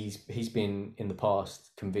because he's been in the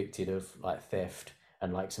past convicted of like theft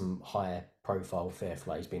and like some high profile theft,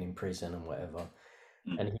 like he's been in prison and whatever,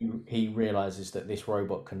 and he realizes that this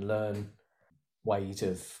robot can learn ways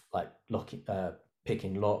of like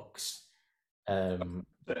picking locks, like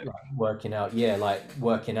working out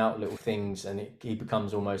little things, and he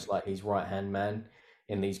becomes almost like his right hand man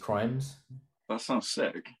in these crimes. That sounds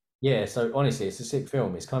sick. Yeah, so honestly, it's a sick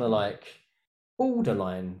film. It's kind of like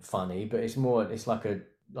borderline funny, but it's like a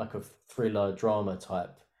thriller drama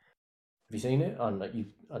type. Have you seen it? No,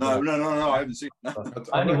 I haven't seen it.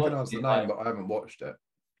 I recognise the name, but I haven't watched it.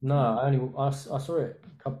 No, I saw it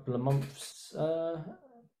a couple of months. Yeah,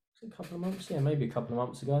 maybe a couple of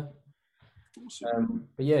months ago. Awesome.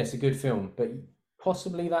 But yeah, it's a good film. But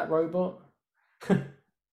possibly that robot,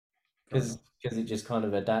 because it just kind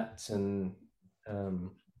of adapts, and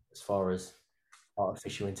as far as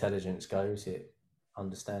artificial intelligence goes, it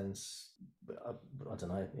understands, I don't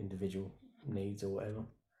know, individual needs or whatever.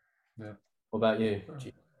 Yeah. What about you?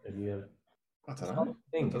 Have you ever? I don't know.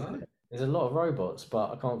 There's a lot of robots,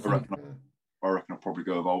 but I can't think. I reckon I'll probably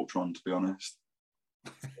go with Ultron, to be honest.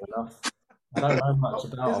 Fair enough. I don't know much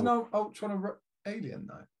about. Isn't Ultron an alien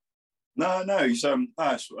though? No, he's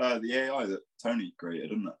that's the AI that Tony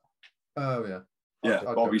created, isn't it? Oh yeah. Yeah,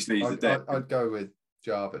 obviously he's the dead. I'd go with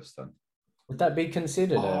Jarvis then. Would that be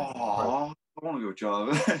considered? I want to go with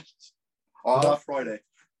Jarvis. Last Friday.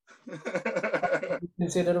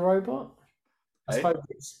 Considered a robot? I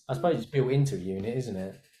suppose it's built into a unit, isn't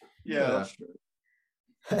it? Yeah, that's true.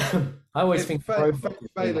 I always think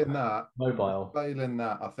failing that,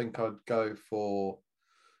 I think I'd go for,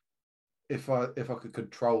 if I could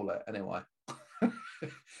control it anyway,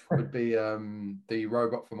 would be the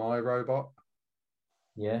robot from iRobot.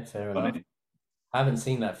 Yeah, fair enough. I haven't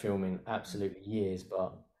seen that film in absolutely years,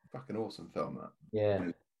 but fucking awesome film that.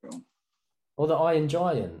 Yeah. Or the Iron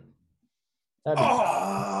Giant.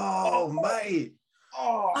 Mate.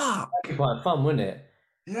 That'd be quite fun, wouldn't it?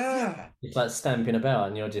 Yeah. It's like stamping about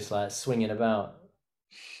and you're just like swinging about.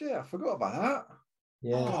 Shit, I forgot about that.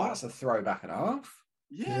 Yeah. Oh, that's a throwback and a half.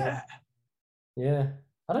 Yeah. Yeah.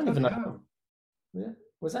 I don't even know. Yeah.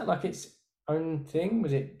 Was that like its own thing?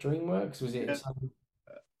 Was it DreamWorks? Was it?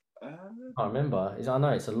 I can't remember. I know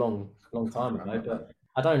it's a long time ago, but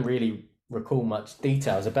I don't really recall much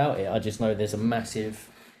details about it. I just know there's a massive.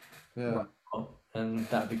 Yeah. And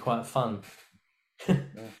that'd be quite fun.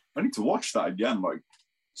 I need to watch that again. Like,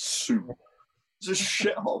 super. It's a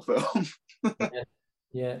shit hot film.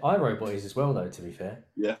 Yeah, iRobot is as well, though. To be fair.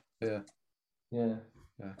 Yeah.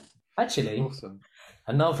 Actually, awesome.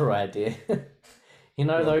 Another idea. You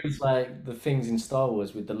know those like the things in Star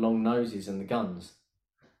Wars with the long noses and the guns.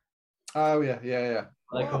 Oh yeah.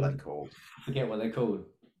 What are they called? I forget what they're called.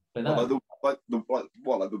 But like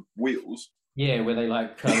the wheels. Yeah, where they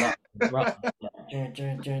like curl up.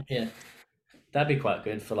 Yeah. That'd be quite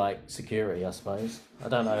good for like security, I suppose. I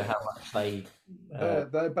don't know how much they.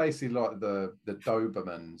 They're basically like the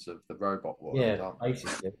Dobermans of the robot world. Yeah,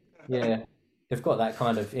 basically. Yeah, they've got that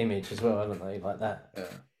kind of image as well, haven't they? Like that.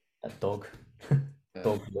 Yeah. That dog.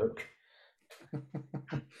 Dog look.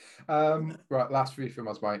 Right, last few from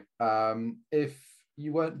us, mate. If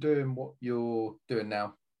you weren't doing what you're doing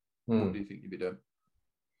now, what do you think you'd be doing?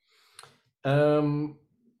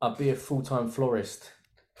 I'd be a full-time florist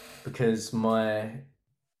because my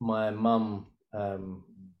mum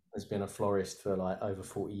has been a florist for like over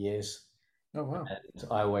 40 years. Oh wow! And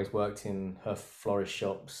I always worked in her florist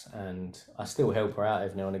shops, and I still help her out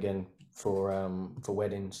every now and again for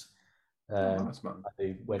weddings. Nice, man. I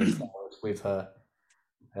do wedding flowers with her.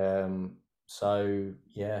 So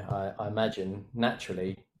yeah, I imagine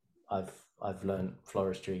naturally I've learned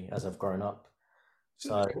floristry as I've grown up.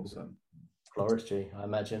 So Awesome. floristry, I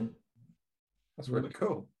imagine. That's really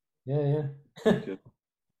cool. Yeah. Good.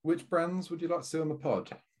 Which brands would you like to see on the pod?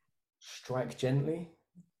 Strike Gently.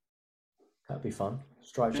 That'd be fun.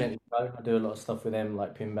 Strike Gently. I do a lot of stuff with them,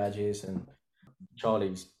 like pin badges, and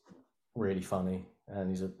Charlie's really funny, and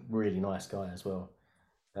he's a really nice guy as well.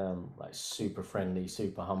 Like super friendly,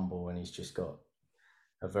 super humble, and he's just got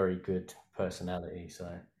a very good personality. So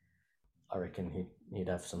I reckon he'd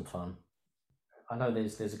have some fun. I know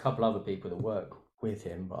there's a couple other people that work with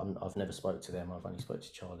him, but I've never spoke to them. I've only spoke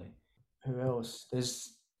to Charlie. Who else?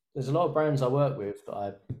 There's a lot of brands I work with that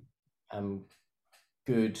I am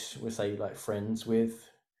good, we say, like friends with.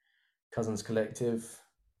 Cousins Collective.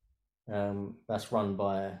 That's run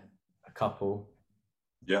by a couple.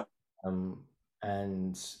 Yeah.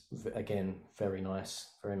 And again, very nice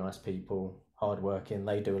people, hardworking.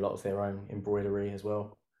 They do a lot of their own embroidery as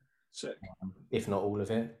well. Sick. If not all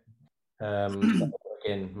of it.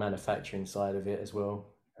 Again, manufacturing side of it as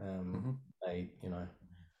well. They,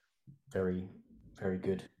 very, very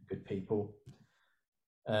good people.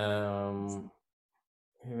 Who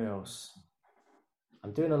else?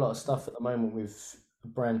 I'm doing a lot of stuff at the moment with a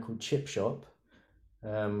brand called Chip Shop.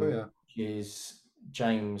 Which is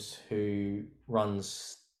James, who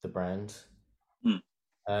runs the brand.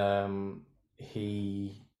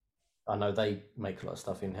 I know they make a lot of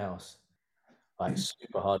stuff in house, like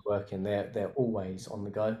super hard working. They're always on the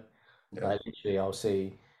go. Yeah. Like literally, I'll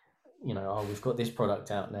see, we've got this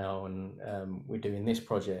product out now, and we're doing this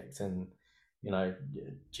project, and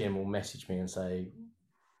Jim will message me and say,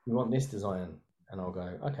 "We want this design," and I'll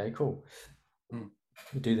go, "Okay, cool."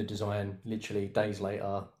 We do the design. Literally days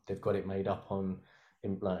later, they've got it made up on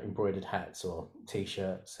embroidered hats or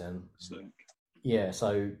t-shirts, and Sick. yeah,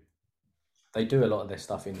 so they do a lot of their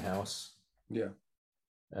stuff in house. Yeah.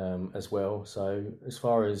 As well. So as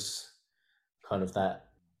far as kind of that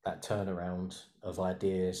turnaround of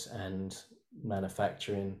ideas and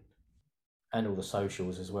manufacturing and all the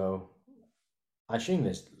socials as well, I assume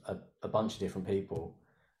there's a bunch of different people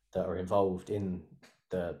that are involved in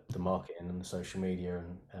the marketing and the social media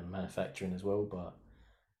and manufacturing as well. But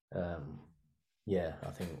yeah, I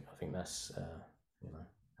think that's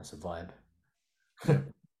that's a vibe.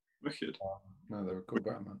 Wicked. No, they're a cool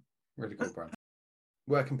brand, man. Really cool brand.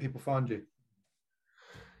 Where can people find you?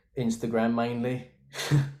 Instagram mainly,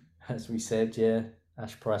 as we said, yeah,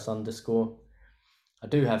 @ashprice_. I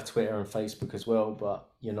do have Twitter and Facebook as well,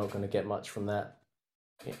 but you're not going to get much from that,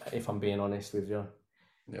 if I'm being honest with you.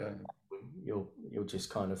 Yeah. You'll just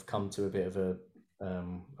kind of come to a bit of a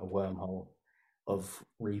wormhole of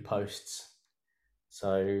reposts.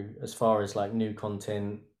 So as far as like new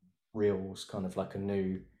content, Reels, kind of like a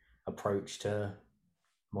new approach to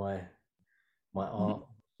my art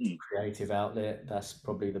creative outlet, that's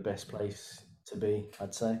probably the best place to be,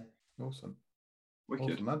 I'd say. Awesome.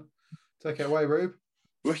 Wicked. Awesome, man. Take it away, Rube.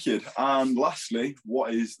 Wicked. And lastly,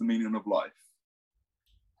 what is the meaning of life?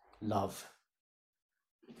 Love.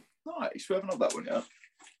 Nice. We haven't had that one yet.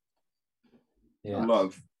 Yeah.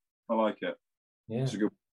 Love. I like it. Yeah. It's a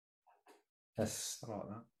good. I like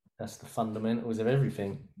that. That's the fundamentals of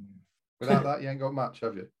everything. Without that, you ain't got much,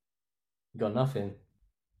 have you? You got nothing.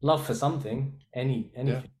 Love for something, anything.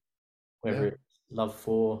 Yeah. Whether it's love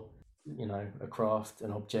for, a craft, an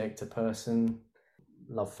object, a person,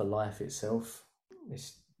 love for life itself.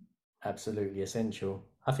 It's absolutely essential.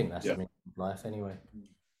 I think that's the meaning of life anyway.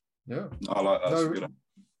 Yeah. I like that.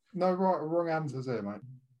 No right or wrong answers here, mate.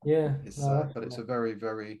 Yeah. But it's a very,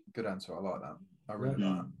 very good answer. I like that. I really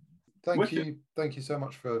like that. Thank you so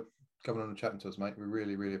much for coming on and chatting to us, mate. We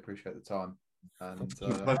really, really appreciate the time. And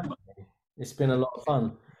it's been a lot of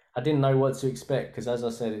fun. I didn't know what to expect because, as I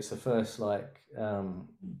said, it's the first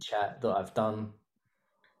chat that I've done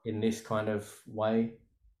in this kind of way.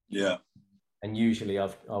 Yeah. And usually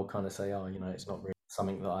I'll kind of say, it's not really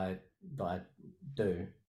something that I do,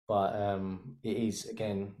 but it is,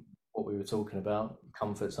 again, what we were talking about,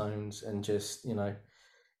 comfort zones, and just,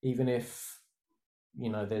 even if,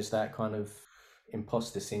 there's that kind of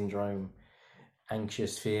imposter syndrome,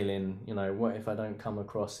 anxious feeling, what if I don't come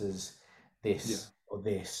across as this or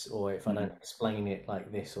this, or if I don't explain it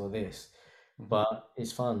like this or this, but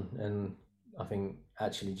it's fun. And I think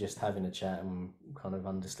actually just having a chat and kind of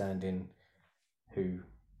understanding who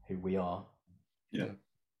we are,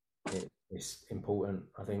 it's important,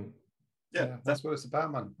 I think. Yeah, that's what it's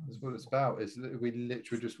about, man. That's what it's about. We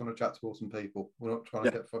literally just want to chat to awesome people. We're not trying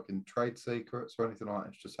to get fucking trade secrets or anything like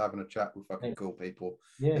that. It's just having a chat with fucking cool people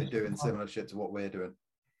who are doing similar shit to what we're doing.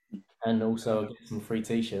 And also get some free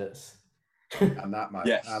t-shirts. And that, mate.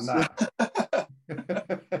 Yes. And that.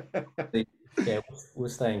 Yeah, we'll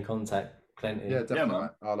stay in contact plenty. Yeah, definitely,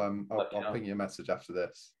 man. mate. I'll ping you a message after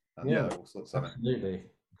this. And Yeah, all sorts of absolutely.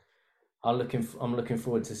 I'm looking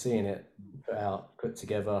forward to seeing it put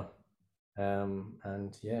together.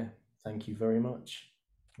 And yeah, thank you very much.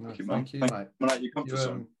 No, Thank you, mate. You come to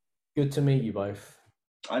some. Good to meet you both.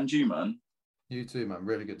 And you, man. You too, man.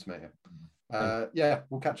 Really good to meet you. Yeah,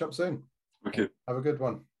 we'll catch up soon. Okay. Have a good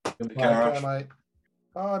one. Take care, mate.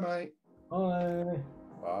 Bye, mate. Bye.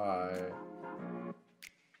 Bye.